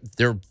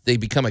 they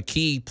become a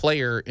key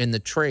player in the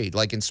trade,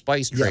 like in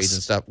spice trades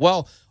and stuff.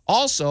 Well,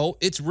 also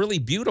it's really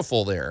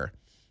beautiful there.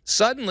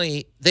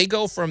 Suddenly they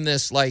go from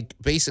this like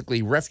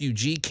basically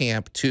refugee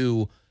camp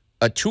to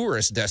a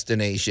tourist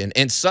destination,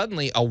 and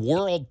suddenly a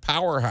world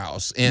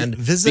powerhouse. And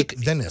visit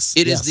Venice.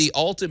 It is the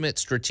ultimate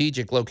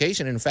strategic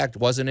location. In fact,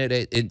 wasn't it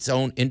its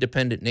own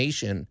independent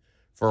nation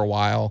for a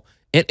while?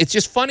 And it's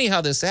just funny how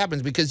this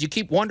happens, because you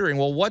keep wondering,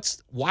 well,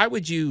 why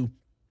would you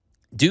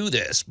do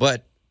this?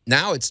 But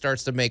now it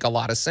starts to make a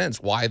lot of sense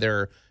why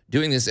they're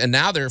doing this. And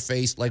now they're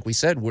faced, like we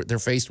said, they're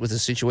faced with a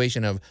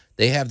situation of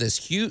they have this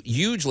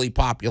hugely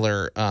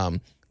popular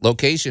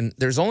location.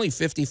 There's only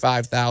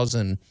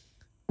 55,000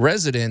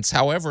 residents.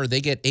 However, they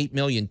get 8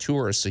 million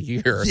tourists a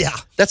year. Yeah.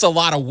 That's a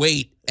lot of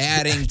weight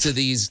adding to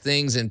these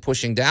things and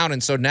pushing down.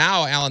 And so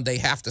now, Alan, they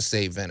have to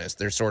save Venice.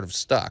 They're sort of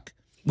stuck.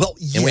 Well,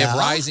 yeah. And we have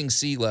rising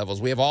sea levels.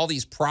 We have all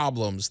these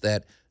problems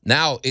that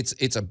now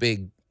it's a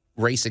big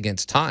race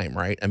against time,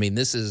 right? I mean,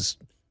 this is...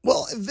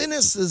 Well,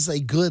 Venice is a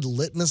good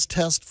litmus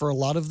test for a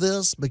lot of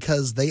this,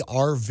 because they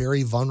are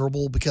very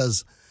vulnerable,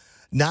 because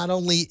not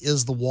only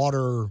is the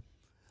water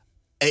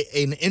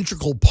an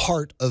integral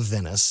part of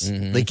Venice.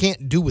 Mm-hmm. They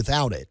can't do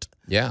without it.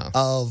 Yeah.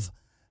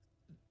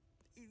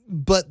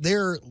 But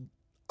they're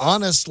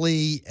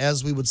honestly,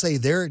 as we would say,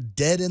 they're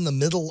dead in the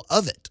middle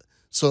of it.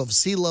 So if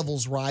sea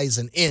levels rise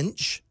an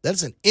inch,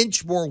 that's an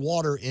inch more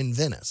water in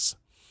Venice.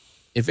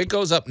 If it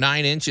goes up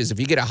 9 inches, if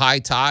you get a high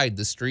tide,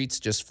 the streets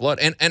just flood.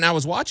 And I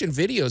was watching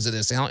videos of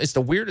this, Alan. It's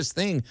the weirdest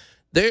thing.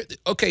 The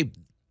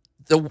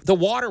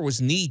water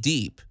was knee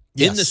deep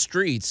in the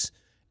streets,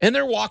 and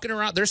they're walking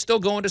around. They're still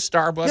going to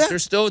Starbucks. Yeah. They're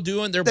still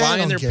they're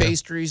buying their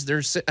pastries.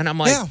 And I'm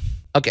like,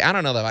 okay, I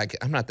don't know that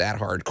I'm not that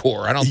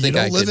hardcore. I don't think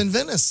I live in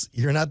Venice.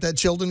 You're not that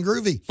chilled and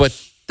groovy. But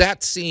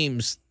that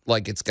seems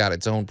like it's got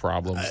its own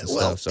problems and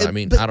stuff. So,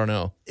 I don't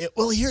know.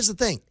 Well, here's the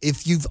thing.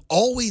 If you've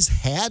always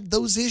had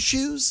those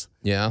issues,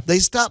 they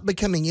stop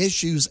becoming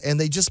issues and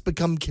they just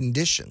become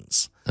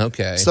conditions.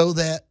 Okay. So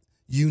that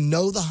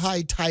the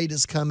high tide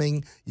is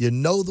coming.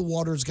 The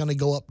water is going to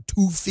go up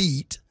 2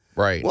 feet.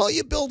 Right. Well,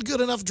 you build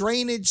good enough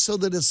drainage so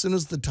that as soon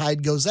as the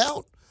tide goes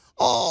out,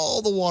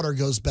 all the water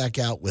goes back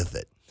out with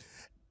it.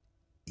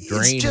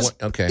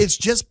 It's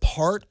just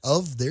part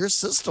of their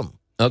system.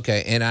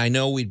 Okay, and I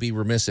know we'd be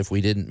remiss if we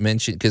didn't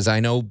mention, because I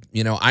know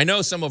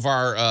some of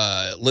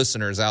our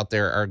listeners out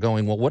there are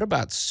going, well, what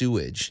about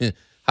sewage?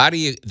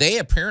 They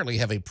apparently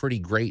have a pretty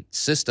great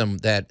system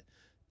that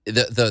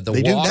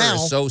the water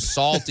is so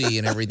salty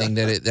and everything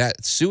that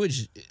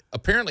sewage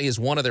apparently is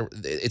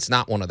it's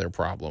not one of their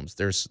problems.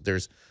 There's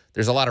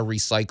a lot of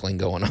recycling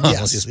going on.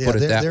 Let's just put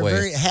it that way.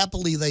 Very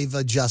happily, they've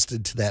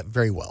adjusted to that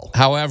very well.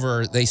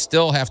 However, they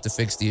still have to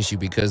fix the issue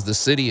because the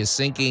city is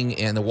sinking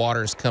and the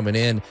water is coming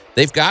in.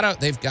 They've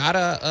got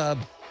a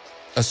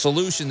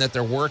solution that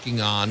they're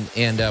working on,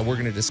 and we're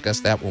going to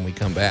discuss that when we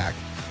come back.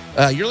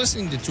 You're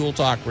listening to Tool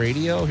Talk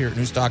Radio here at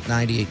News Talk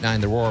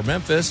 98.9 The Roar of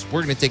Memphis.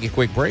 We're going to take a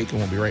quick break,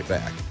 and we'll be right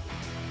back.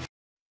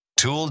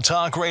 Tool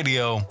Talk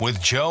Radio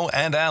with Joe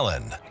and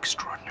Allan.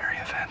 Extraordinary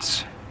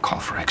events call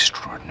for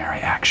extraordinary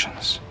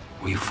actions.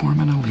 We form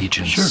an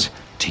allegiance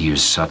to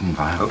use sudden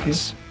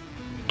violence. Okay.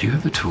 Do you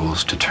have the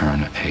tools to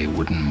turn a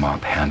wooden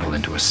mop handle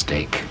into a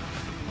stake?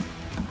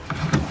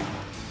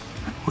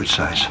 Which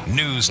size?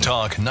 News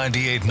Talk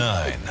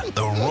 98.9,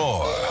 The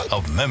Roar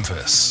of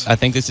Memphis. I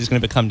think this is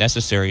going to become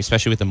necessary,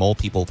 especially with the mole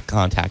people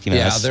contacting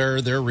us. Yeah,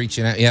 they're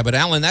reaching out. Yeah, but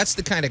Allan, that's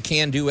the kind of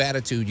can-do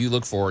attitude you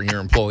look for in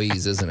your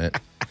employees, isn't it?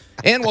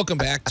 And welcome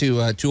back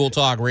to Tool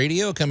Talk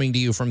Radio, coming to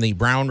you from the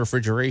Brown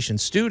Refrigeration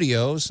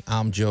Studios.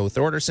 I'm Joe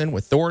Thorderson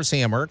with Thor's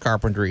Hammer,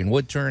 Carpentry and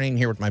Wood Turning,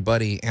 here with my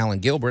buddy Alan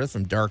Gilbreth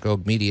from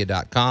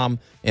darkoakmedia.com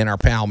and our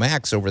pal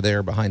Max over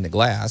there behind the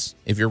glass.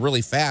 If you're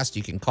really fast,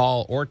 you can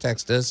call or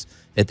text us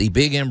at the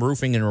Big M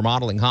Roofing and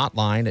Remodeling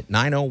Hotline at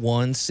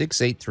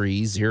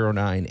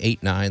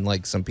 901-683-0989,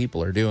 like some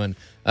people are doing.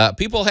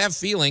 People have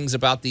feelings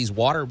about these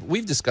water.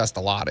 We've discussed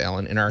a lot,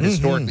 Alan, in our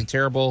historically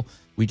terrible.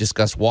 We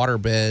discussed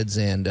waterbeds,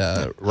 and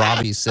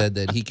Robbie said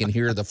that he can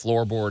hear the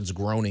floorboards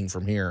groaning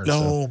from here.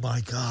 Oh,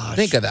 my gosh.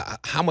 Think of that.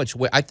 How much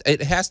weight?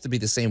 It has to be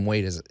the same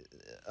weight as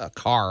a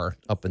car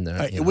up in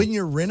the... When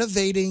you're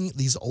renovating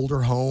these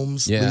older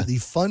homes, the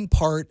fun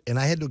part, and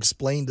I had to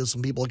explain to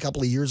some people a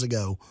couple of years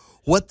ago,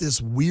 what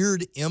this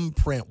weird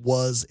imprint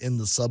was in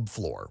the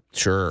subfloor.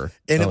 Sure.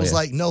 And it was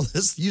like, no,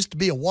 this used to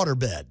be a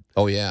waterbed.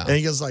 Oh, yeah. And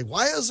he goes like,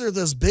 why is there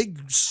this big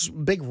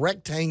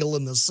rectangle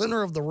in the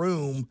center of the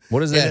room?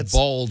 What is that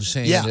bulge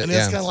saying? Yeah, and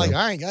it's kind of like,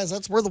 all right, guys,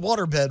 that's where the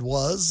waterbed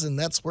was, and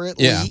that's where it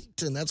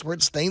leaked, and that's where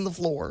it stained the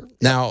floor.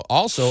 Now,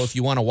 also, if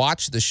you want to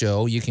watch the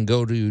show, you can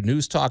go to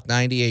News Talk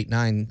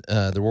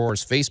 98.9, The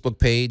Roar's Facebook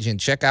page, and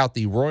check out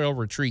the Royal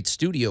Retreat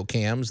studio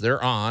cams.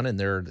 They're on, and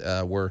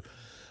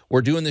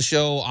we're doing the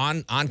show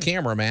on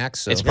camera, Max.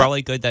 So. It's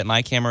probably good that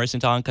my camera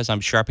isn't on because I'm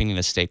sharpening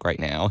a steak right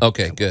now.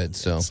 Okay, good.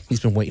 So he's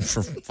been waiting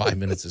for 5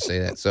 minutes to say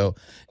that. So,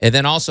 and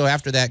then also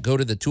after that, go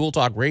to the Tool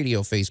Talk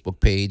Radio Facebook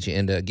page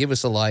and give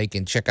us a like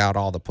and check out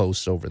all the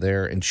posts over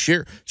there and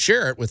share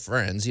it with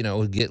friends.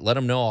 Let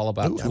them know all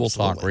about Tool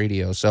Talk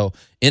Radio. So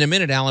in a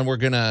minute, Alan, we're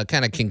going to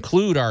kind of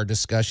conclude our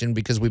discussion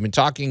because we've been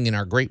talking in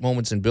our Great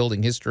Moments in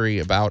Building History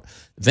about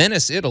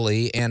Venice,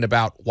 Italy, and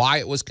about why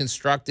it was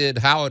constructed,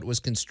 how it was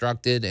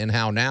constructed, and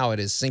how now it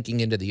is sinking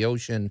into the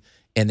ocean,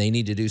 and they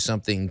need to do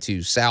something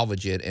to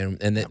salvage it.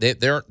 And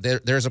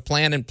there's a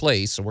plan in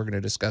place, so we're going to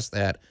discuss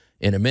that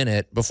in a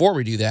minute. Before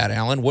we do that,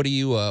 Alan, what are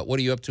you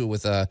up to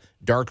with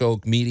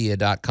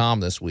darkoakmedia.com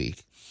this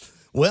week?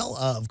 Well,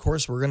 of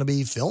course, we're going to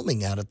be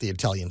filming out at the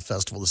Italian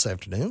Festival this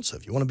afternoon. So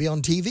if you want to be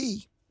on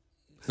TV,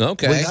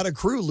 okay, we got a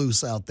crew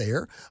loose out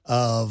there.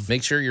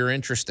 Make sure you're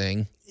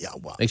interesting. Yeah,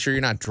 well, make sure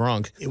you're not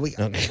drunk.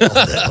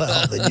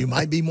 Then you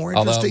might be more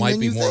interesting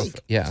than you think.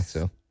 Yeah.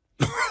 So.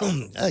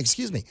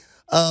 Excuse me.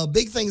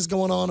 Big things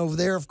going on over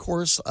there, of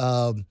course.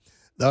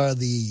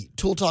 The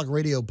Tool Talk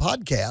Radio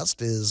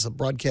podcast is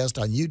broadcast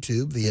on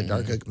YouTube via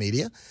Dark Oak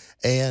Media,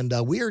 and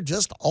we are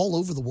just all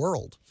over the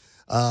world.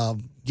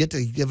 Get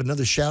to give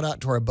another shout out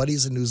to our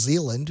buddies in New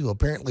Zealand, who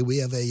apparently we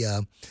have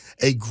a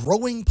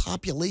growing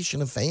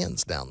population of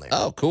fans down there.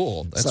 Oh,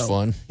 cool. That's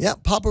fun. Yeah,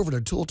 pop over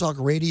to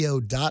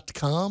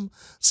tooltalkradio.com,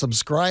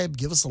 subscribe,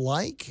 give us a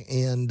like,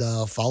 and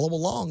follow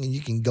along, and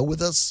you can go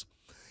with us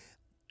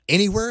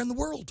anywhere in the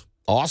world.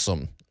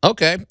 Awesome.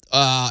 Okay,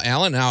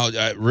 Alan. Now,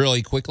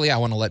 really quickly, I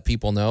want to let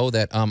people know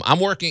that I'm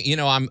working.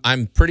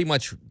 I'm pretty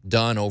much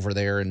done over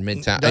there in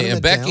Midtown.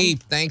 And Becky,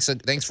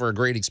 thanks for a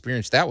great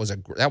experience. That was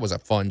a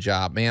fun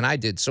job, man. I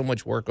did so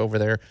much work over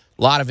there.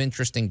 A lot of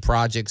interesting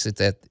projects.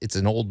 It's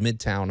an old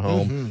Midtown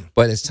home,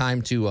 but it's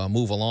time to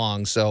move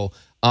along. So,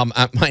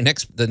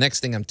 the next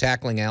thing I'm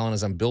tackling, Alan,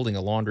 is I'm building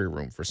a laundry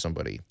room for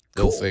somebody.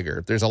 Go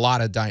figure. There's a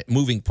lot of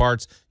moving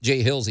parts.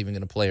 Jay Hill's even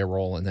going to play a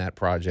role in that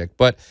project.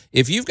 But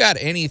if you've got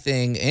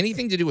anything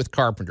to do with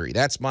carpentry,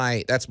 that's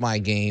my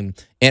game.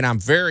 And I'm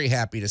very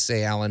happy to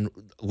say, Alan,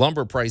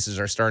 lumber prices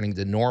are starting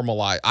to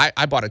normalize.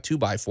 I bought a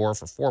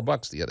 2x4 for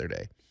 $4 the other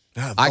day.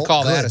 I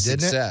call that a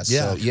success.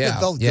 Yeah, so, yeah, it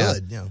felt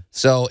good. Yeah.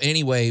 So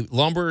anyway,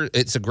 lumber,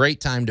 it's a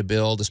great time to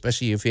build,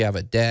 especially if you have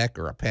a deck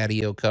or a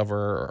patio cover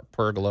or a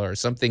pergola or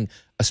something,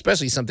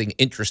 especially something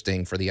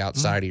interesting for the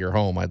outside of your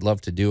home. I'd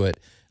love to do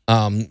it.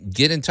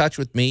 Get in touch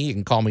with me. You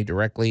can call me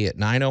directly at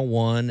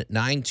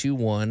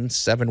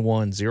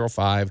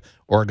 901-921-7105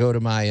 or go to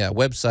my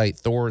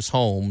website,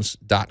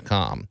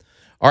 thorshomes.com.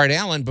 All right,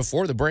 Alan,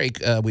 before the break,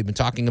 we've been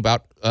talking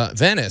about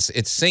Venice.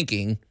 It's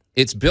sinking.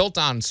 It's built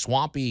on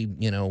swampy,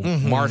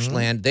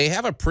 marshland. They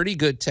have a pretty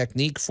good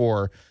technique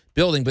for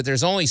building, but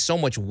there's only so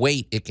much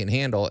weight it can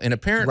handle. And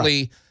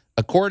apparently,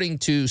 according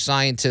to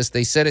scientists,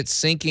 they said it's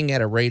sinking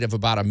at a rate of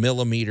about 1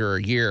 millimeter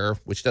a year,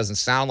 which doesn't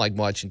sound like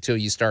much until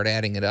you start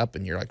adding it up,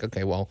 and you're like,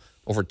 okay, well,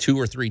 over 2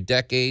 or 3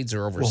 decades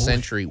or over a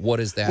century, what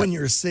is that? When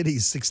your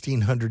city's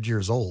 1,600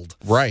 years old.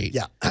 Right.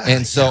 Yeah.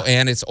 And so,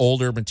 and it's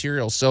older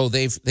material. So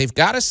they've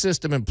got a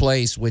system in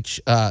place,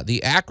 which the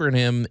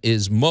acronym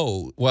is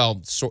MO.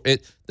 Well,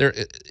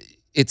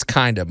 it's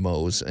kind of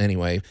MOS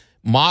anyway.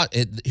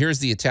 Here's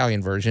the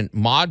Italian version: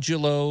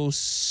 Modulo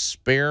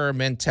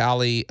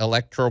Sperimentale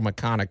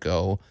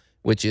Elettromeccanico,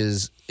 which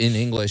is in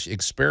English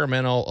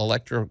experimental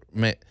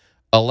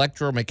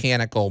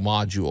electromechanical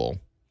module.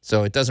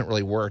 So it doesn't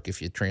really work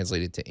if you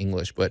translate it to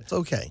English, but it's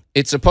okay.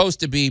 It's supposed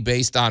to be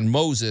based on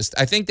Moses.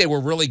 I think they were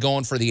really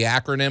going for the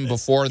acronym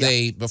before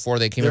they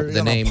came up with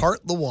the name. Part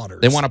the waters.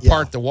 They want to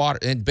part the water,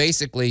 and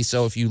basically,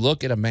 so if you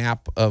look at a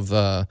map of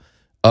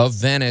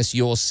Venice,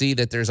 you'll see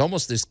that there's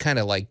almost this kind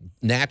of like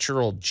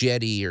natural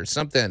jetty or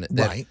something.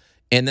 Right.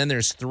 And then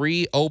there's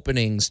 3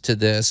 openings to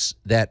this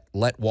that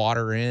let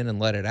water in and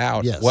let it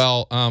out. Yes.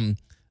 Well,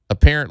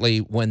 apparently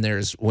when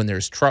there's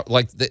trouble,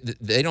 like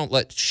they don't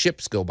let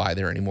ships go by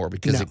there anymore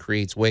because it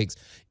creates waves.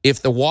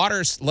 If the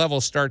water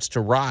level starts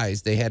to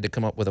rise, they had to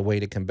come up with a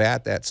way to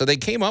combat that. So they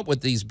came up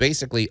with these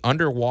basically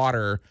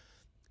underwater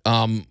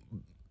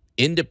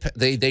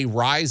they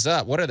rise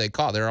up. What are they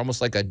called? They're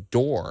almost like a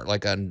door,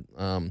 like a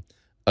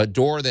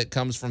door that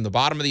comes from the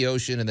bottom of the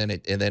ocean, and then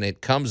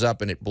it comes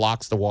up and it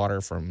blocks the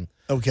water from.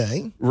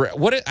 Okay.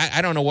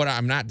 I don't know what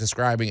I'm not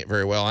describing it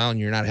very well, Alan.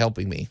 You're not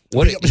helping me.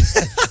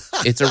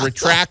 It's a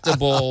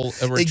retractable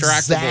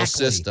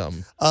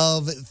system.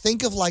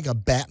 Think of like a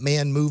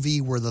Batman movie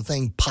where the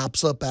thing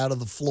pops up out of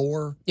the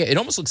floor. Yeah, it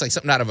almost looks like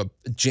something out of a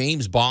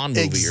James Bond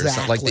movie or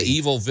something. Like the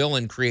evil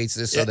villain creates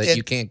this so that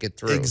you can't get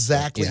through.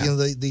 Exactly. Yeah.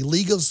 The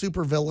League of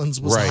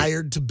Supervillains was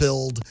hired to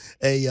build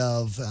a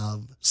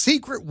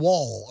secret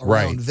wall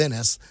around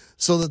Venice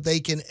so that they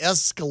can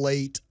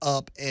escalate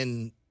up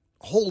and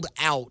hold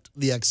out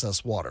the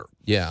excess water.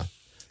 Yeah.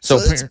 So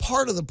it's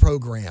part of the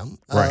program.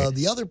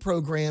 The other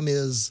program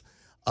is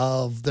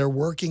they're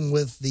working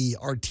with the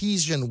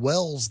artesian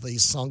wells they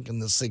sunk in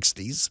the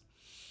 60s.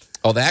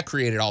 Oh, that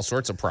created all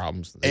sorts of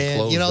problems.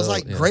 It's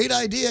like, great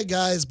idea,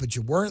 guys, but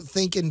you weren't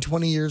thinking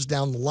 20 years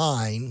down the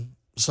line.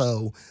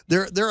 So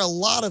there are a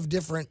lot of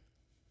different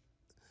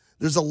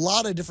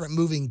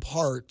moving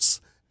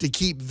parts to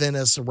keep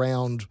Venice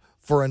around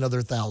for another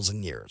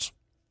 1,000 years.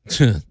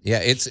 Yeah,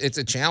 it's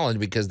a challenge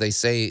because they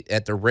say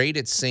at the rate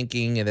it's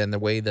sinking and then the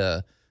way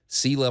the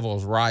sea level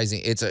is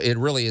rising, it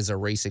really is a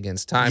race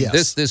against time.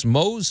 Yes. This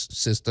Moses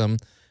system,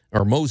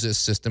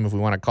 if we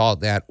want to call it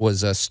that,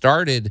 was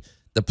started.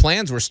 The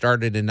plans were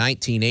started in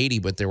 1980,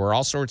 but there were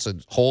all sorts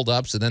of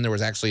holdups, and then there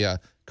was actually a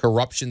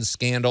corruption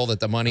scandal that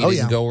the money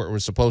didn't go where it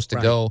was supposed to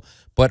go.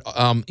 But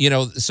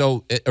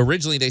so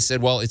originally they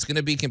said, well, it's going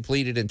to be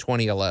completed in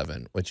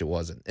 2011, which it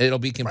wasn't. It'll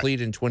be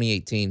completed in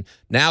 2018.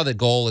 Now the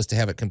goal is to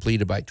have it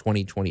completed by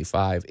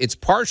 2025. It's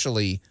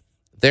partially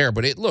there,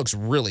 but it looks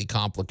really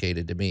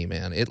complicated to me,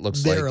 man. It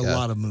looks there are a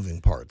lot of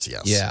moving parts.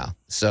 Yes. Yeah.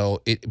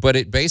 So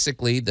it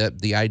basically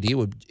the idea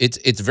would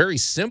it's very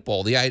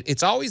simple.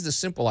 It's always the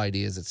simple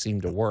ideas that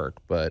seem to work,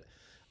 but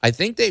I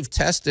think they've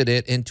tested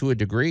it, and to a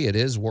degree it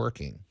is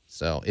working.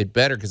 So it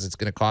better, because it's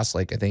going to cost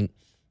like I think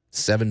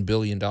 $7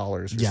 billion.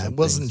 It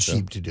wasn't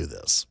cheap to do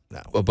this.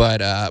 No,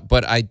 but I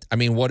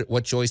mean,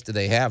 what choice do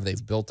they have?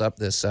 They've built up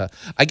this.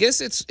 I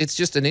guess it's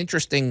just an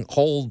interesting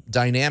whole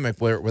dynamic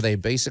where they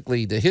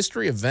basically, the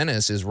history of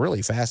Venice is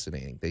really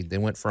fascinating. They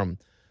went from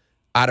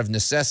out of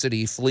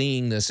necessity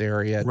fleeing this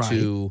area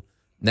to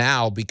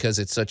now because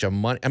it's such a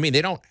money. I mean,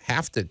 they don't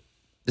have to.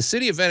 The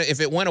city of Venice,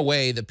 if it went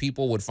away, the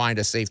people would find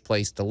a safe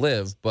place to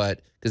live,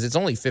 but because it's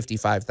only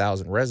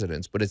 55,000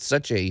 residents, but it's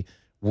such a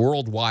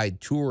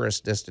worldwide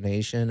tourist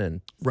destination.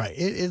 And right,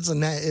 it's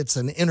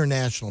an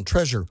international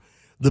treasure.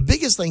 The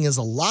biggest thing is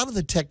a lot of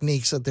the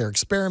techniques that they're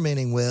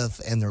experimenting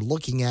with and they're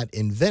looking at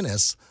in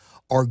Venice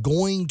are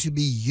going to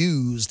be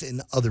used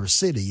in other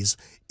cities,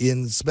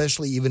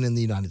 especially even in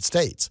the United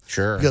States.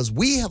 Sure. Because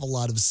we have a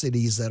lot of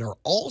cities that are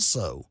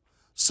also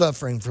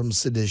suffering from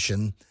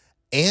sedition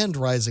and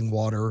rising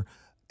water.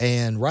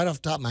 And right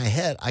off the top of my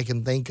head, I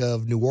can think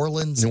of New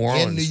Orleans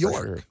and New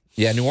York. Sure.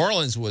 Yeah, New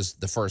Orleans was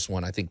the first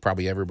one I think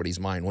probably everybody's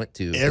mind went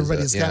to.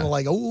 Everybody's kind of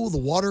like, oh, the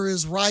water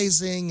is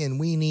rising and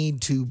we need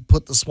to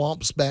put the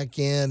swamps back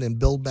in and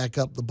build back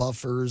up the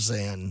buffers.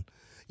 And,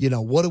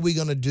 what are we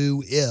going to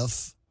do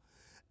if...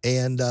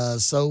 And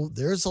so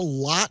there's a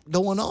lot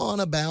going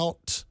on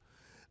about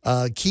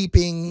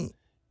keeping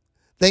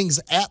things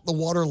at the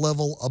water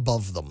level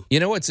above them. You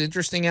know what's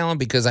interesting, Alan?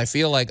 Because I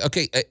feel like,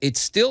 okay, it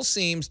still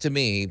seems to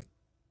me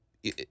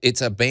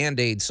it's a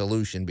Band-Aid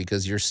solution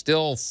because you're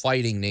still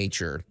fighting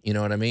nature. You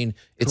know what I mean?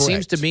 It Correct.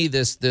 Seems to me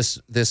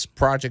this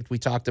project we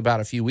talked about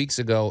a few weeks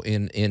ago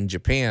in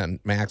Japan,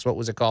 Max, what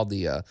was it called?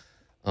 The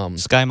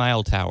Sky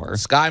Mile Tower.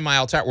 Sky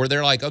Mile Tower, where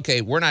they're like,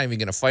 okay, we're not even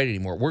going to fight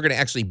anymore. We're going to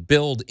actually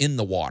build in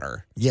the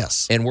water.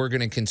 Yes. And we're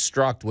going to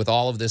construct with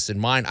all of this in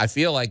mind. I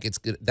feel like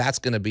that's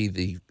going to be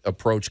the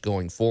approach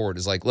going forward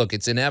is like, look,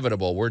 it's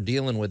inevitable. We're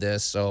dealing with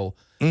this, so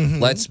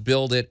let's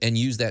build it and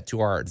use that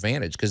to our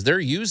advantage. Because they're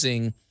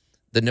using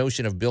the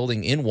notion of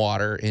building in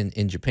water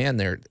in Japan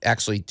there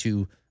actually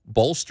to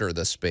bolster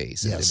the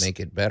space and to make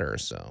it better.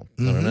 So,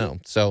 I don't know.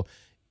 So,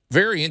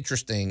 very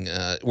interesting.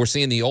 We're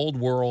seeing the old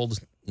world,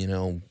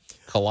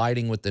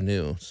 colliding with the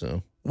new.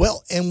 So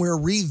well, and we're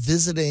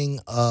revisiting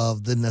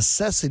the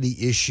necessity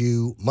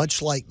issue,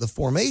 much like the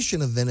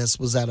formation of Venice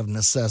was out of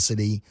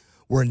necessity.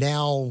 We're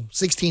now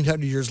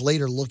 1,600 years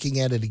later looking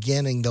at it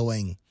again and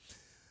going,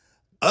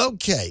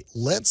 okay,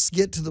 let's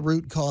get to the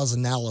root cause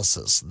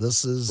analysis.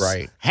 This is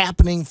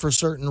happening for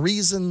certain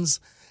reasons.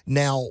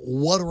 Now,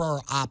 what are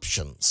our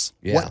options?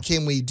 Yeah. What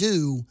can we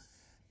do?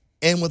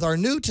 And with our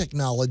new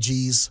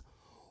technologies,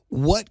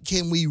 what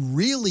can we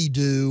really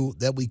do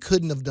that we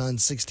couldn't have done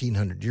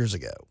 1,600 years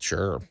ago?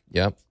 Sure.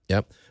 Yep.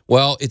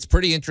 Well, it's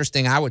pretty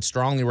interesting. I would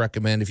strongly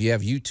recommend if you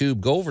have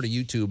YouTube, go over to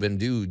YouTube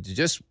and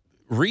just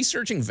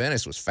researching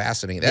Venice was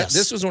fascinating.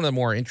 This was one of the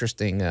more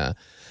interesting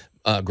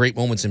great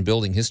moments in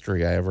building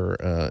history I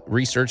ever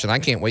researched, and I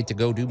can't wait to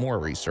go do more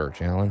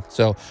research, Alan.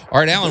 So, all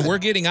right, Alan, we're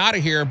getting out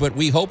of here, but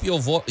we hope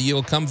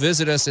you'll come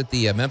visit us at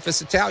the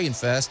Memphis Italian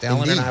Fest.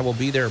 Alan and I will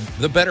be there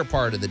the better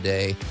part of the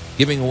day,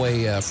 giving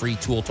away free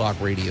Tool Talk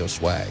Radio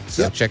swag.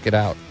 So check it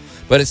out.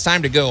 But it's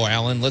time to go,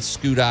 Alan. Let's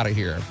scoot out of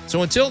here.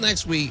 So until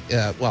next week,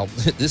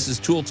 this is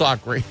Tool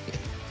Talk Radio.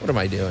 What am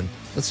I doing?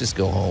 Let's just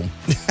go home.